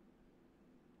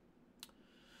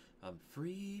 I'm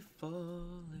free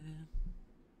falling.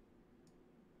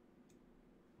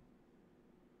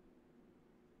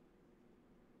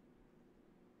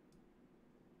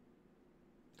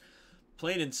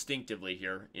 Playing instinctively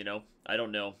here, you know. I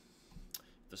don't know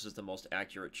if this is the most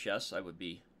accurate chess. I would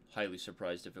be highly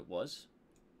surprised if it was.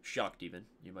 Shocked even,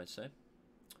 you might say.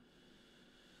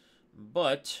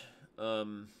 But, I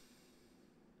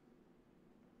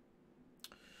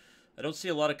don't see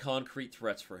a lot of concrete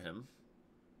threats for him.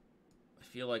 I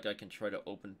feel like I can try to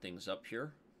open things up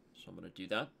here, so I'm going to do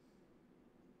that.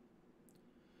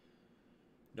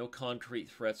 No concrete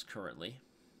threats currently.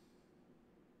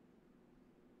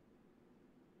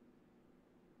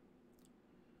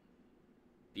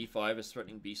 B5 is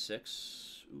threatening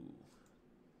B6. Ooh,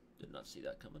 did not see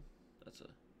that coming. That's a...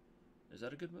 Is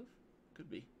that a good move? Could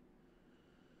be.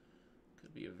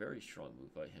 Could be a very strong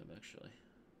move by him, actually.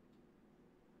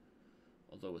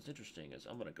 Although what's interesting is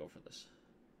I'm going to go for this.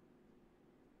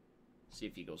 See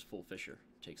if he goes full Fisher.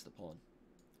 Takes the pawn.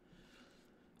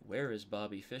 Where is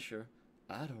Bobby Fischer?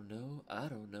 I don't know. I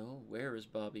don't know. Where is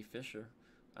Bobby Fischer?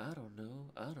 I don't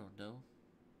know. I don't know.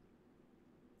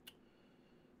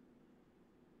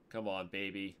 Come on,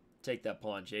 baby. Take that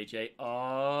pawn, JJ.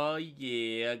 Oh,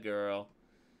 yeah, girl.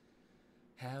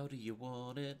 How do you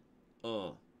want it?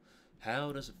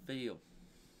 How does it feel?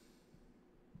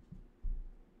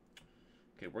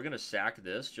 Okay, we're going to sack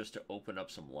this just to open up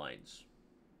some lines.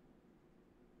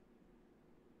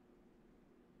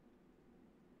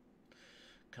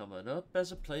 Coming up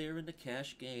as a player in the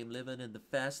cash game, living in the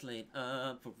fast lane,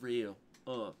 for real.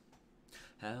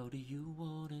 How do you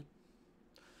want it?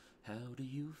 How do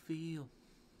you feel?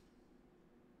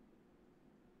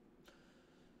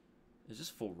 Is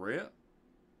this for real?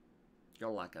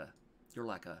 You're like a,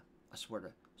 I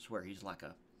swear he's like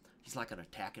an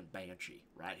attacking banshee,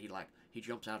 right? He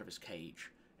jumps out of his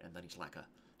cage, and then he's like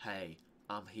hey,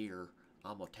 I'm here,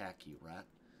 I'm gonna attack you, right?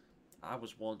 I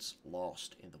was once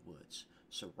lost in the woods,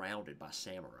 surrounded by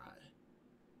samurai.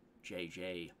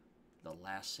 JJ, the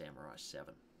last Samurai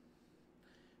 7.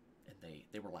 And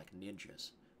they were like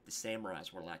ninjas. The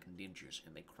samurais were like ninjas,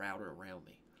 and they crowded around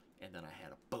me. And then I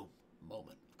had a boom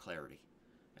moment of clarity,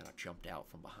 and I jumped out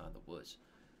from behind the woods.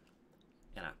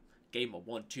 And I gave him a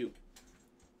 1-2,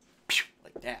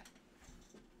 like that.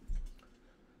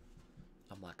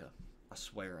 I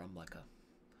swear,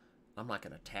 I'm like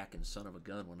an attacking son of a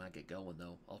gun when I get going,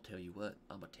 though. I'll tell you what.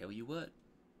 I'm gonna tell you what.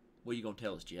 What are you gonna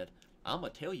tell us, Jed? I'm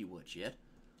gonna tell you what, Jed.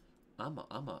 I'm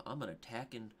an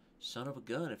attacking son of a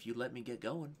gun if you let me get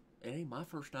going. It ain't my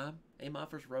first time. Ain't my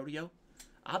first rodeo.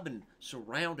 I've been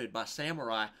surrounded by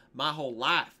samurai my whole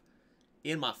life.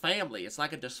 In my family, it's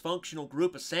like a dysfunctional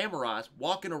group of samurais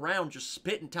walking around just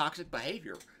spitting toxic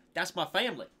behavior. That's my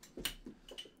family.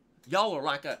 Y'all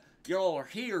are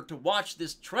here to watch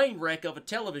this train wreck of a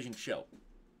television show.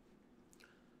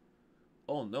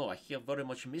 Oh no, I have very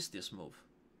much missed this move.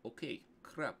 Okay,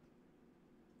 crap.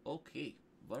 Okay,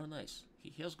 very nice.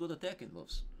 He has good attacking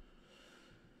moves.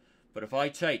 But if I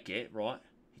take it, right,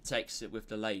 he takes it with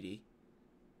the lady.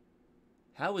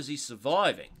 How is he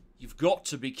surviving? You've got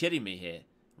to be kidding me here,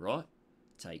 right?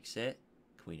 Takes it.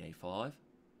 Queen A5.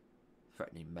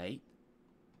 Threatening mate.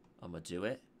 I'm going to do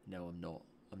it. No, I'm not.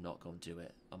 I'm not going to do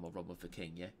it. I'm going to run with the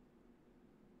king, yeah?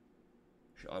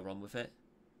 Should I run with it?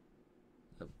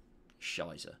 Oh,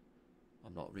 shizer.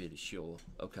 I'm not really sure.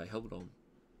 Okay, hold on.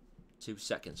 2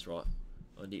 seconds, right?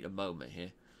 I need a moment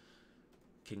here.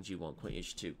 King G1, Queen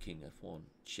H2, King F1.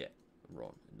 Check.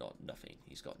 Wrong. Nothing.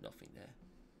 He's got nothing there.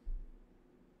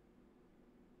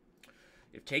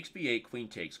 If takes B8, Queen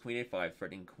takes. Queen A5,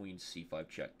 threatening Queen C5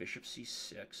 check. Bishop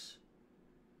C6.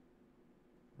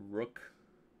 Rook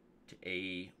to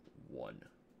A1.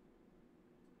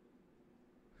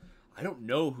 I don't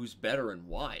know who's better and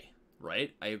why,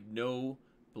 right? I have no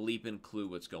bleeping clue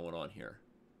what's going on here.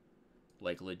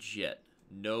 Like, legit.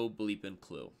 No bleeping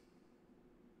clue.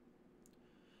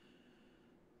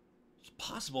 It's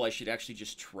possible I should actually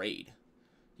just trade.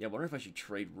 Yeah, I wonder if I should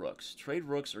trade rooks. Trade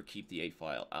rooks or keep the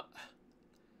A-file.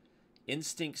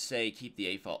 Instincts say keep the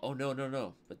A-file. Oh, no, no,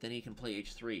 no. But then he can play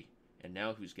H3. And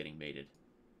now who's getting mated?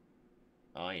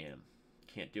 I am.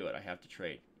 Can't do it. I have to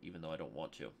trade, even though I don't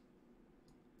want to.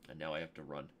 And now I have to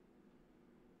run.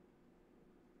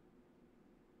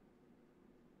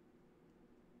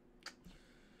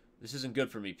 This isn't good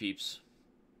for me, peeps.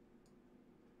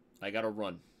 I gotta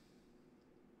run.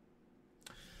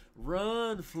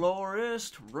 Run,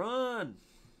 Florist, run!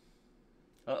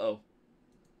 Uh-oh.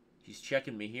 He's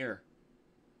checking me here.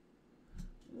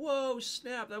 Whoa,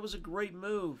 snap, that was a great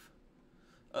move.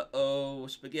 Uh-oh,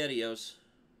 SpaghettiOs.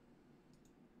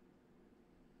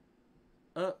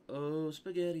 Uh-oh,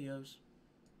 SpaghettiOs.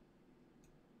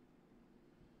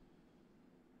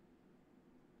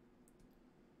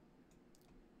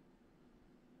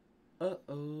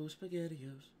 Uh-oh,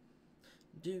 SpaghettiOs.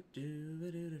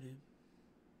 Do-do-do-do-do.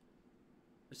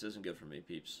 This isn't good for me,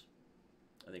 peeps.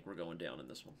 I think we're going down in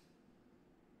this one.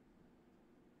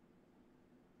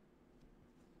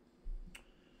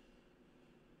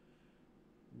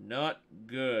 Not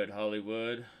good,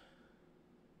 Hollywood.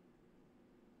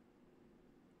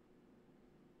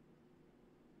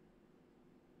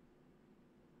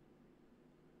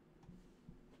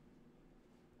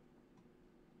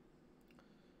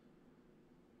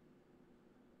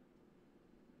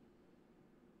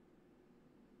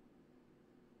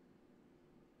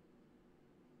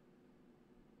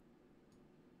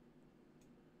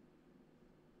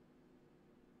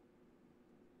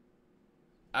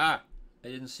 Ah! I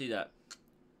didn't see that.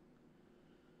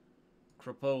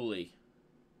 Crapoli.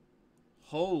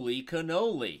 Holy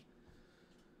cannoli.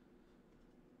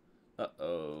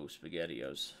 Uh-oh,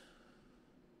 SpaghettiOs.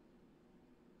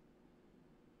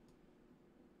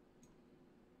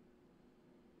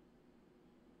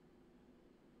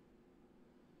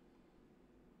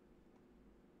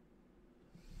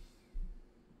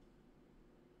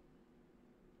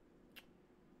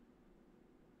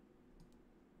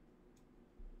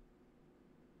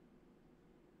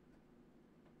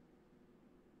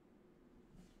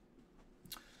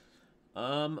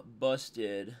 I'm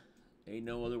busted. Ain't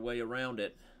no other way around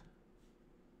it.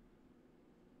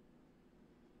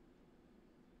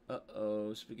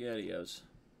 Uh-oh, SpaghettiOs.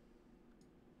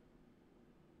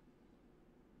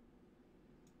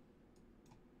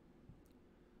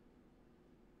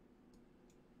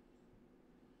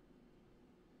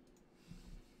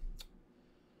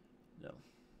 No.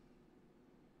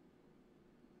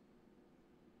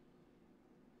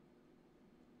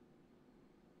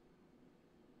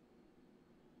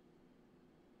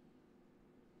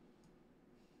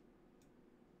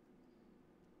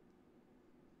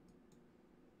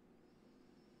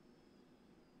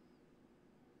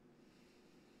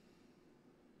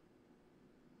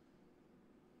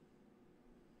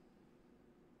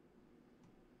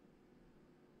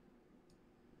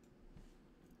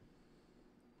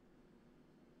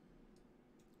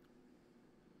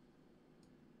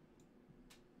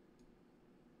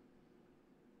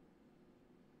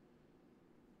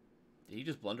 Did he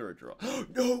just blunder a draw?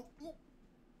 No!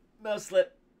 Mouse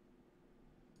slip.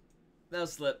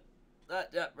 Mouse slip.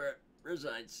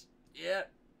 Resigns. Yeah.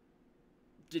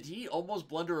 Did he almost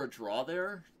blunder a draw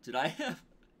there? Did I have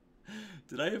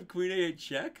Queen A8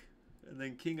 check? And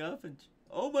then King up and...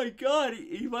 Oh my god!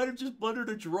 He might have just blundered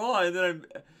a draw and then I'm...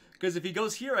 Because if he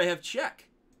goes here, I have check.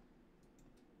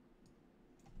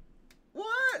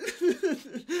 What?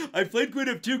 I played Queen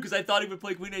F2 because I thought he would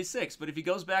play Queen A6. But if he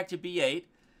goes back to B8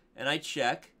 and I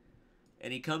check...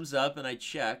 And he comes up and I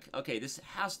check. Okay, this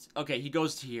has to... Okay, he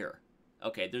goes to here.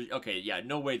 Okay, okay, yeah,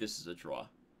 no way this is a draw.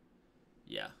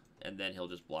 Yeah, and then he'll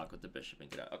just block with the bishop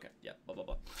and get out. Okay, yeah, blah, blah,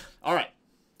 blah. All right,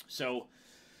 so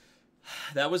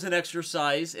that was an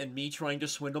exercise in me trying to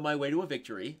swindle my way to a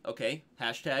victory. Okay,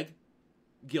 hashtag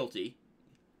guilty.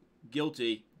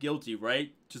 Guilty, guilty,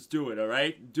 right? Just do it, all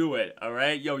right? Do it, all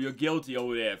right? Yo, you're guilty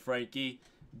over there, Frankie.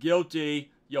 Guilty.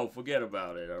 Yo, forget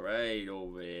about it, all right?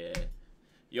 Over there.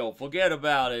 Yo, forget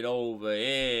about it over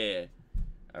here.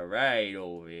 All right,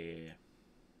 over here.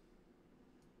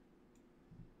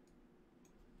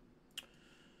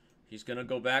 He's going to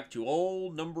go back to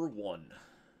old number 1.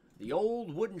 The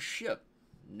old wooden ship.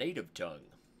 Native tongue.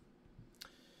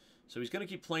 So he's going to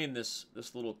keep playing this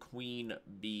little Queen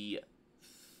B6.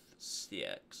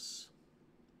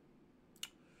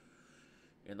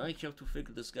 And I have to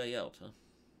figure this guy out, huh?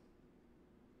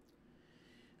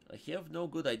 I have no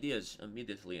good ideas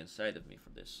immediately inside of me for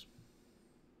this.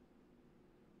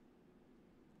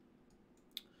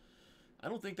 I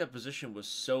don't think that position was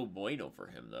so bueno for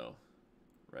him, though.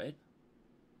 Right?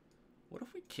 What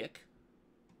if we kick?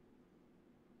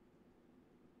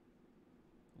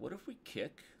 What if we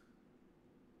kick?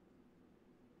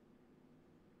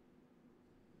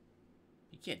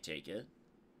 He can't take it.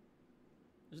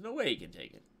 There's no way he can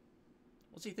take it.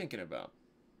 What's he thinking about?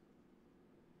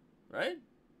 Right?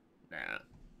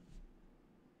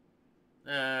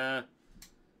 Nah.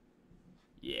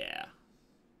 Yeah.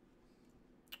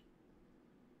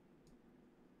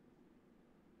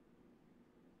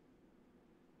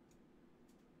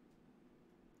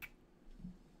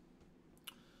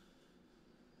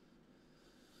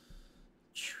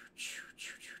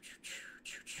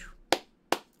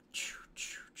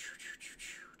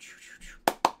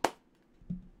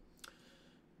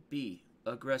 B,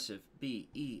 aggressive. B,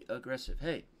 E, aggressive.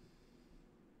 Hey.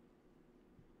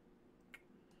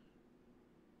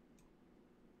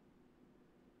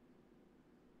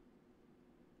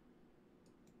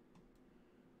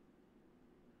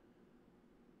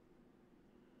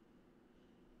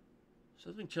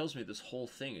 Something tells me this whole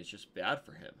thing is just bad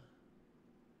for him.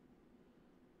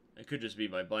 It could just be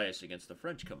my bias against the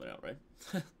French coming out, right?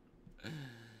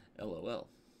 LOL.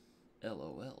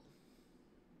 LOL.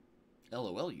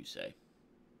 LOL, you say?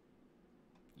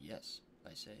 Yes,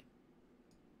 I say.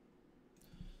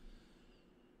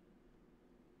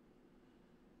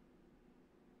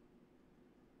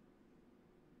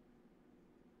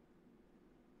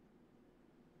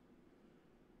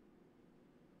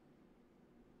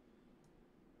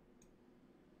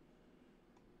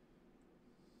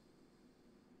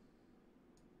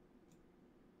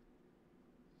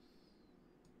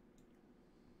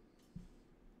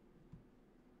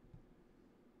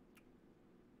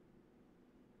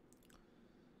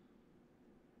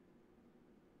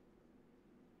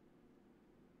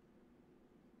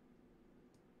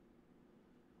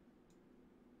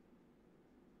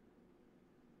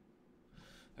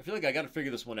 I feel like I got to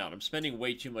figure this one out. I'm spending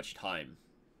way too much time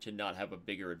to not have a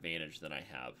bigger advantage than I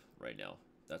have right now.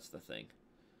 That's the thing.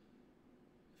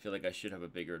 I feel like I should have a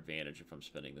bigger advantage if I'm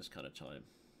spending this kind of time.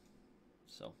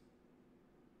 So.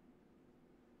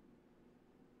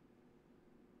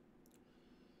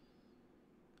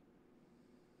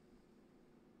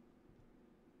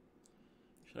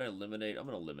 Should I eliminate? I'm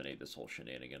going to eliminate this whole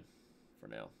shenanigan for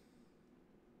now.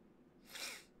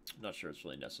 I'm not sure it's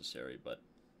really necessary, but...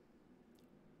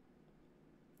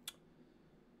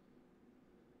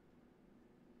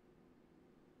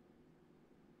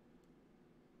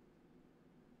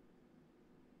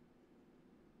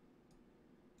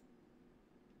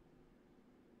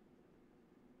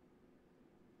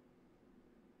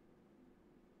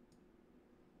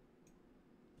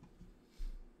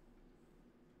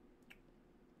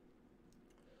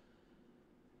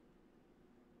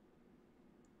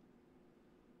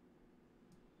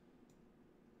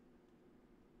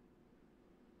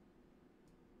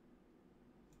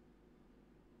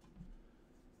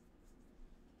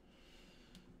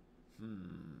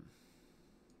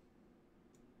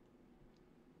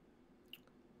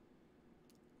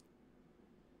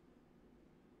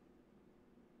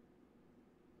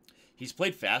 He's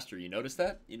played faster. You notice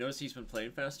that? You notice he's been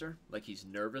playing faster? Like he's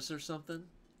nervous or something,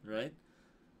 right?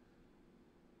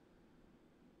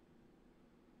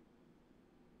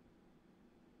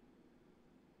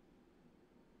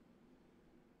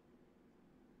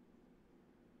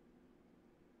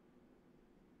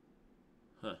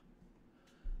 Huh.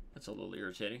 That's a little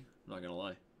irritating. I'm not gonna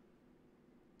lie.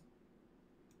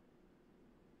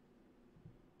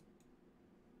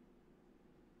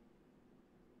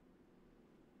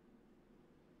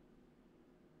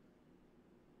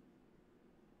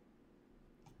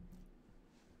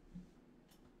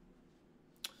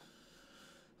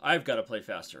 I've got to play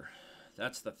faster.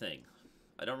 That's the thing.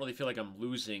 I don't really feel like I'm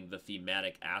losing the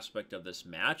thematic aspect of this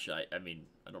match. I mean,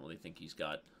 I don't really think he's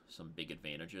got some big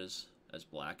advantages as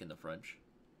black in the French.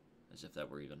 As if that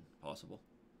were even possible.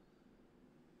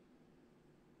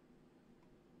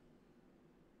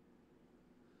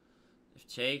 If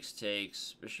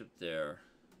takes, bishop there.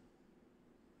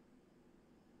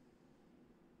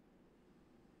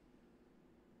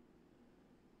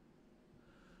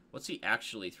 What's he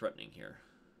actually threatening here?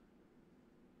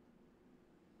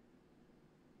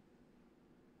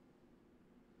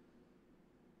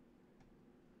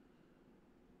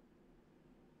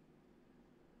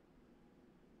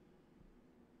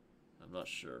 I'm not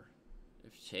sure.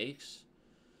 If takes,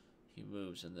 he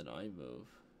moves and then I move.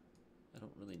 I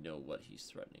don't really know what he's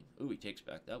threatening. Ooh, he takes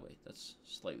back that way. That's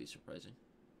slightly surprising.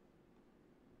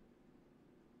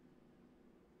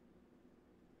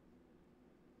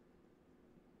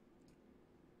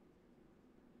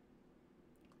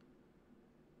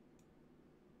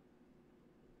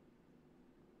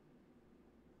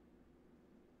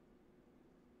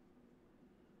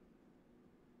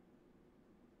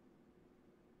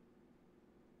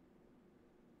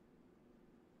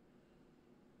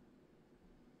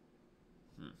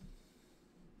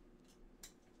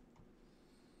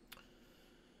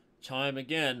 Time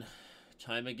again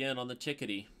on the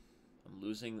tickety. I'm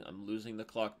losing the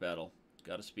clock battle.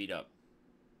 Gotta speed up.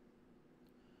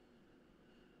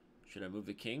 Should I move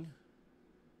the king?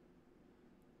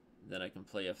 Then I can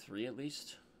play f3 at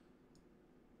least.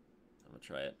 I'm gonna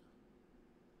try it.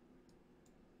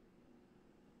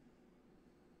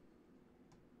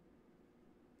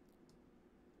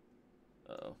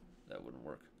 Uh-oh, that wouldn't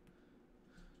work.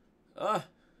 Ah!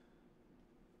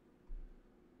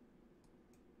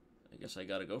 I guess I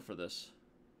gotta go for this.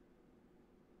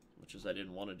 Which is I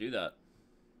didn't want to do that.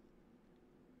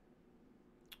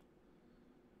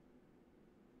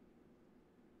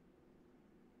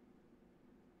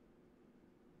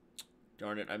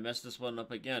 Darn it, I messed this one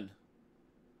up again.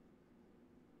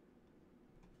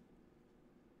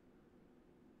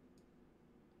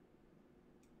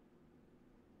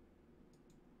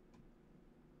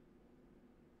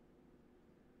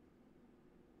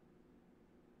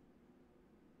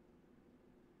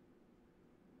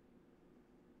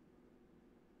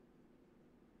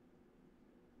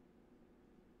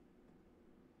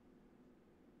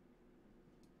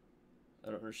 I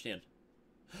don't understand.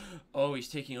 Oh, he's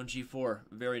taking on g4.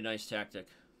 Very nice tactic.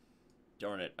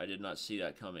 Darn it, I did not see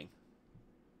that coming.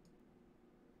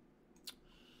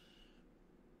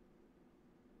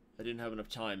 I didn't have enough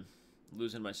time. I'm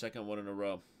losing my second one in a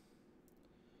row.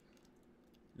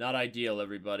 Not ideal,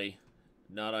 everybody.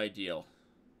 Not ideal.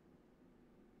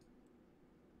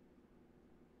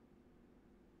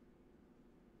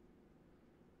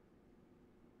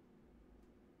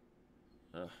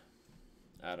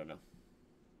 I don't know.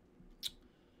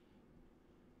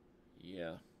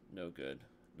 Yeah, no good.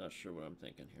 Not sure what I'm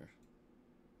thinking here.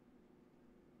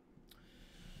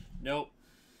 Nope.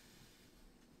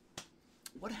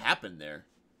 What happened there?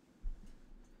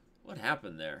 What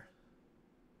happened there?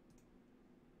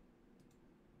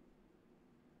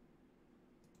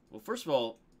 Well, first of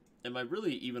all, am I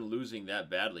really even losing that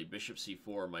badly? Bishop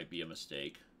c4 might be a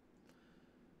mistake.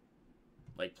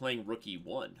 Like playing rook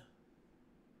e1.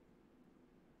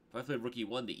 If I play rook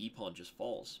e1, the e-pawn just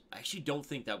falls. I actually don't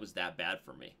think that was that bad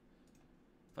for me.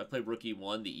 If I play rook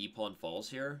e1, the e-pawn falls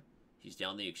here. He's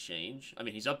down the exchange. I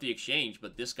mean, he's up the exchange,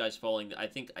 but this guy's falling. I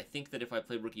think that if I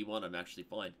play rook e1, I'm actually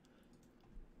fine.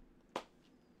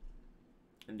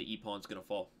 And the e-pawn's going to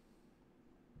fall.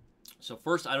 So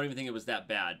first, I don't even think it was that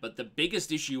bad. But the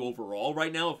biggest issue overall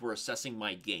right now, if we're assessing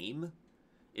my game,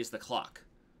 is the clock.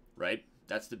 Right?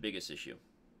 That's the biggest issue.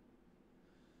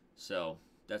 So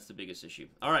that's the biggest issue.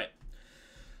 All right.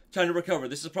 Time to recover.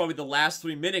 This is probably the last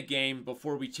 3-minute game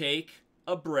before we take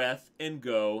a breath and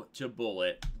go to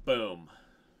bullet. Boom.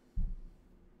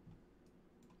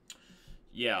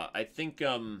 Yeah, I think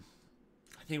rook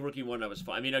e1 I was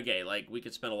fine. I mean, okay, like we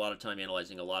could spend a lot of time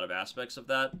analyzing a lot of aspects of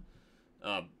that.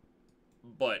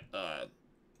 but I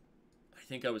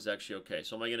think I was actually okay.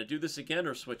 So am I going to do this again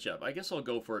or switch up? I guess I'll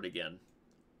go for it again.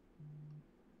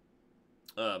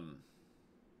 I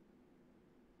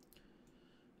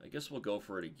guess we'll go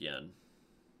for it again.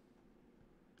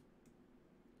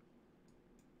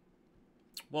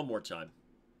 One more time,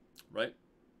 right?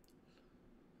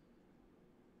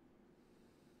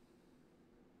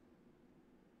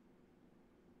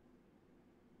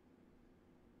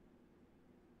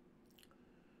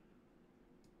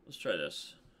 Let's try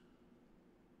this.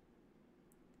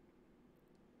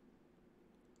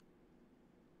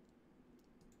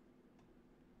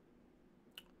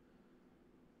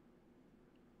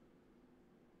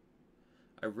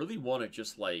 I really want to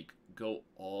just, like, go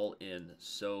all in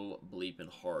so bleeping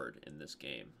hard in this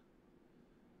game.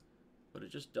 But it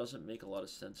just doesn't make a lot of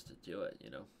sense to do it, you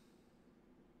know?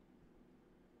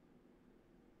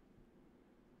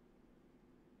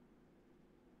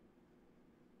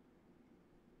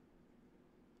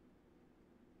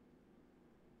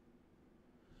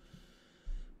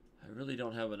 I really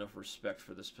don't have enough respect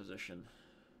for this position.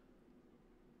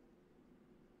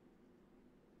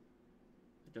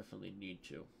 I definitely need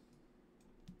to.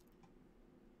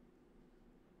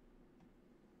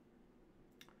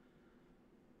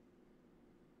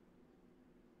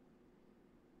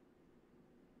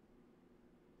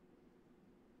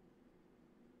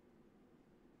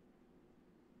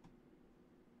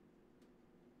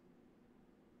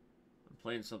 I'm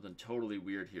playing something totally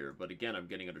weird here, but again, I'm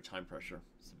getting under time pressure.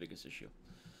 It's the biggest issue.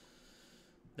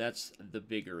 That's the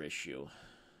bigger issue.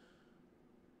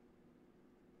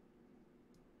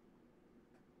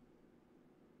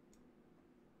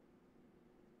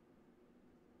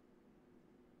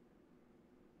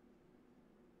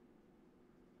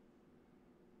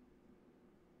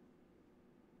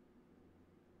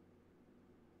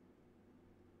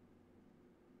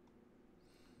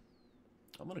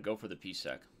 I'm going to go for the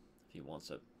p-sec if he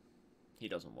wants it. He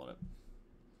doesn't want it.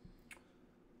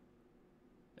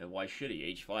 And why should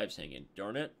he? H5's hanging.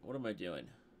 Darn it. What am I doing?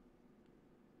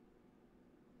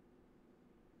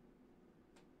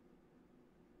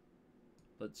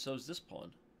 But so's this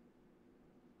pawn.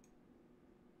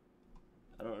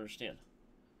 I don't understand.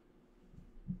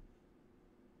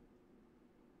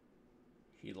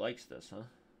 He likes this, huh?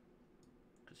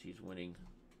 Because he's winning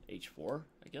h4,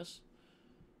 I guess.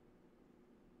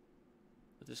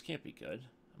 But this can't be good.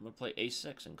 I'm going to play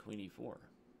a6 and queen e4.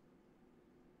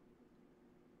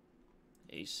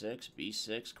 a6,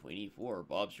 b6, queen e4.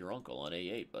 Bob's your uncle on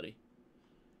a8, buddy.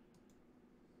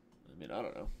 I mean, I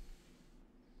don't know.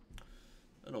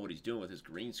 I don't know what he's doing with his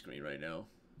green screen right now.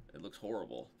 It looks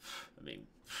horrible. I mean,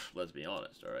 let's be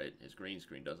honest, all right? His green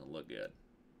screen doesn't look good.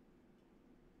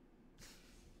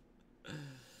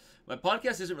 My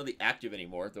podcast isn't really active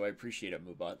anymore, though I appreciate it,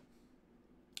 Mubot.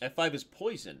 F5 is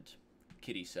poisoned,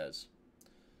 Kitty says.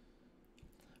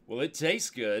 Well, it tastes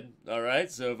good, all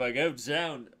right? So if I go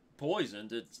down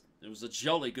poisoned, it was a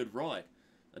jolly good ride.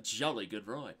 A jolly good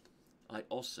ride. I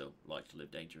also like to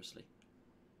live dangerously.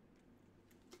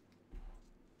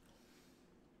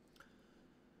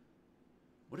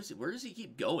 What is it? Where does he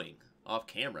keep going off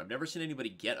camera? I've never seen anybody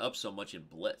get up so much in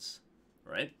blitz,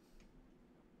 right?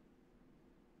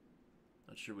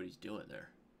 Not sure what he's doing there.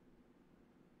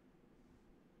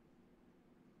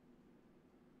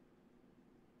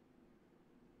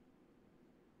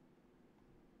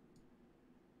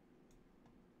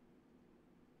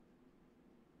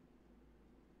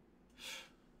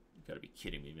 You gotta be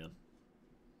kidding me, man.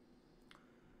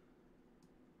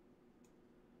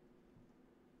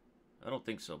 I don't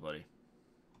think so, buddy.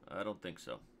 I don't think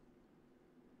so.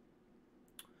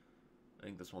 I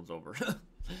think this one's over.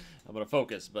 I'm gonna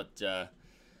focus, but I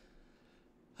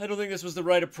don't think this was the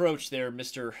right approach there,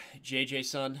 Mr.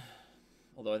 JJ-son.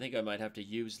 Although I think I might have to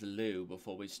use the loo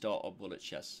before we start our bullet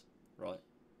chess. Right?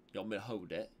 You want me to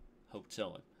hold it? Hold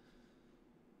time.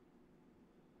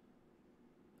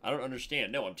 I don't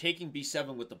understand. No, I'm taking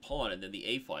b7 with the pawn, and then the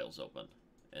a file's open.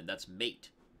 And that's mate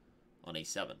on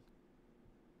a7.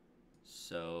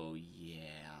 So,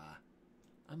 yeah.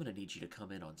 I'm going to need you to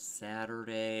come in on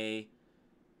Saturday.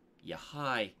 Yeah,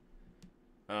 hi.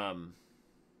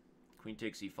 Queen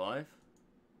takes e5.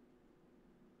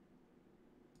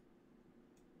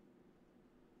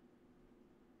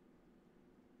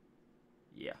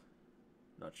 Yeah.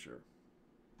 Not sure.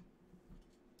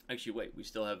 Actually, wait. We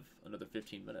still have another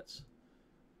 15 minutes.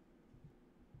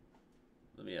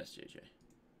 Let me ask JJ.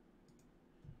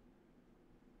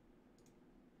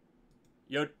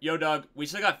 Yo, dog. We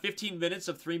still got 15 minutes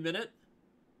of 3-minute?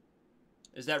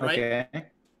 Is that right? Okay.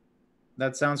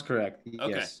 That sounds correct.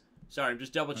 Okay. Yes. Sorry, I'm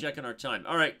just double checking our time.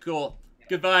 All right, cool.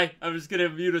 Goodbye. I'm just gonna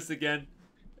mute us again.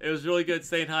 It was really good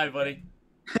saying hi, buddy.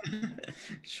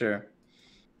 Sure.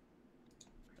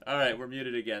 All right, we're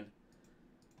muted again.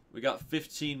 We got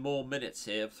 15 more minutes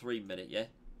here. 3 minute, yeah?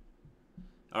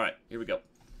 All right, here we go.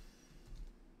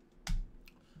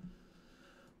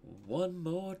 One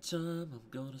more time, I'm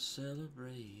gonna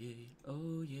celebrate.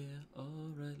 Oh yeah,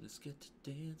 all right, let's get to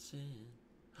dancing.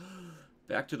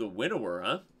 Back to the winnower,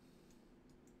 huh?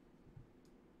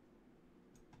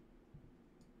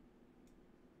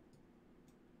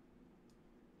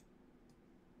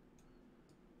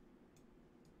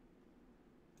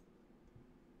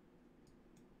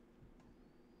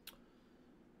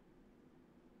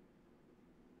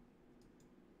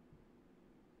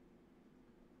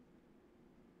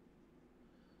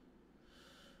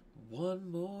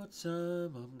 One more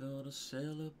time, I'm gonna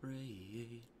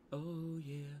celebrate. Oh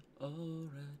yeah,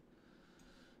 alright.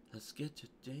 Let's get to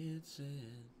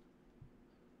dancing.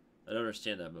 I don't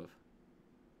understand that move.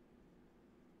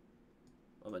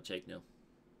 I'm gonna take now.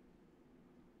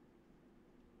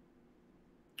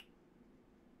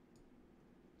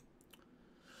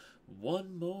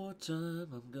 One more time,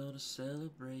 I'm gonna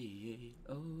celebrate.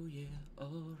 Oh yeah,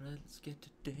 alright, let's get to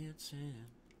dancing.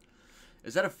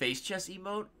 Is that a face chess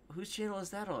emote? Whose channel is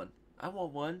that on? I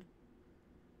want one.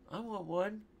 I want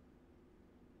one.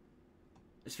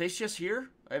 Is face chess here?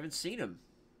 I haven't seen him.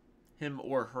 Him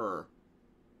or her.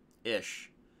 Ish.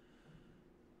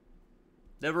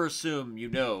 Never assume you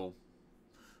know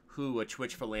who a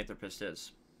Twitch philanthropist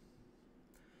is.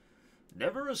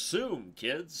 Never assume,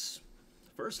 kids.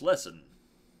 First lesson.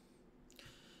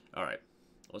 Alright.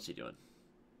 What's he doing?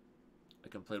 I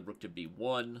can play rook to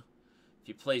b1. If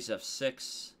he plays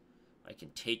f6, I can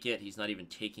take it. He's not even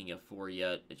taking f4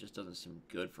 yet. It just doesn't seem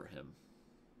good for him.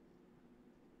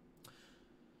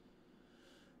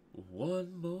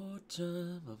 One more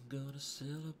time, I'm gonna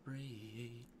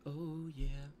celebrate. Oh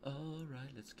yeah,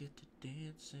 alright, let's get to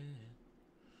dancing.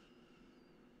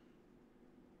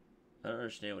 I don't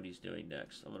understand what he's doing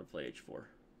next. I'm gonna play h4.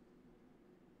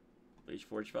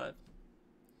 H4, h5.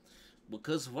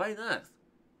 Because why not?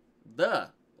 Duh.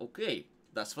 Okay.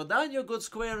 Das Vidanya, good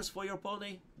squares for your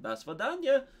pony. Das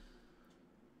Vidanya.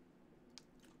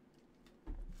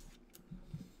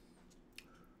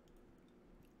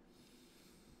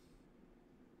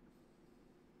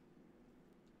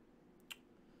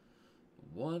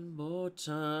 One more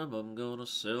time, I'm gonna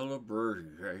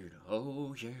celebrate.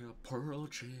 Oh yeah, Pearl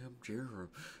Jam,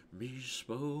 Jeremy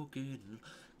smoking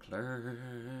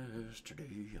class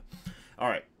today.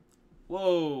 Alright.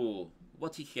 Whoa.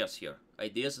 What he has here?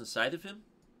 Ideas inside of him?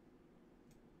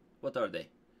 What are they?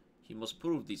 He must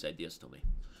prove these ideas to me.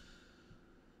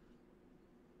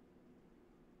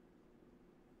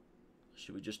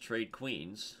 Should we just trade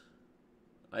queens?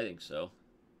 I think so.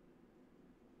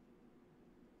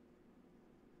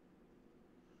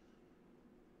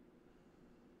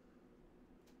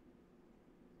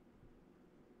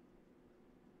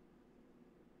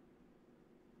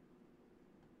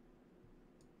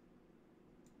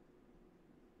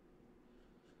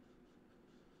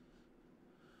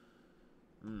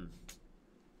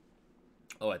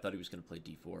 Oh, I thought he was going to play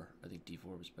d4. I think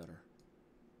d4 was better.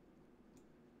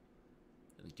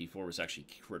 I think d4 was actually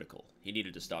critical. He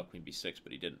needed to stop queen b6,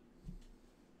 but he didn't.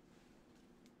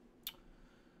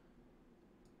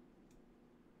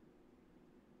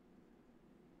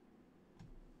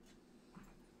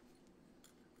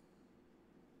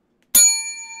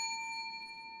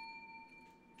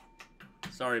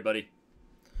 Sorry, buddy.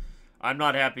 I'm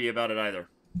not happy about it either.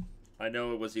 I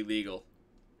know it was illegal.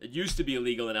 It used to be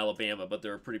illegal in Alabama, but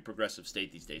they're a pretty progressive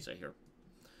state these days, I hear.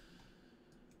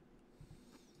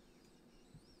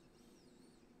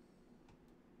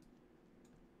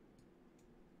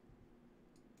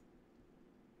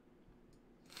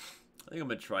 I think I'm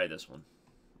going to try this one.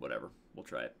 Whatever. We'll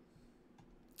try it.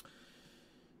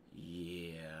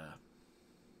 Yeah.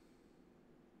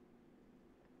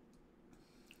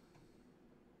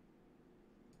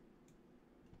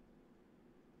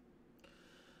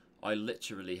 I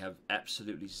literally have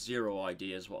absolutely zero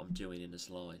ideas what I'm doing in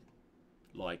this line.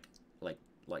 Like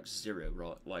zero,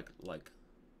 right? Like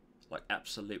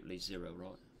absolutely zero,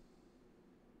 right?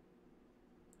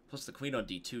 Plus the queen on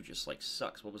d2 just like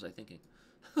sucks. What was I thinking?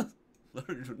 I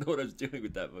don't even know what I was doing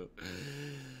with that move.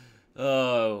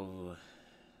 Oh.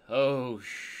 Oh,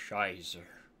 Scheiße.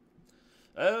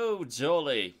 Oh,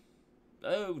 jolly.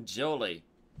 Oh, jolly.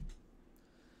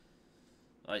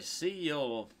 I see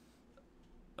your...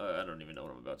 I don't even know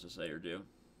what I'm about to say or do.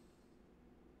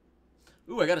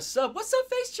 Ooh, I got a sub. What's up,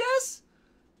 Face Chess?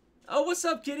 Oh, what's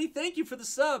up, Kitty? Thank you for the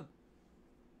sub.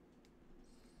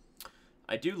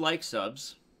 I do like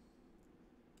subs.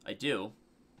 I do.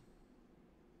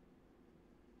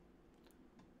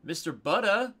 Mr.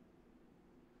 Butter.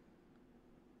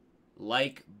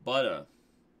 Like butter.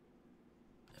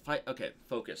 Okay,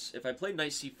 focus. If I play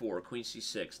knight c4, queen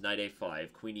c6, knight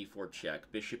a5, queen e4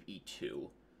 check, bishop e2.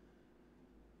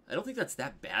 I don't think that's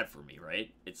that bad for me,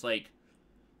 right? It's like,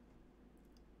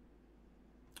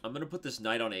 I'm going to put this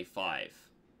knight on a5.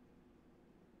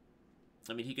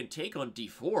 I mean, he can take on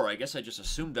d4. I guess I just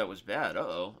assumed that was bad.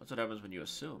 Uh-oh. That's what happens when you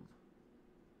assume.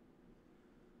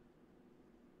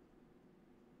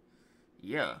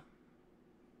 Yeah.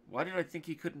 Why did I think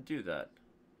he couldn't do that?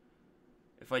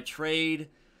 If I trade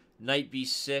knight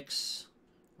b6,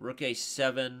 rook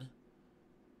a7,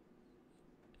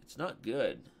 it's not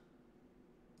good.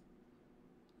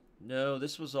 No,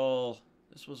 this was all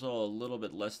a little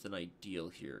bit less than ideal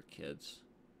here, kids.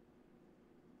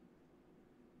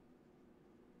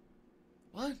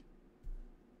 What?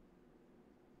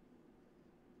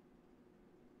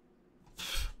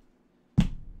 What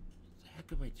the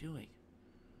heck am I doing?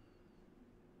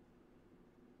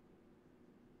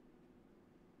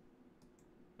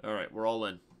 All right, we're all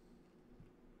in.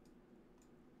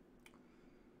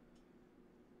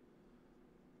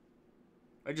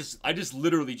 I just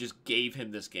literally just gave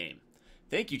him this game.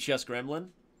 Thank you, Chess Gremlin.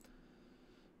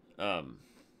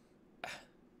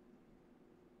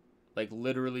 Like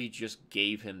literally just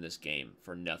gave him this game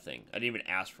for nothing. I didn't even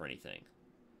ask for anything.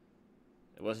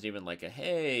 It wasn't even like a,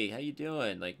 hey, how you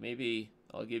doing? Like maybe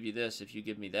I'll give you this if you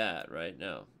give me that, right?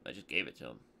 No, I just gave it to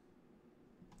him.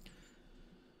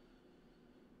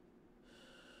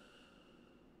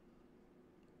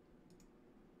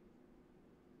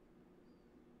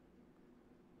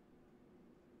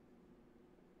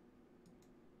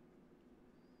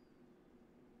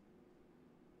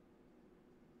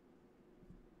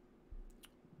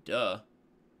 Duh.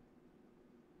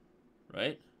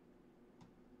 Right?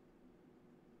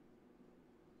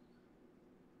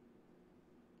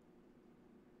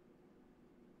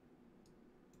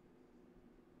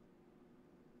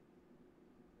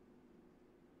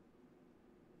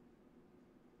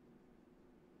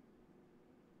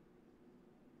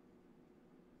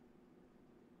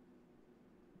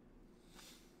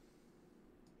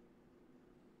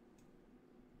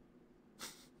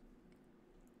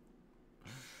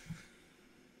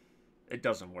 It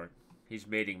doesn't work. He's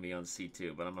mating me on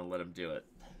c2, but I'm going to let him do it.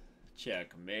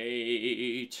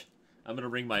 Checkmate. I'm going to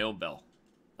ring my own bell.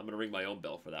 I'm going to ring my own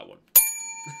bell for that one.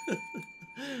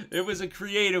 It was a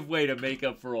creative way to make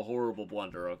up for a horrible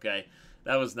blunder, okay?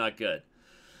 That was not good.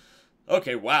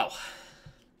 Okay, wow.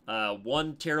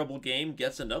 One terrible game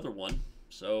gets another one.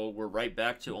 So we're right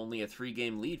back to only a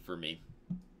 3-game lead for me.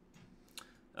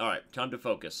 Alright, time to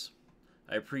focus.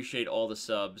 I appreciate all the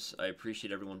subs. I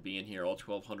appreciate everyone being here, all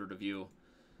 1,200 of you.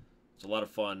 It's a lot of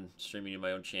fun streaming in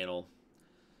my own channel.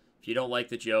 If you don't like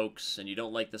the jokes, and you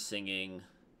don't like the singing,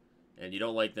 and you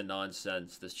don't like the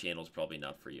nonsense, this channel's probably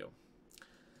not for you.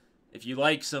 If you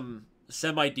like some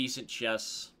semi-decent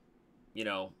chess, you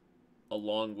know,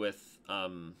 along with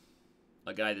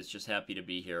a guy that's just happy to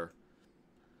be here,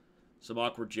 some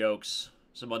awkward jokes,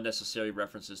 some unnecessary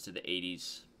references to the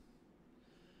 80s,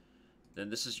 then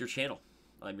this is your channel.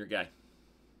 I'm your guy.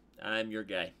 I'm your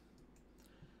guy.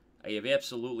 I have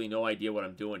absolutely no idea what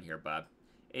I'm doing here, Bob.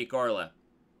 Hey, Carla.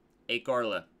 Hey,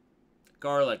 Carla.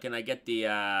 Carla, can I get the,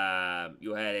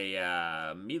 you had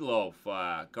a,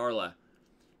 meatloaf, Carla.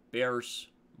 Bears,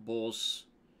 Bulls,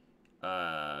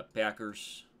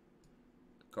 Packers.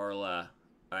 Carla,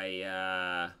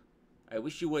 I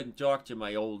wish you wouldn't talk to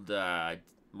my old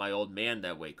man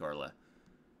that way, Carla.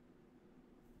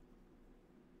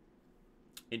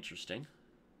 Interesting.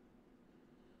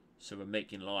 So we're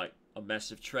making like a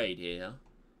massive trade here, huh?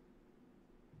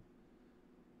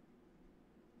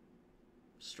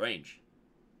 Strange.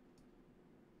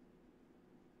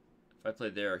 If I play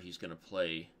there, he's going to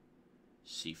play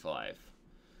c5.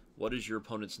 What is your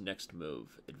opponent's next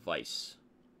move? Advice.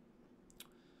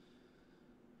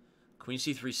 Queen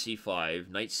c3, c5,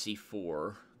 knight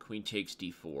c4, queen takes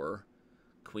d4,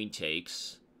 queen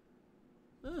takes.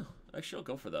 Oh, actually, I'll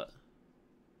go for that.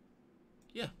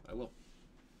 Yeah, I will.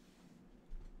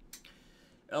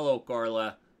 Hello,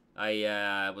 Carla.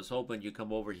 I was hoping you'd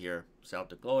come over here. South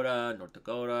Dakota, North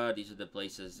Dakota. These are the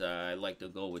places I like to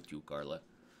go with you, Carla.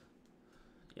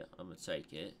 Yeah, I'm gonna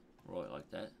take it. Roy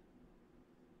like that.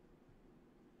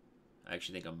 I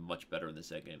actually think I'm much better in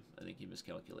this egg game. I think he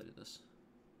miscalculated this.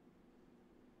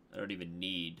 I don't even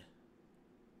need...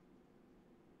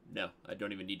 No, I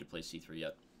don't even need to play c3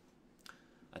 yet.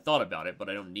 I thought about it, but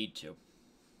I don't need to.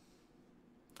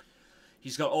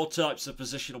 He's got all types of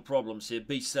positional problems here,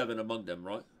 b7 among them,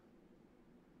 right?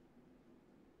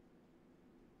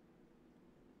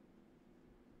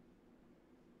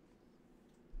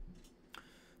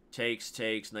 Takes,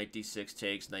 knight d6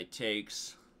 takes, knight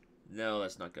takes. No,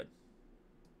 that's not good.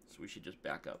 So we should just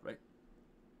back up, right?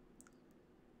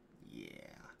 Yeah.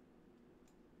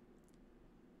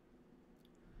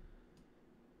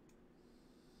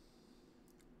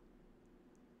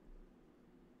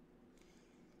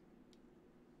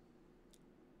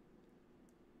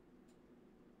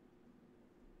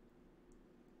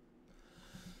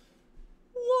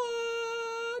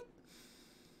 What?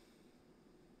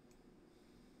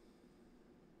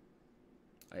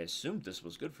 I assumed this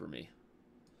was good for me.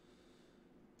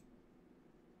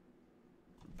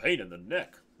 Pain in the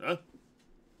neck, huh?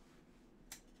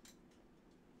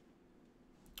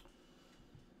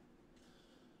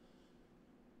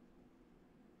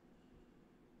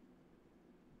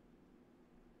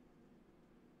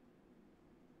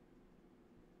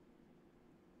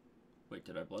 Wait,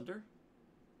 did I blunder?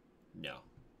 No.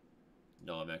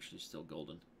 No, I'm actually still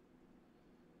golden.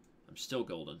 I'm still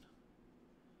golden.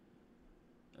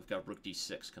 I've got rook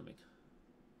d6 coming.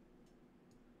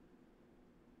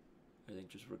 I think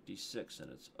just rook d6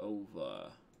 and it's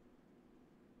over.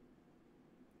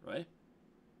 Right?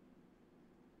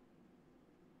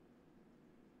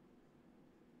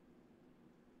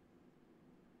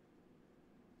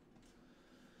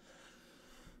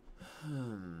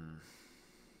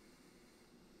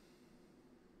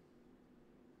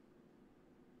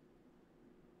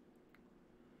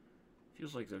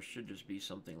 Feels like there should just be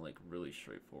something like really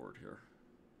straightforward here.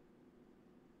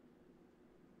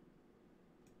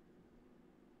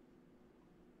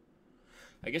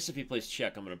 I guess if he plays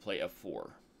check, I'm going to play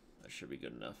f4. That should be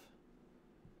good enough.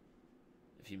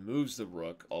 If he moves the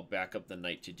rook, I'll back up the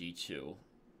knight to d2.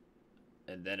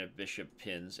 And then if bishop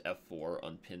pins f4,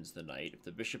 unpins the knight. If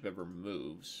the bishop ever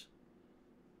moves...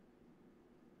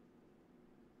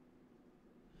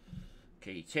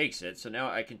 Okay, he takes it. So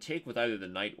now I can take with either the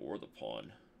knight or the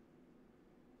pawn.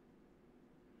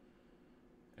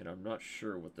 And I'm not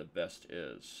sure what the best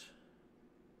is.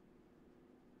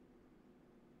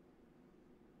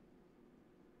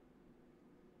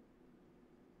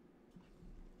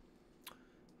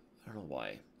 I don't know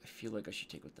why. I feel like I should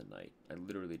take with the knight. I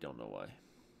literally don't know why.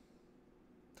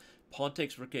 Pawn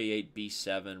takes rook a8,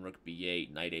 b7, rook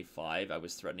b8, knight a5. I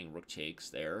was threatening rook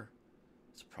takes there.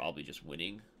 It's probably just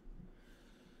winning.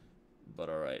 But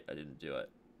alright, I didn't do it.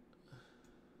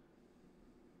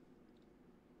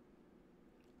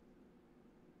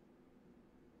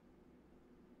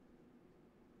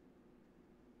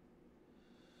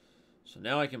 So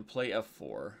now I can play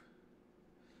f4.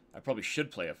 I probably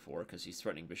should play f4 because he's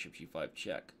threatening bishop g5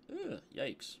 check. Ugh,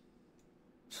 yikes.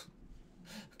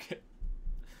 Okay.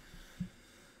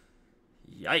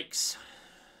 Yikes.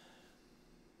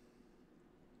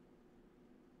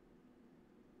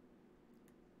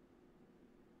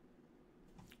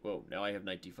 Whoa, now I have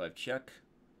knight d5 check.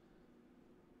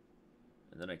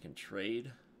 And then I can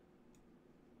trade.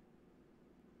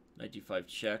 Knight d5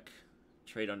 check.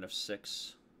 Trade on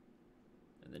f6.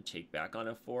 And then take back on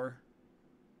f4.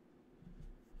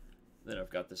 Then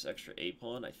I've got this extra A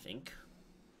pawn, I think.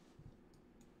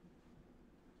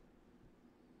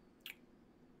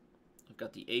 I've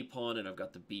got the A pawn and I've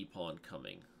got the B pawn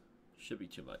coming. Should be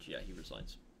too much. Yeah, he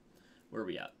resigns. Where are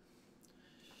we at?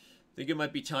 Think it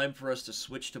might be time for us to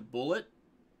switch to bullet?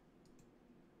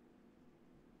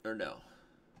 Or no?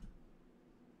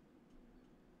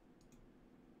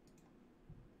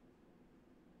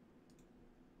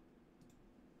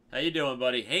 How you doing,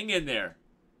 buddy? Hang in there.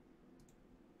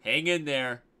 Hang in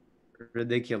there.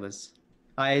 Ridiculous.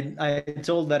 I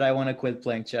told that I want to quit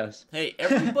playing chess. Hey,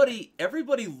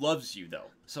 everybody loves you though.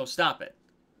 So stop it.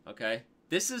 Okay?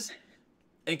 This is,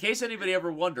 in case anybody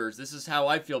ever wonders, this is how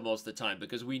I feel most of the time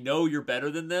because we know you're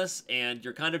better than this and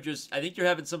you're kind of just, I think you're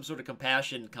having some sort of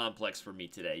compassion complex for me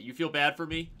today. You feel bad for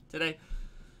me today?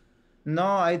 No,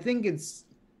 I think it's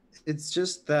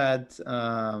just that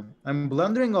I'm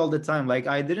blundering all the time. Like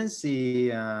I didn't see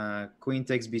queen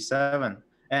takes b7.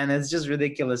 And it's just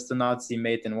ridiculous to not see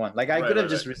mate in one. Like I could have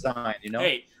just resigned, you know.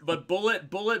 Hey, but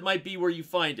bullet might be where you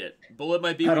find it. Bullet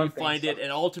might be where you find it,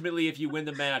 and ultimately, if you win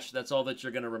the match, that's all that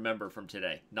you're gonna remember from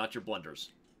today, not your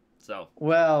blunders. So.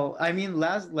 Well, I mean,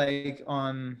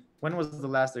 when was the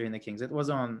last Arena Kings? It was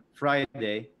on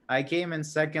Friday. I came in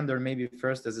second or maybe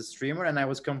first as a streamer, and I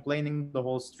was complaining the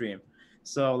whole stream.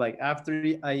 So like after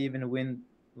I even win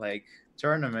like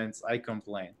tournaments, I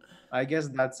complain. I guess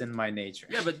that's in my nature.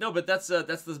 Yeah, but that's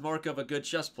the mark of a good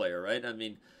chess player, right? I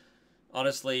mean,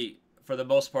 honestly, for the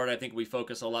most part, I think we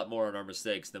focus a lot more on our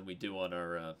mistakes than we do on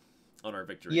our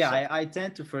victories. Yeah, so. I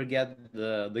tend to forget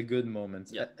the good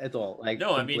moments at all. Like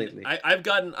no, completely. I mean,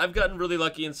 I've gotten really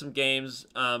lucky in some games,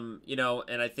 you know,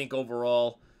 and I think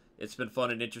overall, It's been fun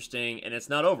and interesting, and it's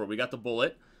not over. We got the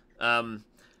bullet.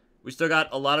 We still got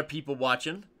a lot of people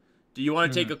watching. Do you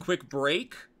want to take a quick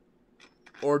break,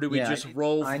 or do we just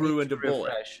roll through into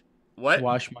bullet? What?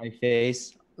 Wash my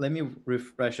face. Let me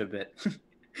refresh a bit,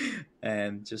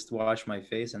 and just wash my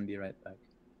face and be right back.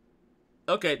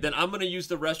 Okay, then I'm going to use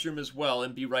the restroom as well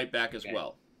and be right back as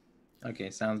well. Okay,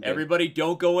 sounds good. Everybody,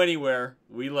 don't go anywhere.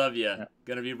 We love you. Yeah.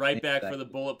 Going to be right back for the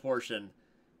bullet portion.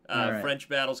 Right. French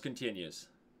Battles continues.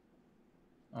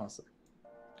 Awesome.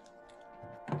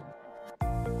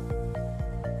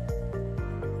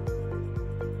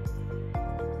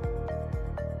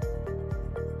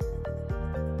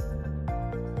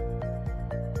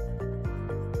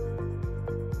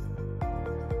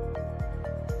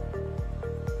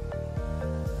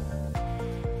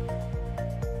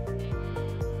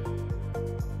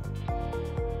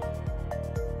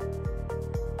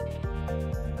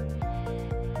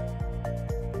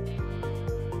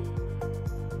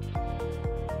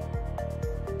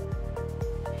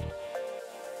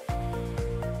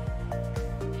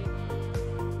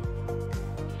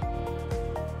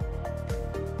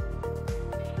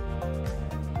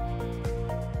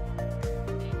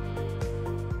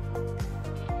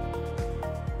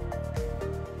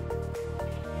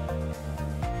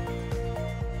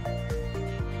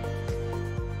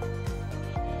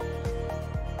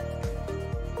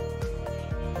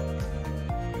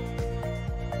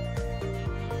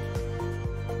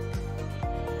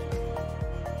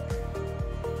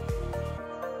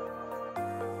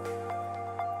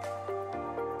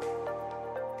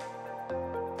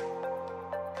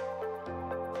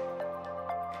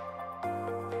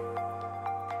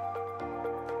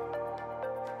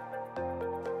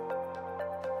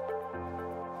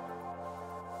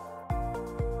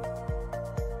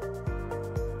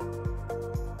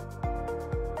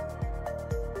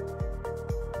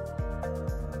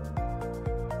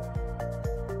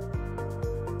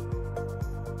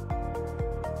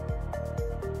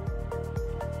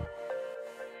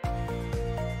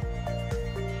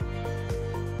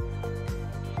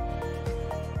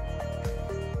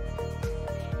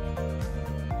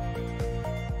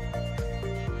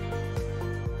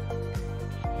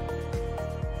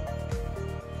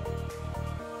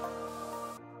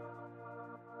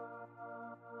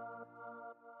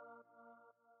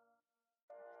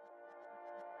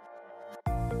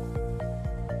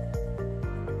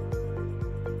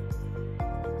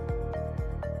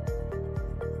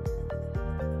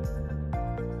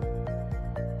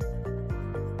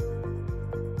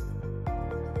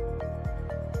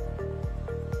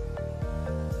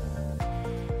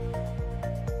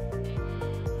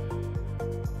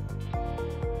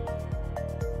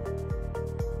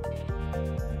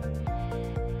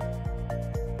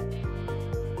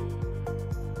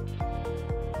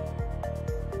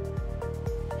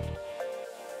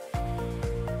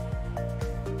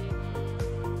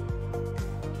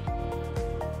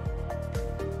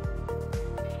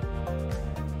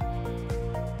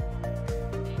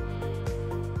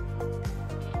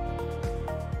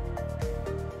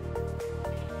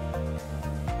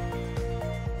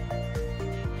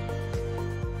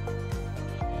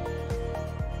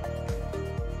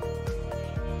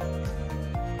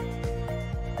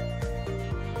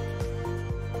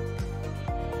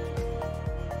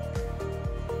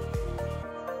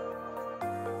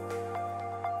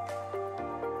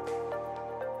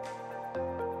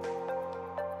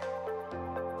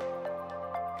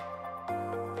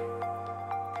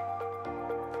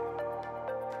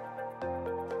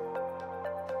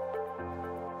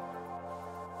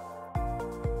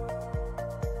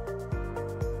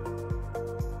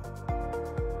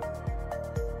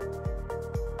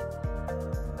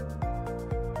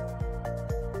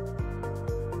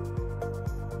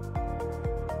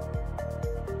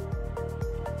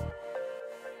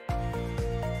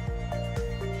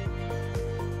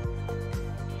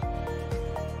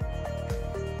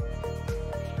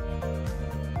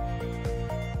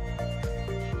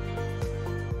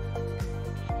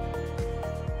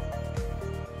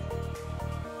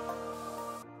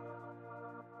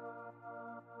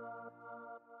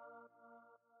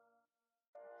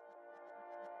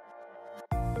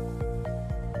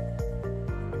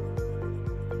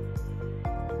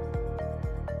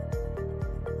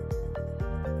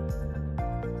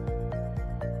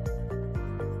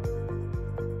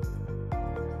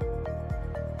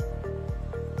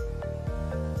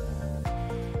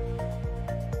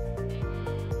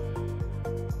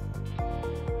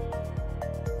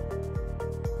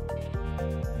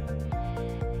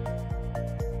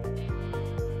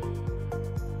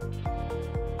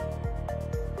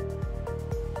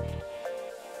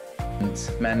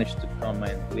 haven't managed to come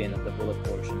and win the bullet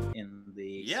portion in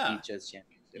the Speed Chess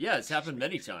Championship. Yeah, it's happened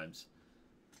many times.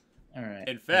 All right.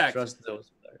 In fact, trust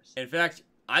those players. In fact,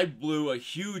 I blew a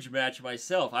huge match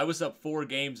myself. I was up 4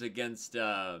 games against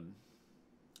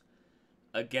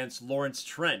Lawrence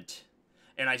Trent,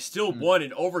 and I still won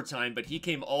in overtime, but he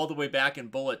came all the way back in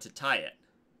bullet to tie it.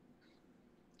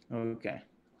 Okay.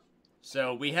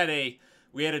 So we had a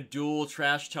dual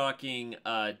trash talking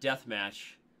death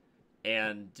match,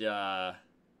 and yeah.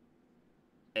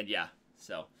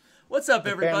 So what's up,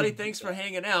 everybody? Thanks for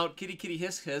hanging out. Kitty Kitty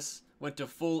Hiss Hiss went to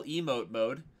full emote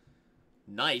mode.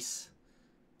 Nice.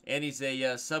 And he's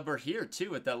a subber here too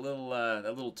with that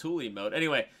little tool emote.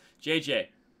 Anyway, JJ,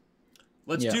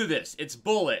 let's do this. It's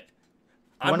bullet.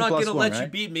 I'm not gonna let you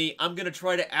beat me. I'm gonna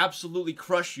try to absolutely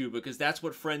crush you because that's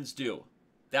what friends do.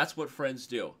 That's what friends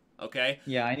do. Okay?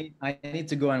 Yeah, I need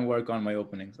to go and work on my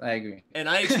openings. I agree. And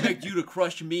I expect you to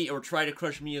crush me or try to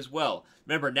crush me as well.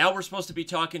 Remember, now we're supposed to be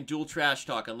talking dual trash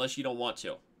talk unless you don't want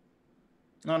to.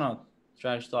 No.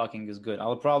 Trash talking is good.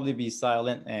 I'll probably be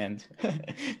silent and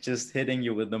just hitting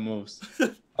you with the moves.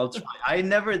 I'll try. I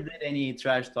never did any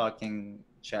trash talking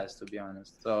chess, to be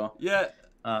honest. So yeah,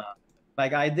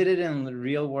 like I did it in the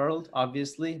real world,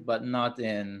 obviously, but not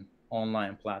in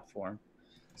online platform.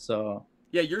 So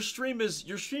yeah, your stream is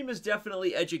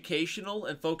definitely educational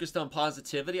and focused on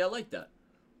positivity. I like that.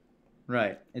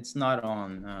 Right. It's not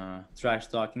on trash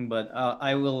talking, but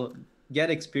I will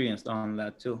get experienced on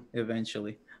that too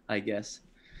eventually, I guess.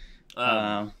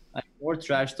 I more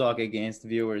trash talk against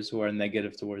viewers who are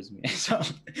negative towards me, so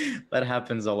that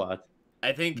happens a lot.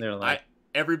 I think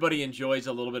everybody enjoys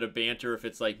a little bit of banter if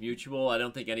it's like mutual. I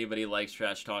don't think anybody likes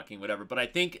trash talking, whatever. But I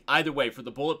think either way, for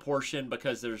the bullet portion,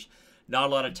 because there's not a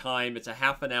lot of time, it's a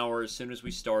half an hour as soon as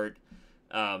we start.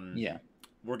 Yeah,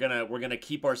 we're gonna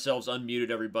keep ourselves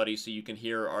unmuted, everybody, so you can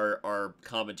hear our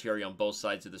commentary on both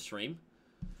sides of the stream.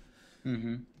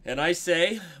 Mm-hmm. And I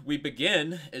say we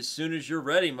begin as soon as you're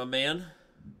ready, my man.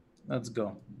 Let's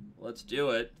go. Let's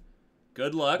do it.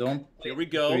 Good luck. Here we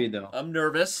go. I'm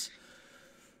nervous.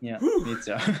 Yeah, me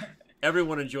too.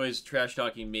 Everyone enjoys trash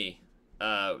talking me,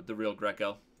 the real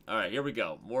Greco. All right, here we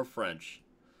go. More French.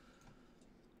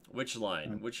 Which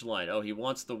line? Which line? Oh, he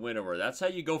wants the winner. That's how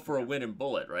you go for a win in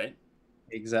bullet, right?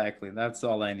 Exactly. That's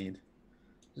all I need.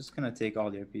 Just gonna take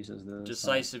all your pieces.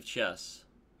 Decisive chess.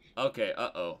 Okay,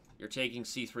 uh-oh. You're taking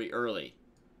c3 early.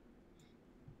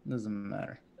 Doesn't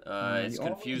matter. It's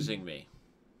confusing me.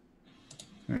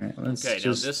 All right, let's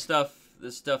now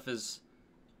this stuff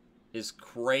is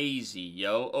crazy,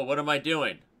 yo. Oh, what am I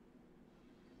doing?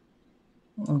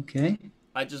 Okay.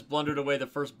 I just blundered away the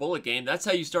first bullet game. That's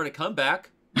how you start a comeback.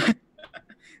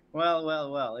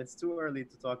 Well. It's too early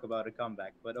to talk about a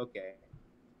comeback, but okay.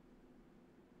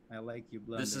 I like you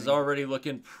blundering. This is already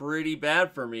looking pretty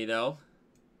bad for me, though.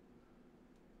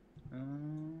 All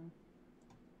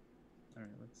right,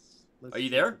 let's Are you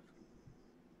there?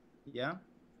 Yeah.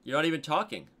 You're not even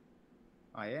talking.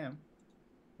 I am.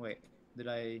 Wait, did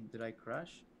I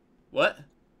crash? What?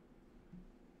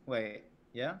 Wait,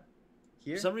 yeah.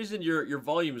 Here. For some reason your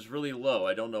volume is really low.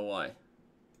 I don't know why.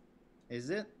 Is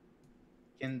it?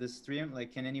 Can the stream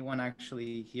can anyone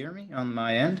actually hear me on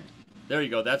my end? There you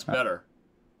go. That's better.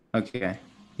 Okay.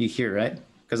 You hear, right?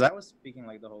 Because I was speaking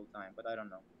the whole time, but I don't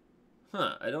know.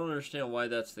 Huh, I don't understand why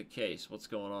that's the case. What's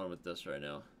going on with this right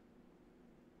now?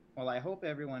 Well, I hope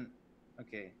everyone...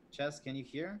 Okay, Chess, can you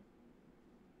hear?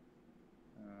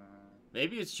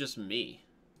 Maybe it's just me.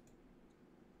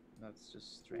 That's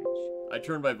just strange. I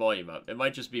turned my volume up. It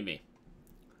might just be me.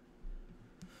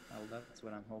 Well, that's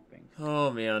what I'm hoping.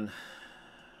 Oh, man.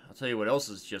 I'll tell you what else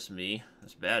is just me.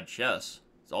 It's bad chess.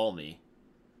 It's all me.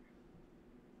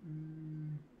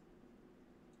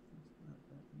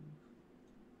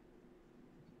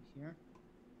 Here.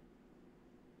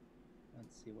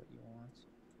 Let's see what you want.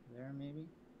 There, maybe.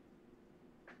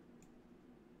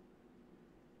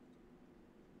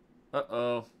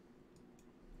 Uh-oh.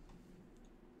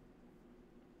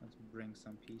 Let's bring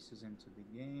some pieces into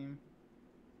the game.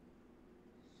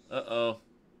 Uh-oh.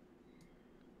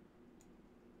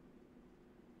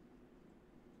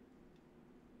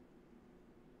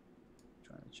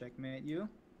 Trying to checkmate you.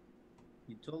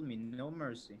 You told me no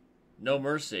mercy. No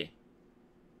mercy.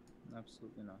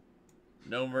 Absolutely not.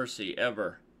 No mercy,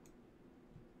 ever.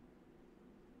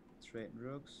 Straight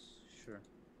rooks, sure.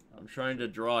 I'm trying to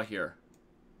draw here.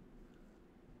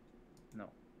 No.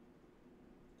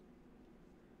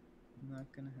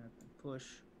 Not gonna happen. Push.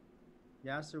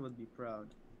 Yasser would be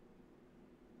proud.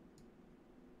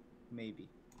 Maybe.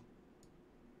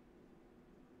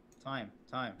 Time.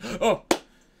 Oh!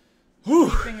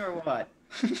 Sleeping or what?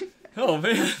 Oh,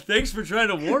 man. Thanks for trying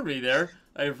to warn me there.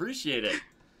 I appreciate it.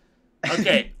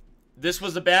 Okay. This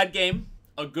was a bad game.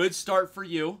 A good start for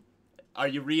you. Are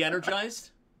you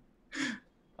re-energized?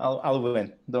 I'll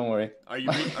win. Don't worry. Are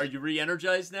you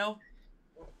re-energized now?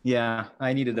 Yeah,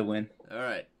 I needed a win. All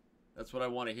right. That's what I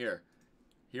want to hear.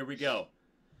 Here we go.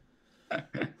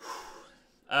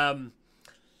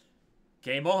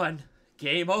 Game on.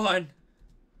 Game on.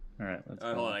 All right.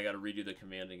 Hold on. I got to redo the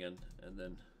command again and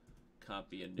then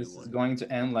copy a new one. This is going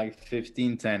to end like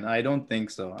 15-10. I don't think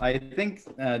so. I think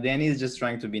Danny is just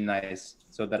trying to be nice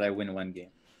so that I win one game.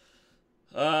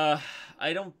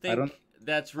 I don't think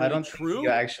that's really true.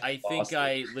 I think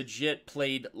I legit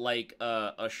played like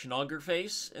a schnonger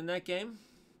face in that game.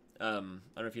 I don't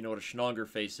know if you know what a schnonger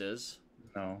face is.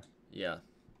 No. Yeah.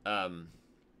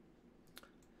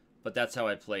 But that's how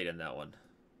I played in that one.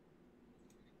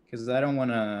 Because I don't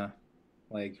want to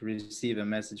like receive a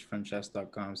message from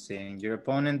chess.com saying your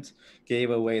opponent gave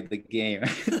away the game.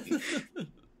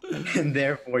 And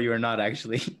therefore you're not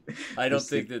actually. I don't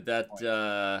think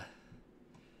that'll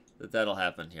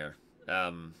happen here.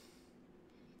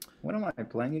 What am I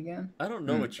playing again? I don't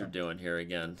know what you're doing here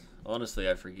again. Honestly,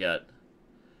 I forget.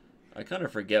 I kind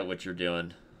of forget what you're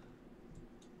doing.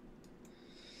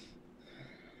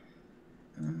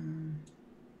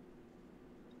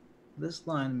 This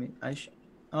line,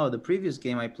 oh, the previous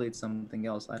game I played something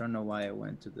else. I don't know why I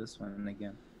went to this one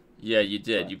again. Yeah, you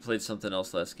did. You played something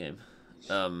else last game.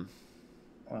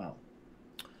 Wow.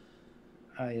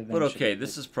 But okay,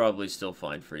 this is probably still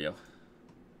fine for you.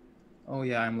 Oh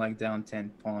yeah, I'm like down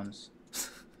 10 pawns.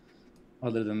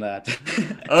 Other than that.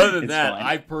 Other than that, fine.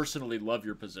 I personally love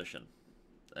your position.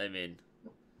 I mean,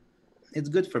 it's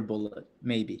good for bullet,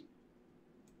 maybe.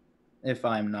 If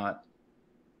I'm not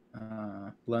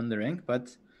blundering,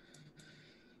 but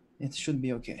it should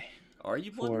be okay. Are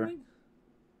you blundering?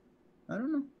 I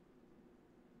don't know.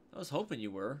 I was hoping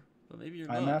you were, but maybe you're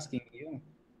not. I'm asking you.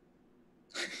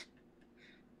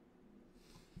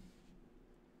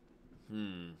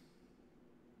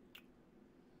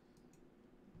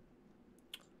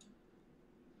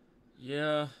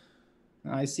 Yeah.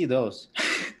 I see those.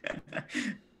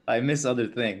 I miss other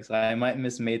things. I might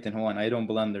miss mate and one. I don't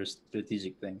blunder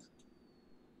strategic things.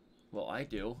 Well, I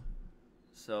do.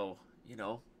 So, you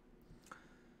know.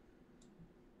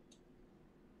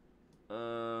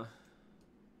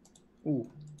 Ooh.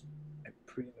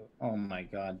 Oh my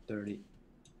god, dirty.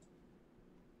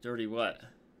 Dirty what?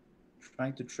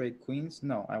 Trying to trade queens?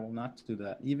 No, I will not do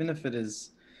that. Even if it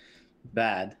is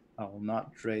bad, I will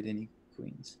not trade any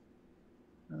queens.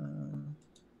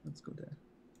 Let's go there.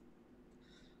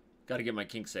 Got to get my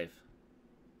king safe.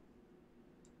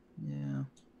 Yeah,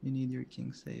 you need your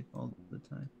king safe all the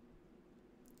time.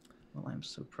 Well, I'm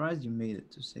surprised you made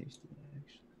it to safety,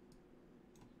 actually.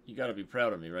 You got to be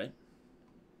proud of me, right?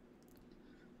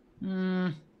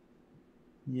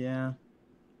 Yeah.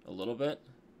 A little bit?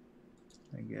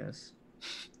 I guess.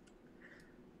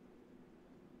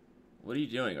 What are you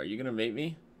doing? Are you going to mate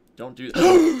me? Don't do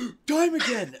that. Time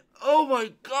again! Oh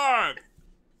my god!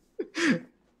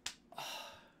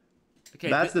 Okay,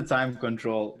 that's the time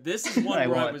control. This is one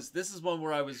where This is one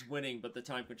where I was winning, but the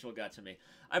time control got to me.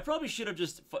 I probably should have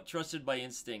just trusted my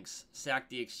instincts, sacked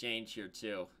the exchange here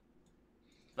too.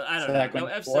 But I don't know. No,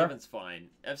 F7's fine.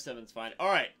 F7's fine. All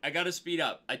right, I got to speed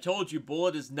up. I told you,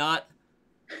 bullet is not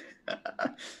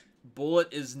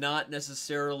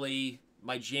necessarily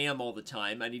my jam all the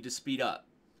time. I need to speed up.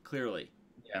 Clearly.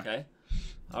 Yeah. Okay.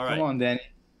 All right. Come on, Danny.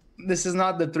 This is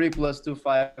not the 3+2,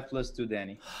 5+2,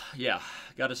 Danny. Yeah,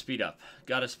 gotta speed up.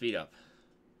 Gotta speed up.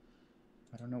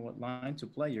 I don't know what line to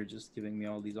play. You're just giving me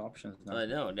all these options now. I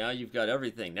know. Now you've got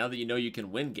everything. Now that you know you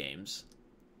can win games,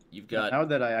 you've got. Now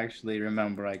that I actually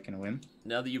remember I can win.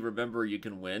 Now that you remember you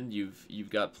can win, you've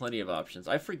got plenty of options.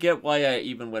 I forget why I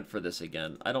even went for this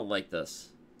again. I don't like this.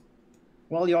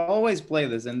 Well, you always play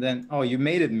this, and then you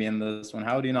mated me in this one.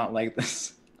 How do you not like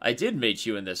this? I did mate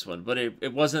you in this one, but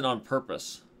it wasn't on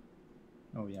purpose.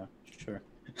 Oh, yeah, sure.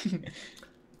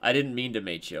 I didn't mean to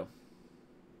mate you.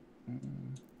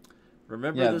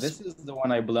 Remember this? Yeah, this is the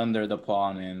one I blundered the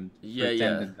pawn and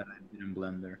pretended that I didn't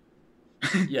blunder.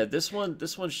 Yeah, this one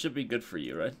should be good for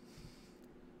you, right?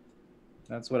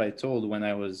 That's what I told when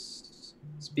I was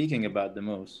speaking about the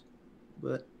moves.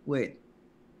 But wait.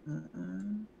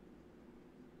 You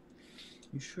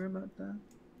sure about that?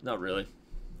 Not really.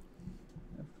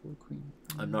 F4 queen.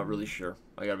 I'm not really sure.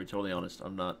 I gotta be totally honest.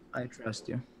 I'm not. I trust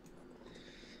you.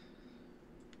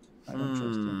 I don't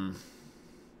trust you.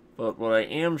 But what I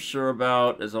am sure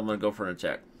about is I'm gonna go for an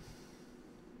attack.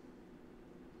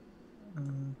 All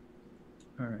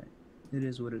right. It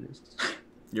is what it is.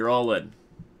 You're all in.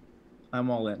 I'm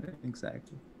all in.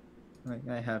 Exactly. Like,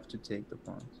 I have to take the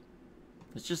pawns.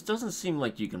 It just doesn't seem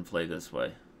like you can play this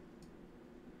way.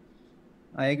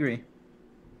 I agree.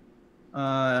 Wait,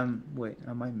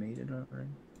 am I mated already?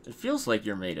 It feels like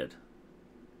you're mated.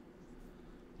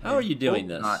 How are you doing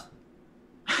this? Not.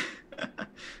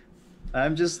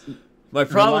 I'm just... My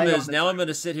problem is, now I'm going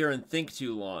to sit here and think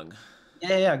too long.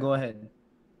 Yeah, go ahead.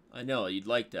 I know, you'd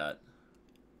like that.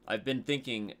 I've been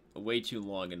thinking way too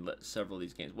long in several of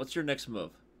these games. What's your next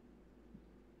move?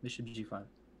 Bishop g5.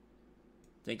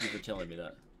 Thank you for telling me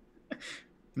that.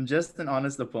 I'm just an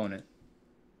honest opponent.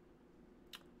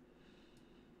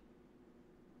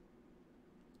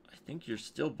 I think you're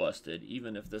still busted,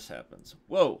 even if this happens.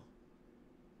 Whoa!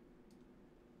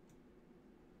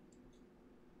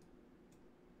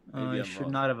 I should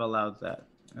not have allowed that.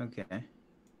 Okay.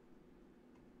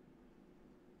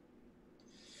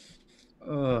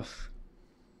 Ugh.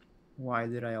 Why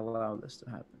did I allow this to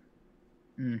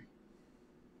happen?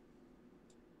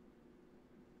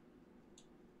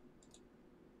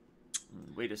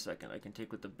 Wait a second. I can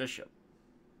take with the bishop.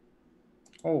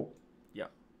 Oh. Yeah,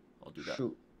 I'll do that.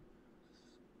 Shoot.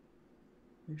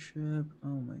 Bishop. Oh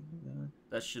my god.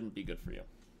 That shouldn't be good for you.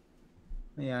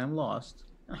 Yeah, I'm lost.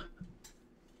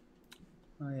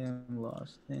 I am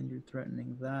lost. And you're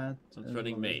threatening that. I'm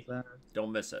threatening me.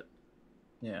 Don't miss it.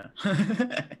 Yeah.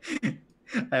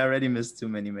 I already missed too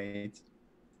many mates.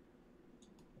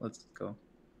 Let's go.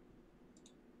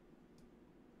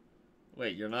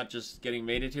 Wait, you're not just getting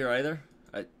mated here either?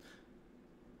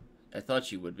 I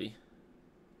thought you would be.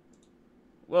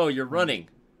 Whoa, you're running.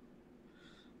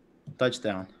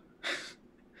 Touchdown.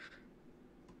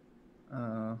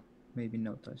 Maybe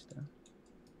no touchdown.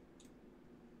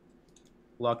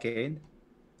 Blockade.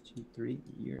 G3.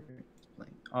 You're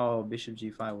playing. Oh, Bishop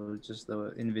G5 was just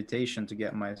the invitation to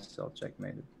get myself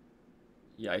checkmated.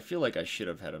 Yeah, I feel like I should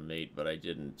have had a mate, but I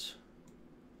didn't.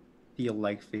 Feel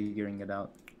like figuring it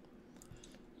out.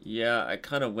 Yeah, I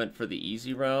kind of went for the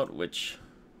easy route, which,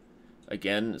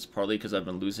 again, is partly because I've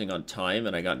been losing on time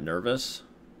and I got nervous.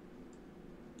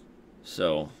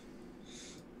 So,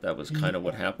 that was kind of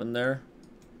what happened there.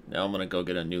 Now I'm going to go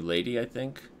get a new lady, I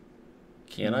think.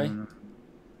 Can I? No.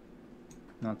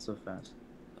 Not so fast.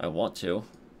 I want to.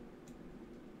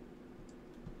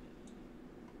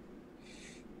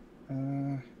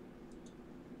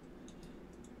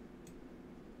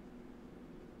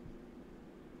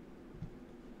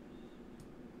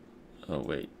 Oh,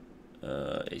 wait.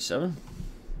 A7?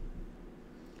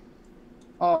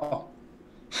 Oh.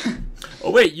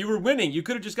 Oh, wait, you were winning. You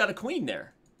could have just got a queen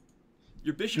there.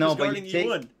 Your bishop is guarding the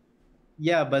E1.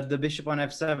 Yeah, but the bishop on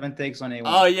F7 takes on A1.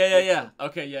 Oh, yeah.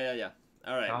 Okay, yeah.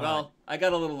 All right. Well, I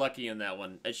got a little lucky in that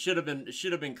one. It should have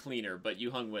been cleaner, but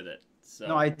you hung with it. So.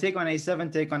 No, I take on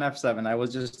A7, take on F7. I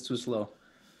was just too slow.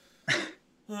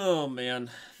 Oh, man.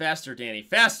 Faster, Danny.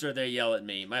 Faster, they yell at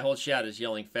me. My whole chat is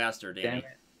yelling faster, Danny. Damn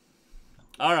it.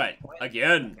 All right.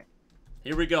 Again. Okay.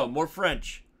 Here we go. More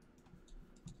French.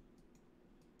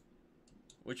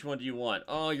 Which one do you want?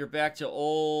 Oh, you're back to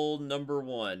old number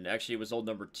 1. Actually, it was old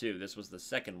number 2. This was the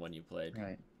second one you played.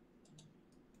 Right.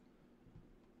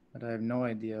 But I have no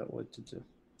idea what to do.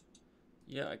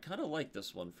 Yeah, I kind of like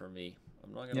this one for me.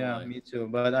 I'm not going to lie. Yeah, me too.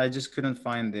 But I just couldn't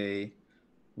find a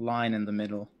line in the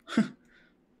middle.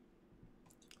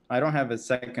 I don't have a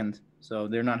second, so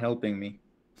they're not helping me.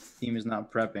 Team is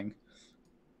not prepping.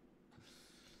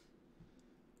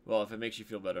 Well, if it makes you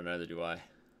feel better, neither do I.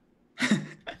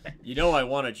 You know I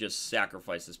want to just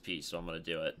sacrifice this piece, so I'm going to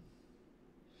do it.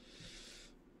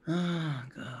 Oh,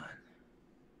 God.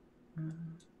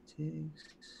 Takes.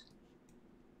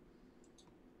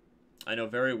 I know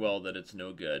very well that it's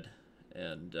no good.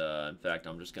 And, in fact,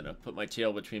 I'm just going to put my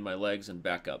tail between my legs and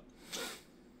back up.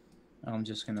 I'm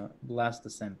just going to blast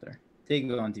the center. Take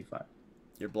it on D5.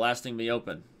 You're blasting me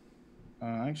open.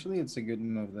 Actually, it's a good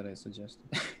move that I suggested.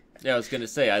 Yeah, I was going to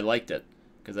say, I liked it.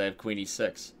 Because I have Queen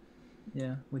E6.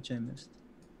 Yeah, which I missed.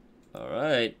 All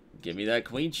right. Give me that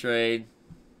queen trade.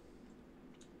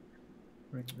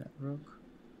 Bring that rook.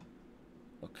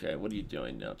 Okay, what are you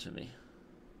doing now to me?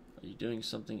 Are you doing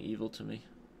something evil to me?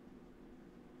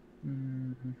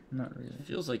 Not really. It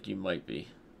feels like you might be.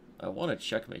 I want to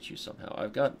checkmate you somehow.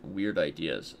 I've got weird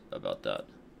ideas about that.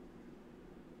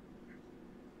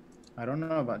 I don't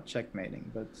know about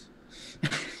checkmating, but...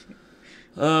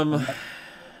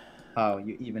 How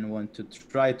you even want to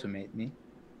try to mate me?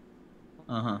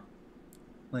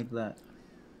 Like that.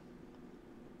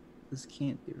 This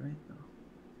can't be right though.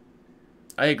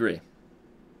 I agree.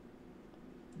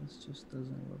 This just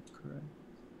doesn't look correct.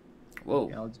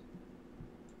 Whoa. Okay,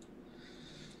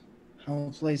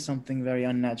 I'll play something very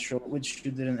unnatural, which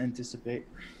you didn't anticipate.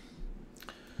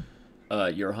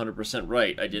 You're 100%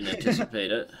 right. I didn't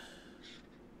anticipate it.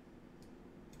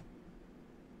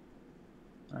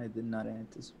 I did not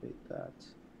anticipate that.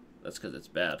 That's because it's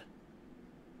bad.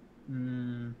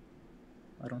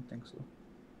 I don't think so.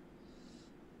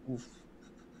 Oof.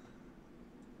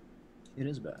 It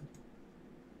is bad.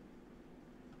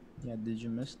 Yeah, did you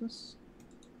miss this?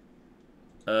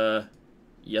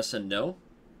 Yes and no.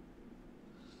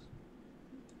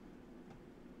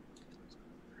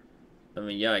 I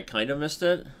mean, yeah, I kind of missed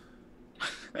it.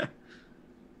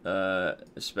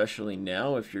 Especially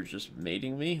now, if you're just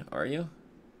mating me, are you?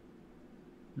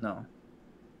 No,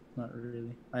 not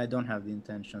really. I don't have the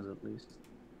intentions, at least.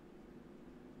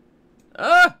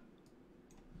 Ah!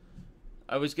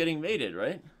 I was getting mated,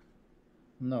 right?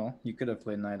 No, you could have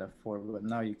played knight f4, but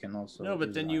now you can also. No,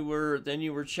 but then you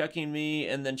were checking me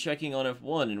and then checking on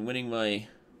f1 and winning my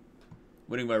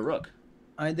rook.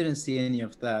 I didn't see any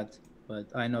of that, but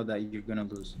I know that you're gonna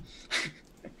lose.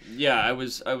 Yeah, I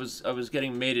was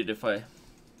getting mated if I.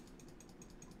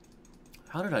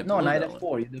 How did I? No, blow knight that f4.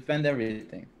 one? You defend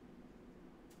everything.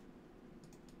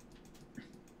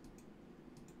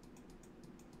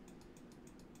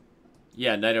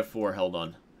 Yeah, knight f4 held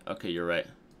on. Okay, you're right.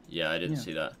 Yeah, I didn't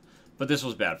see that. But this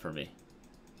was bad for me.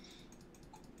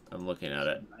 I'm looking at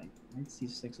it. Knight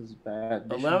c6 is bad.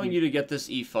 Allowing you to get this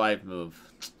e5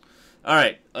 move. All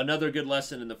right, another good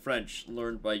lesson in the French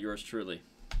learned by yours truly.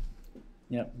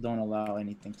 Yep, don't allow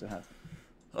anything to happen.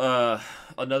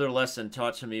 Another lesson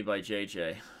taught to me by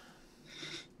JJ.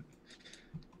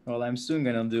 Well, I'm soon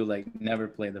gonna do like never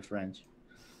play the French.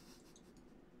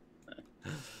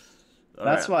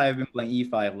 That's why I've been playing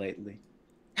e5 lately.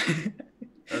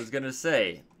 I was gonna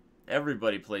say,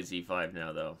 everybody plays e5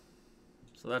 now, though,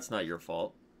 so that's not your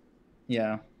fault.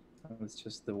 Yeah, it's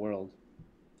just the world.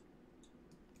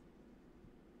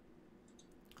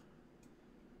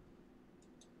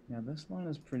 Yeah, this line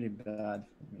is pretty bad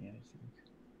for me, I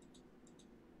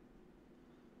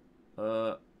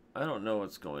think. I don't know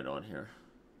what's going on here.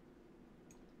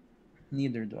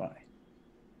 Neither do I.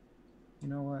 You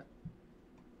know what?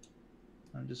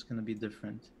 I'm just gonna be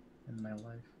different in my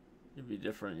life. You'd be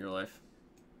different in your life.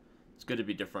 It's good to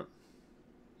be different.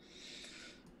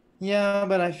 Yeah,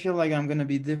 but I feel like I'm gonna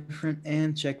be different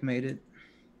and checkmated,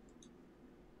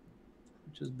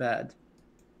 which is bad.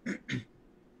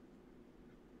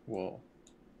 Whoa.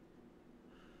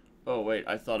 Oh, wait,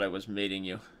 I thought I was mating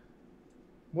you.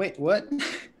 Wait, what?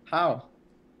 How?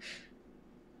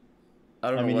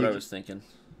 I don't know what I was thinking.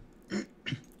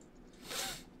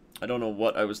 I don't know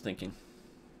what I was thinking.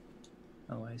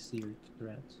 Oh, I see your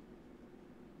threats.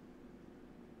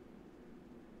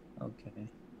 Okay.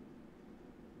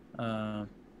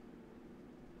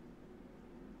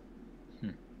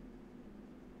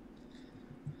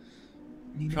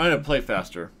 Trying to play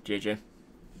faster, JJ.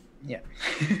 Yeah.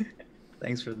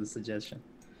 Thanks for the suggestion.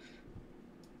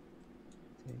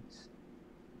 Takes.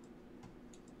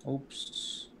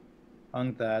 Oops.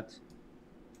 Hung that.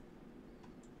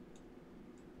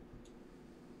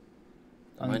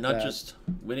 Am I not just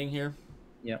winning here?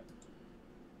 Yep.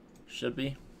 Should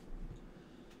be.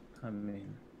 I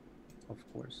mean, of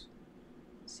course.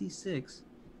 C6?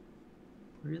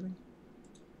 Really?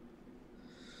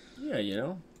 Yeah, you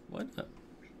know, why not?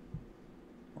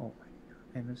 Oh my god,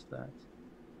 I missed that.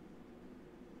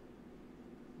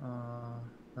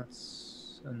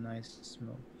 That's a nice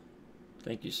move.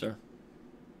 Thank you, sir.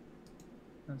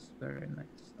 That's very nice.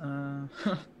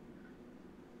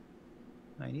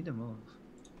 I need a move.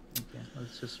 Okay,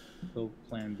 let's just go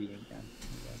plan B again,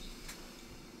 I guess.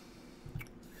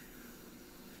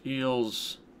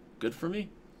 Feels good for me?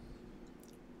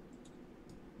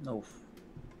 No.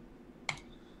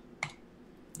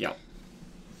 Yeah.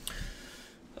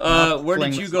 Where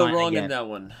did you go wrong in that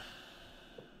one?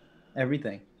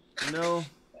 Everything. No.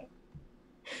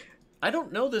 I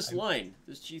don't know this line,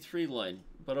 this G3 line,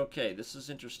 but okay, this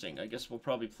is interesting. I guess we'll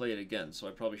probably play it again, so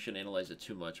I probably shouldn't analyze it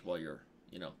too much while you're,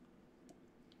 you know.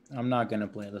 I'm not gonna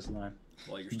play this line.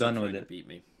 While you're still trying to beat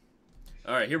me.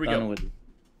 All right, here we go.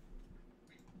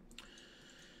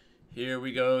 Here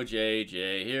we go,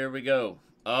 JJ. Here we go.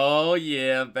 Oh,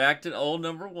 yeah. Back to old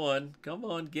number one. Come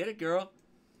on. Get it, girl.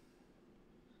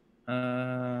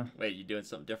 Wait, you doing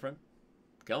something different?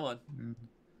 Come on.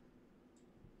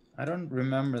 I don't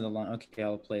remember the line. Okay,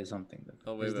 I'll play something different.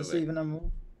 Oh, wait, Is this even a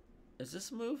move? Is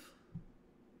this a move?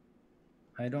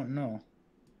 I don't know.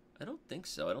 I don't think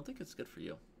so. I don't think it's good for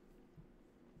you.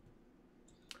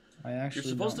 I actually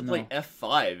You're supposed to play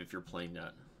F5 if you're playing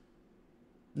that.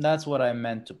 That's what I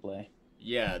meant to play.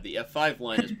 Yeah, the F5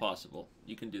 line is possible.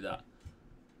 You can do that.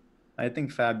 I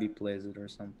think Fabi plays it or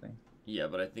something. Yeah,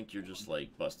 but I think you're just,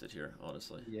 like, busted here,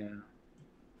 honestly. Yeah.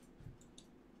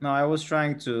 No, I was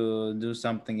trying to do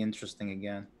something interesting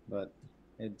again, but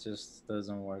it just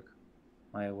doesn't work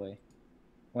my way.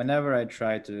 Whenever I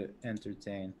try to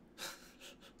entertain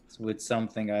with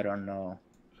something I don't know,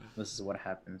 this is what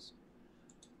happens.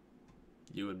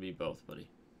 You and me both, buddy.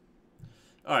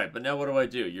 All right, but now what do I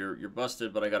do? You're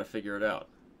busted, but I got to figure it out.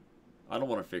 I don't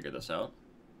want to figure this out.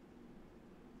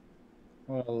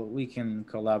 Well, we can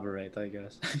collaborate, I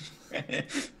guess.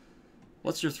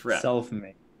 What's your threat?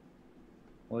 Self-made.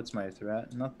 What's my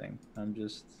threat? Nothing. I'm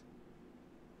just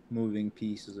moving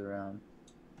pieces around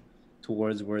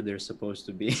towards where they're supposed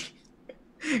to be.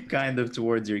 Kind of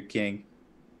towards your king.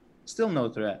 Still no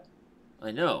threat.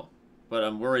 I know, but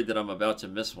I'm worried that I'm about to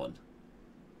miss one.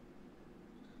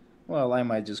 Well, I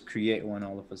might just create one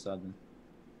all of a sudden.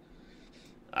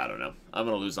 I don't know. I'm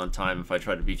going to lose on time if I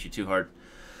try to beat you too hard.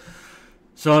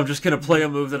 So I'm just going to play a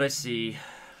move that I see.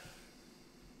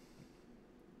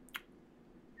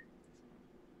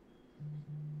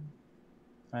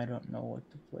 I don't know what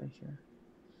to play here.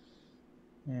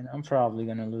 And I'm probably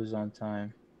going to lose on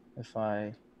time if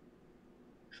I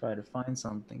try to find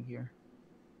something here.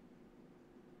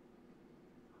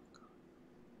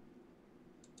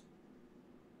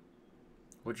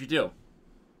 What'd you do?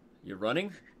 You're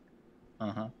running?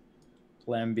 Uh-huh.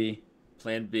 Plan B.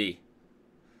 Plan B.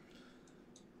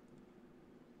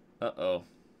 Uh-oh.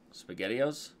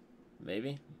 SpaghettiOs?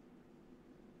 Maybe?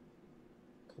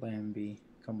 Plan B.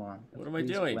 Come on. What am I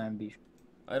doing? Plan B.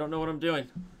 I don't know what I'm doing.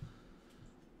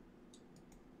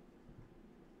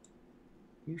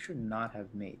 You should not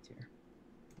have mate here.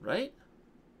 Right?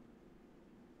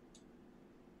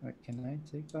 Wait, can I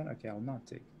take that? Okay, I'll not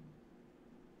take it.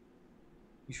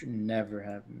 You should never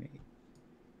have mate.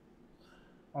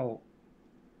 Oh.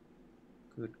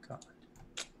 Good God.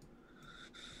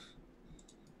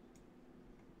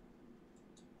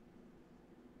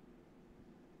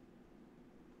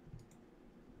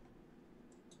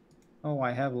 Oh,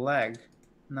 I have lag.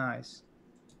 Nice.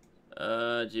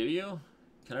 Do you?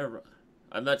 Can I...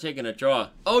 I'm not taking a draw.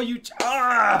 Oh, you...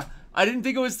 Ah! I didn't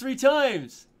think it was 3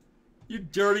 times. You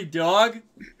dirty dog.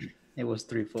 It was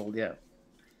threefold, yeah.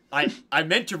 I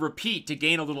meant to repeat to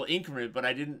gain a little increment, but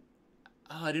I didn't...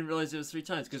 Oh, I didn't realize it was 3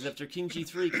 times, because after King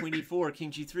G3, Queen E4,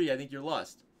 King G3, I think you're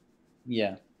lost.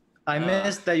 Yeah. I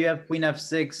missed that you have Queen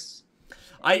F6.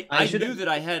 I knew that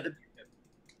I had...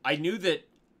 I knew that...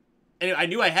 Anyway, I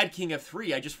knew I had King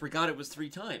F3, I just forgot it was 3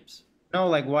 times. No,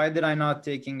 like, why did I not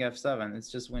take King F7? It's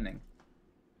just winning.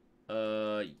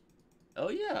 Oh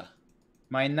yeah.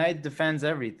 My knight defends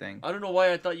everything. I don't know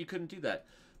why I thought you couldn't do that.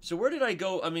 So where did I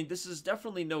go? I mean, this is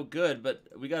definitely no good, but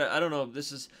we gotta, I don't know,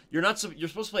 this is, you're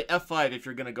supposed to play F5 if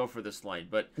you're gonna go for this line,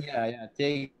 but... Yeah,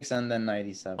 takes and then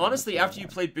 97. Honestly, after you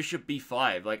played Bishop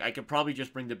B5, like, I could probably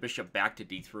just bring the Bishop back to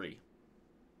D3.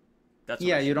 That's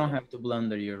yeah, you don't have to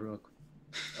blunder your rook.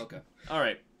 Okay.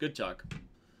 Alright, good talk.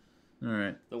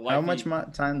 Alright. How much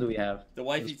time do we have? The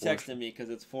wifey texted me because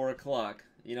it's 4 o'clock.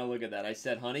 You know, look at that. I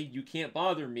said, honey, you can't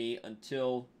bother me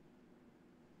until...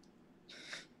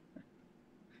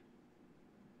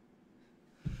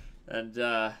 And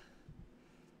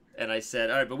I said,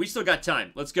 all right, but we still got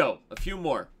time. Let's go. A few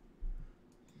more.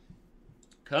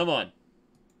 Come on.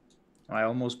 I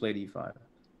almost played E5.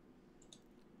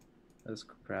 That's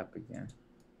crap again.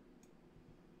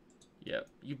 Yeah,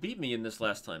 you beat me in this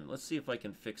last time. Let's see if I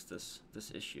can fix this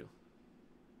issue.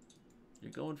 You're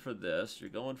going for this.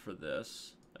 You're going for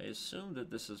this. I assume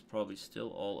that this is probably still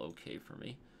all okay for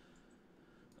me.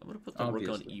 I'm going to put the rook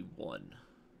on E1.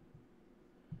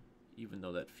 Even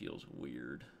though that feels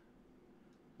weird.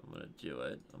 I'm going to do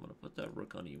it. I'm going to put that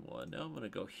rook on E1. Now I'm going to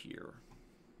go here.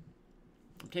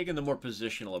 I'm taking the more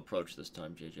positional approach this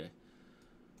time, JJ.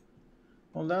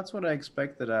 Well, that's what I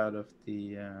expected out of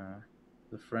the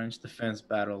French defense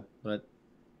battle, but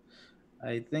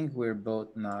I think we're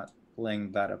both not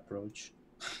playing that approach.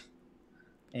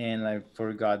 And I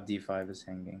forgot D5 is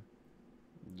hanging.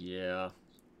 Yeah.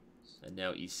 And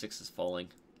now E6 is falling.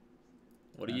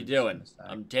 What are you doing?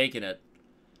 I'm taking it.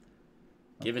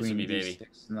 Give it to me, baby.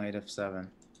 D6, knight F7.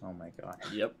 Oh my god.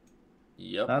 Yep.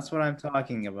 Yep. That's what I'm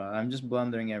talking about. I'm just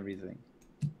blundering everything.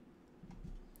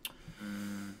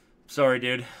 Sorry,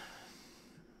 dude.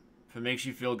 If it makes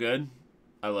you feel good,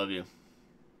 I love you.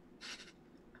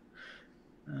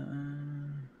 Okay,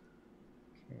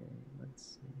 let's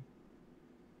see.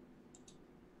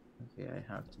 Okay, I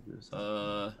have to do something.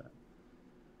 Like that.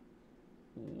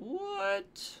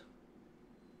 What?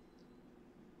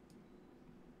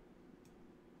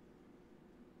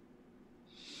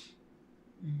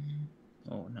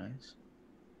 Oh, nice.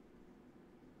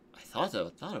 I thought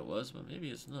it was, but maybe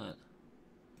it's not.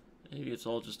 Maybe it's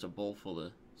all just a bowl full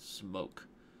of smoke.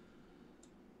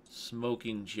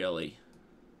 Smoking jelly.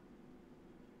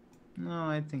 No,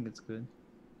 I think it's good.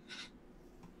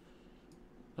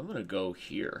 I'm gonna go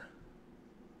here.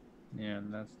 Yeah,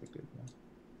 that's the good one.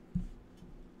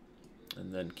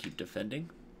 And then keep defending.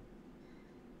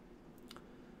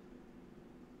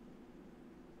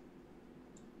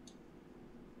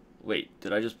 Wait,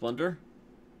 did I just blunder?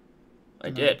 I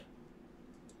did.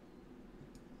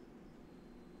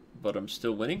 But I'm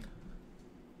still winning.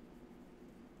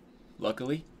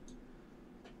 Luckily.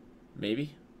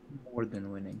 Maybe. More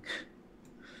than winning,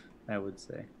 I would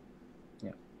say.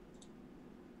 Yeah.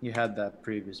 You had that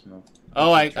previous move.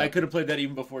 Oh, I could have played that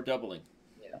even before doubling.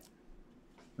 Yeah.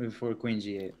 Before Queen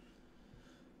G8.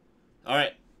 All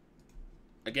right.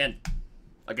 Again.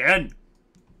 Again.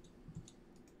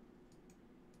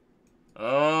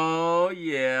 Oh,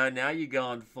 yeah. Now you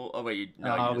gone full. Oh, wait.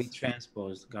 No, we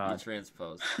transposed. God. You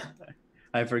transposed.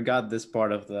 I forgot this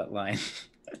part of that line.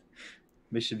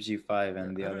 Bishop G5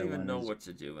 and the other one. I don't even know what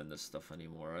to do in this stuff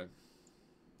anymore.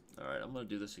 All right, I'm going to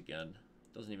do this again.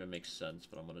 Doesn't even make sense,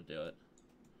 but I'm going to do it.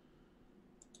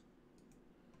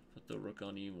 Put the rook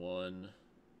on E1.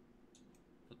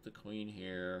 Put the queen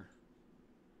here.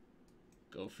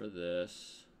 Go for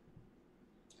this.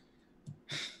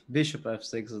 Bishop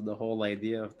F6 is the whole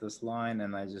idea of this line,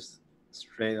 and I just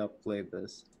straight up played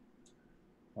this.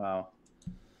 Wow.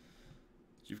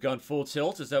 You've gone full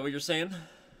tilt? Is that what you're saying?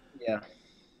 Yeah.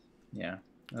 Yeah.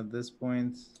 At this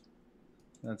point,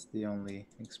 that's the only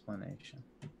explanation.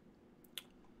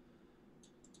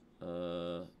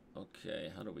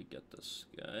 Okay. How do we get this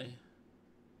guy?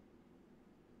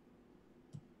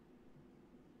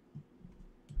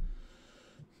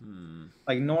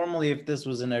 Like, normally, if this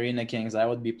was in Arena Kings, I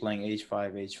would be playing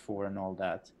H5, H4, and all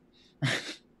that.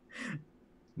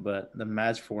 But the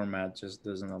match format just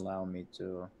doesn't allow me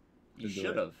to You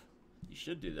should have. You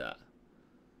should do that.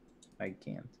 I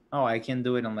can't. Oh, I can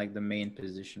do it on, like, the main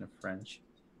position of French.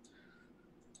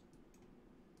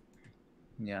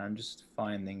 Yeah, I'm just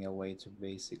finding a way to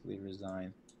basically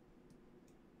resign.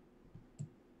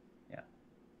 Yeah.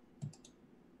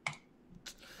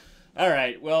 All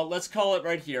right. Well, let's call it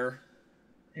right here.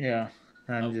 Yeah,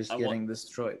 I'm just getting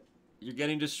destroyed. You're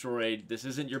getting destroyed. This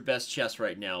isn't your best chess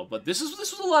right now, but this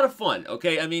was a lot of fun.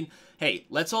 Okay, I mean, hey,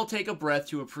 let's all take a breath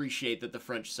to appreciate that the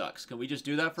French sucks. Can we just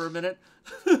do that for a minute?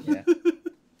 Yeah.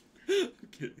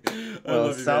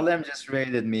 Well, Salem just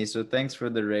raided me, so thanks for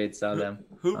the raid, Salem.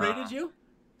 Who raided you?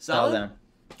 Salem.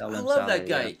 I love that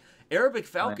guy. Yeah. Arabic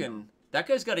Falcon. That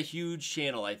guy's got a huge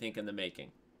channel, I think, in the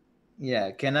making.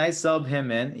 Yeah, can I sub him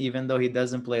in? Even though he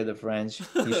doesn't play the French,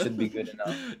 he should be good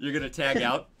enough. You're gonna tag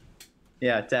out?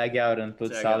 Yeah, tag out and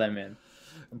put Salem in.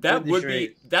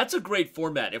 That's a great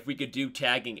format if we could do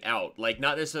tagging out. Like,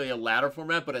 not necessarily a ladder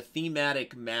format, but a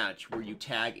thematic match where you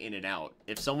tag in and out.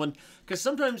 If someone, because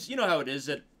sometimes you know how it is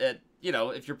at you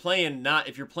know, if you're playing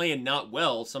not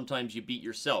well, sometimes you beat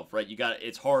yourself, right?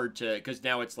 It's hard to, because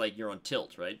now it's like you're on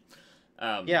tilt, right?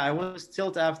 Yeah, I was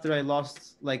tilt after I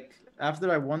lost, like,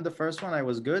 after I won the first one, I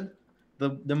was good.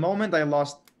 The moment I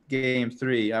lost game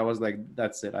 3, I was like,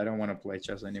 that's it. I don't want to play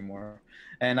chess anymore.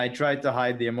 And I tried to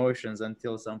hide the emotions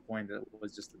until some point it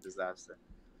was just a disaster.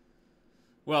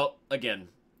 Well, again,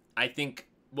 I think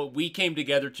what we came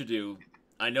together to do,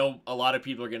 I know a lot of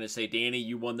people are going to say, Danny,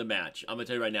 you won the match. I'm going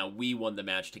to tell you right now, we won the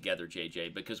match together,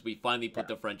 JJ, because we finally put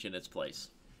the French in its place.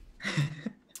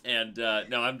 And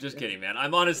no, I'm just kidding, man. I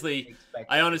honestly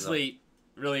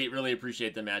really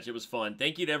appreciate the match. It was fun.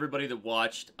 Thank you to everybody that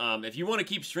watched. If you want to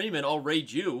keep streaming, I'll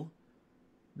raid you.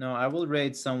 No, I will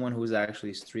raid someone who's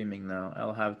actually streaming now.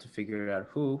 I'll have to figure out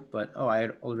who, but I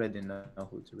already know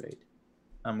who to raid.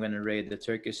 I'm going to raid the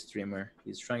Turkish streamer.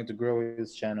 He's trying to grow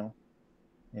his channel,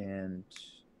 and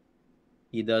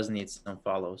he does need some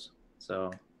follows.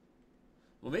 So,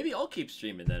 well, maybe I'll keep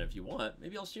streaming then if you want.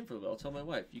 Maybe I'll stream for a little. I'll tell my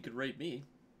wife. You could raid me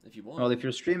if you want. Well, if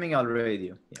you're streaming, I'll raid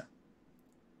you. Yeah.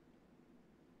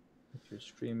 If you're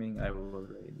streaming, I will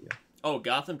raid you. Oh,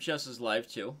 Gotham Chess is live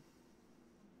too.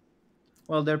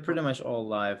 Well, they're pretty much all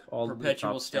live. All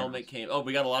Perpetual Stalemate came. Oh,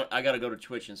 we got a lot. I got to go to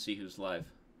Twitch and see who's live.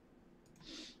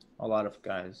 A lot of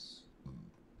guys.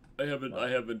 I haven't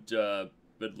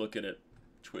been looking at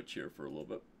Twitch here for a little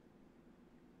bit.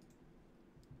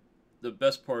 The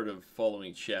best part of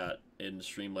following chat in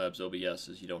Streamlabs OBS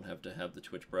is you don't have to have the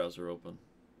Twitch browser open.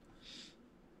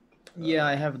 Yeah,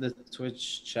 I have the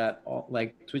Twitch chat,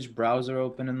 like Twitch browser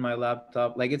open in my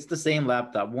laptop. Like, it's the same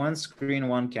laptop, one screen,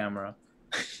 one camera.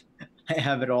 I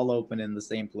have it all open in the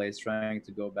same place, trying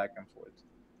to go back and forth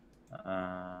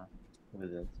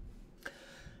with it.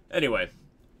 Anyway,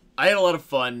 I had a lot of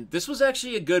fun. This was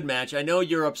actually a good match. I know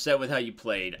you're upset with how you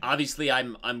played. Obviously,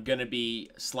 I'm gonna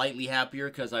be slightly happier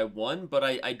because I won, but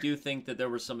I do think that there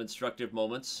were some instructive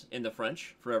moments in the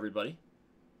French for everybody.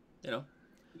 You know.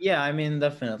 Yeah, I mean,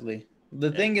 definitely.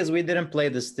 The thing is, we didn't play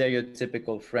the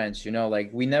stereotypical French, you know,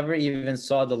 like we never even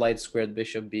saw the light squared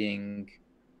bishop being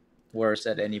worse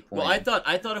at any point. Well,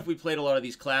 I thought if we played a lot of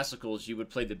these classicals, you would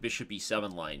play the bishop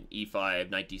e7 line, e5,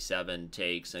 knight d7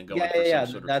 takes, and go in for some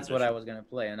sort of that's what I tradition. was gonna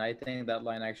play, and I think that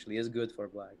line actually is good for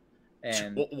black.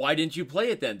 And Well, why didn't you play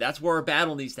it then? That's where our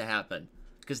battle needs to happen.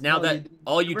 Because now no, that you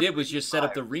all you never did was played just set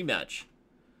up E5. the rematch.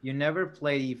 You never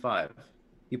played e5.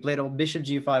 You played bishop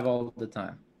g5 all the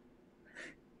time.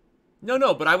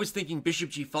 No, but I was thinking bishop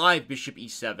g5, bishop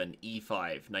e7,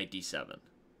 e5, knight d7.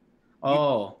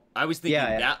 Oh, I was thinking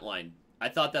yeah. that line. I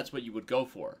thought that's what you would go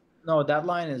for. No, that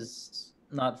line is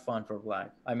not fun for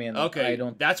black. I mean, Okay, I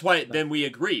don't. that's why then we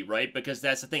agree, right? Because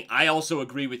that's the thing. I also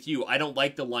agree with you. I don't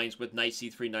like the lines with knight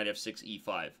c3, knight f6, e5.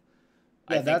 I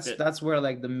Yeah, think that that's where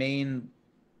like the main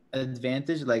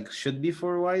advantage like should be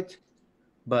for white,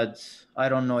 but I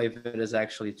don't know if it is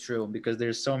actually true because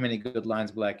there's so many good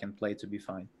lines black can play to be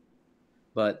fine.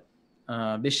 But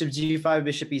bishop g5,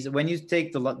 bishop e7. When you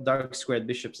take the dark squared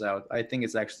bishops out, I think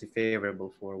it's actually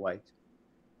favorable for white.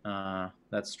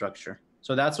 That structure.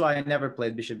 So that's why I never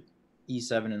played bishop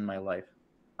e7 in my life.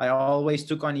 I always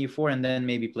took on e4 and then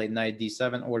maybe played knight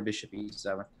d7 or bishop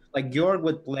e7. Like Georg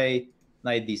would play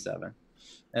knight d7,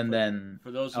 and then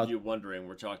for those of you wondering,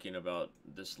 we're talking about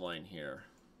this line here.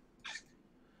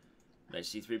 Knight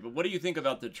c3. But what do you think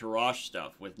about the Tarrasch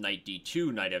stuff with knight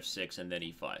d2, knight f6, and then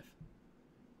e5?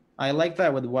 I like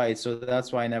that with white, so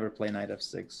that's why I never play knight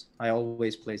f6. I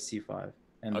always play c5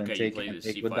 and then take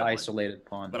with the isolated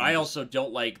pawn. But I also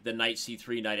don't like the knight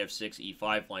c3, knight f6,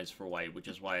 e5 lines for white, which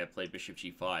is why I play bishop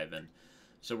g5. And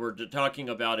so we're talking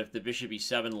about if the bishop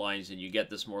e7 lines and you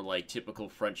get this more like typical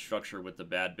French structure with the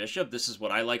bad bishop. This is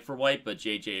what I like for white, but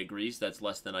JJ agrees that's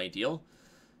less than ideal.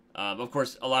 Of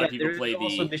course, a lot of people play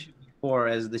also bishop e4,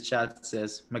 as the chat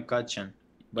says, McCutcheon.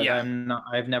 But yeah.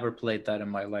 I've never played that in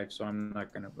my life, so I'm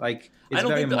not gonna like. I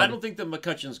don't think the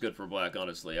McCutcheon's good for black,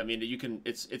 honestly. I mean, you can.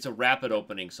 It's a rapid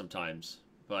opening sometimes,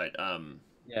 but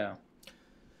yeah.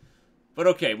 But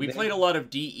okay, we played a lot of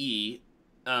DE,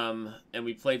 and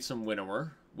we played some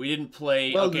Winnower. We didn't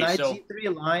play. Well, okay, knight so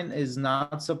g3 line is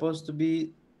not supposed to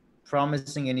be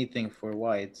promising anything for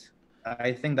white.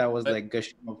 I think that was like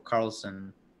Gashimov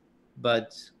Carlsen,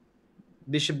 but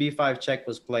bishop b5 check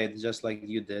was played just like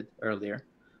you did earlier.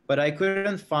 But I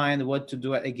couldn't find what to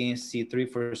do against c3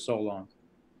 for so long.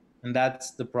 And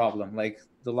that's the problem. Like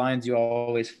the lines you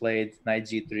always played, knight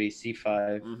g3,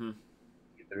 c5,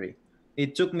 c3.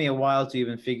 It took me a while to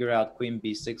even figure out queen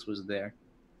b6 was there.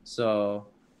 So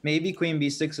maybe queen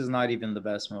b6 is not even the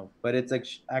best move, but it's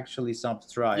actually something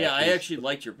to try. Yeah, I actually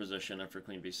liked your position after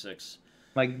queen b6.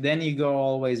 Like then you go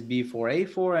always b4,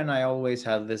 a4, and I always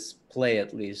had this play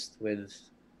at least with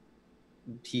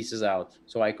pieces out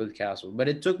so I could castle. But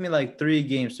it took me like 3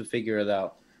 games to figure it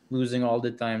out, losing all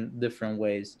the time different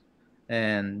ways.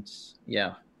 And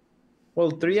yeah,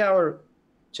 well, 3-hour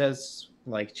chess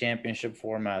like championship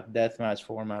format, deathmatch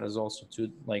format is also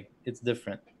too like it's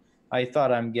different. I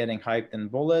thought I'm getting hyped in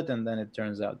bullet, and then it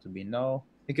turns out to be no,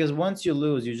 because once you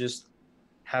lose, you just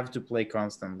have to play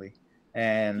constantly.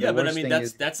 And yeah, but I mean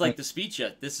that's like the speed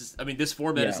chess. This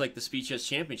format is like the speed chess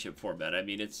championship format. I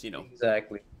mean, it's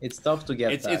exactly. It's tough to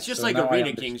get. It's just so like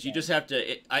Arena Kings. You just have to.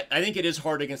 I think it is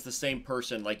hard against the same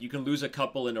person. Like you can lose a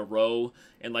couple in a row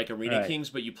in like Arena Kings,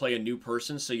 but you play a new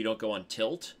person, so you don't go on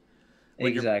tilt.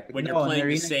 When you're playing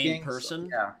the same person.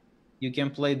 Yeah, you can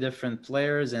play different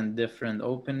players and different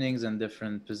openings and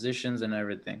different positions and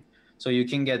everything. So you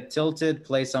can get tilted,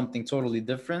 play something totally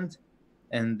different.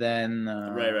 And then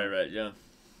right, yeah,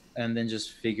 and then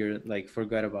just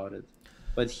forget about it.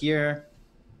 But here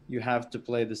you have to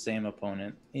play the same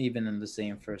opponent even in the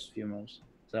same first few moves.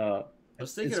 So I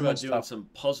was thinking about doing some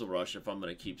Puzzle Rush if I'm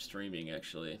going to keep streaming,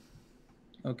 actually.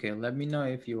 Okay, let me know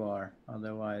if you are,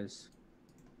 otherwise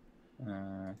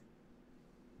I'll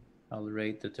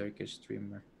rate the Turkish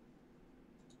streamer.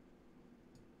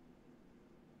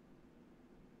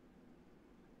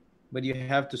 But you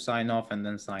have to sign off and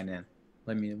then sign in.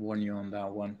 Let me warn you on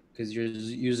that one, because you're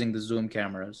using the Zoom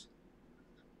cameras.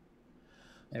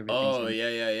 Oh,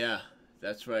 yeah.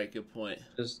 That's right. Good point.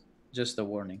 Just a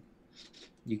warning.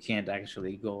 You can't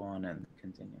actually go on and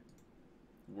continue.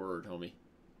 Word, homie.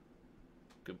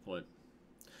 Good point.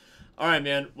 All right,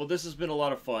 man. Well, this has been a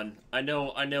lot of fun. I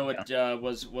know it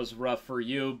was rough for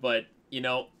you, but,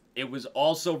 it was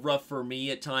also rough for me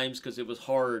at times because it was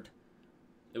hard.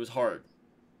 It was hard.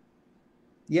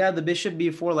 Yeah, the bishop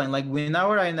b4 line. Like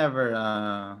whenever I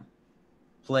never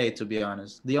play, to be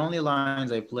honest. The only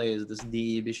lines I play is this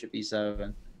DE bishop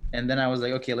e7. And then I was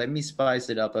like, okay, let me spice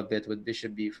it up a bit with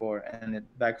bishop b4, and it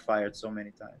backfired so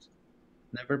many times.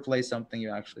 Never play something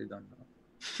you actually don't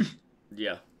know.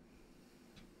 Yeah.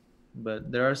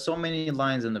 But there are so many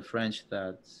lines in the French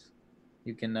that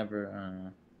you can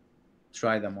never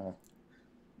try them all.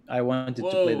 I wanted to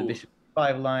play the bishop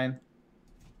 5 line,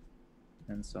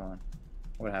 and so on.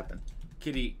 What happened?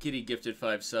 Kitty gifted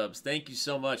 5 subs. Thank you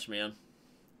so much, man.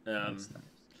 Nice.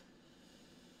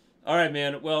 All right,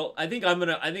 man. Well, I think I'm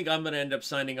gonna end up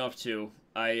signing off too.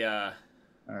 All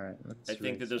right. I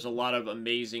think that there's a lot of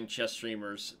amazing chess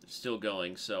streamers still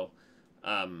going. So,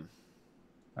 I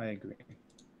agree.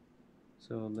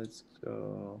 So let's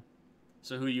go.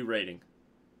 So who are you rating?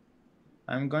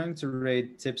 I'm going to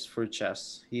rate Tips for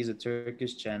Chess. He's a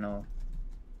Turkish channel,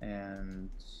 and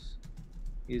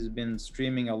he's been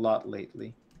streaming a lot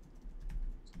lately.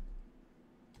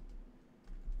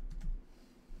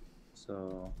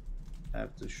 So I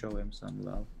have to show him some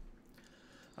love.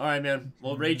 All right, man.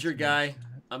 Well, raid your guy.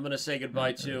 I'm going to say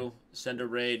goodbye too. Send a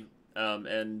raid.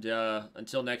 And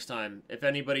until next time, if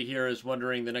anybody here is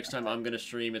wondering, the next time I'm going to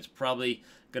stream, it's probably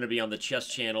going to be on the Chess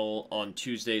channel on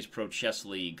Tuesday's Pro Chess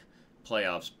League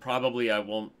playoffs. Probably I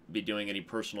won't be doing any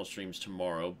personal streams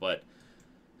tomorrow, but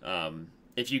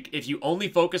if you only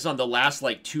focus on the last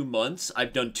like 2 months,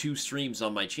 I've done 2 streams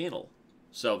on my channel,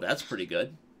 so that's pretty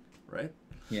good, right?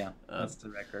 Yeah, that's the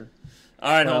record.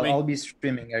 All right, homie. I'll be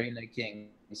streaming Arena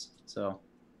Kings, so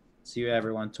see you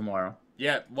everyone tomorrow.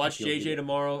 Yeah, watch JJ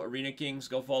tomorrow, Arena Kings.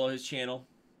 Go follow his channel.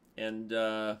 And,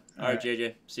 all right,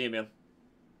 JJ. See you, man.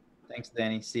 Thanks,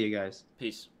 Danny. See you guys.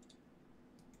 Peace.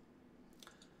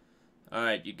 All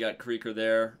right, you got Creeker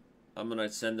there. I'm going to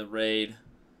send the raid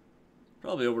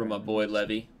probably over to my boy,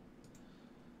 Levy.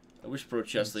 I wish Pro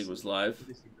Chess League was live.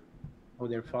 Oh,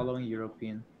 they're following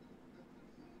European.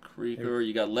 Creeker,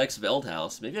 you got Lex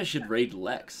Veldhouse. Maybe I should raid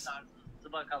Lex.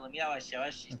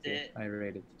 Okay, I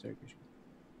raided the Turkish.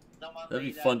 That'd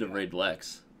be fun to raid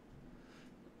Lex.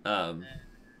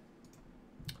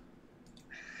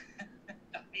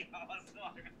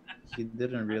 He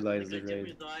didn't realize the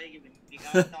raid.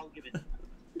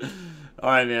 All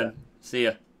right, man. See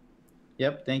ya.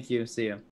 Yep, thank you. See ya.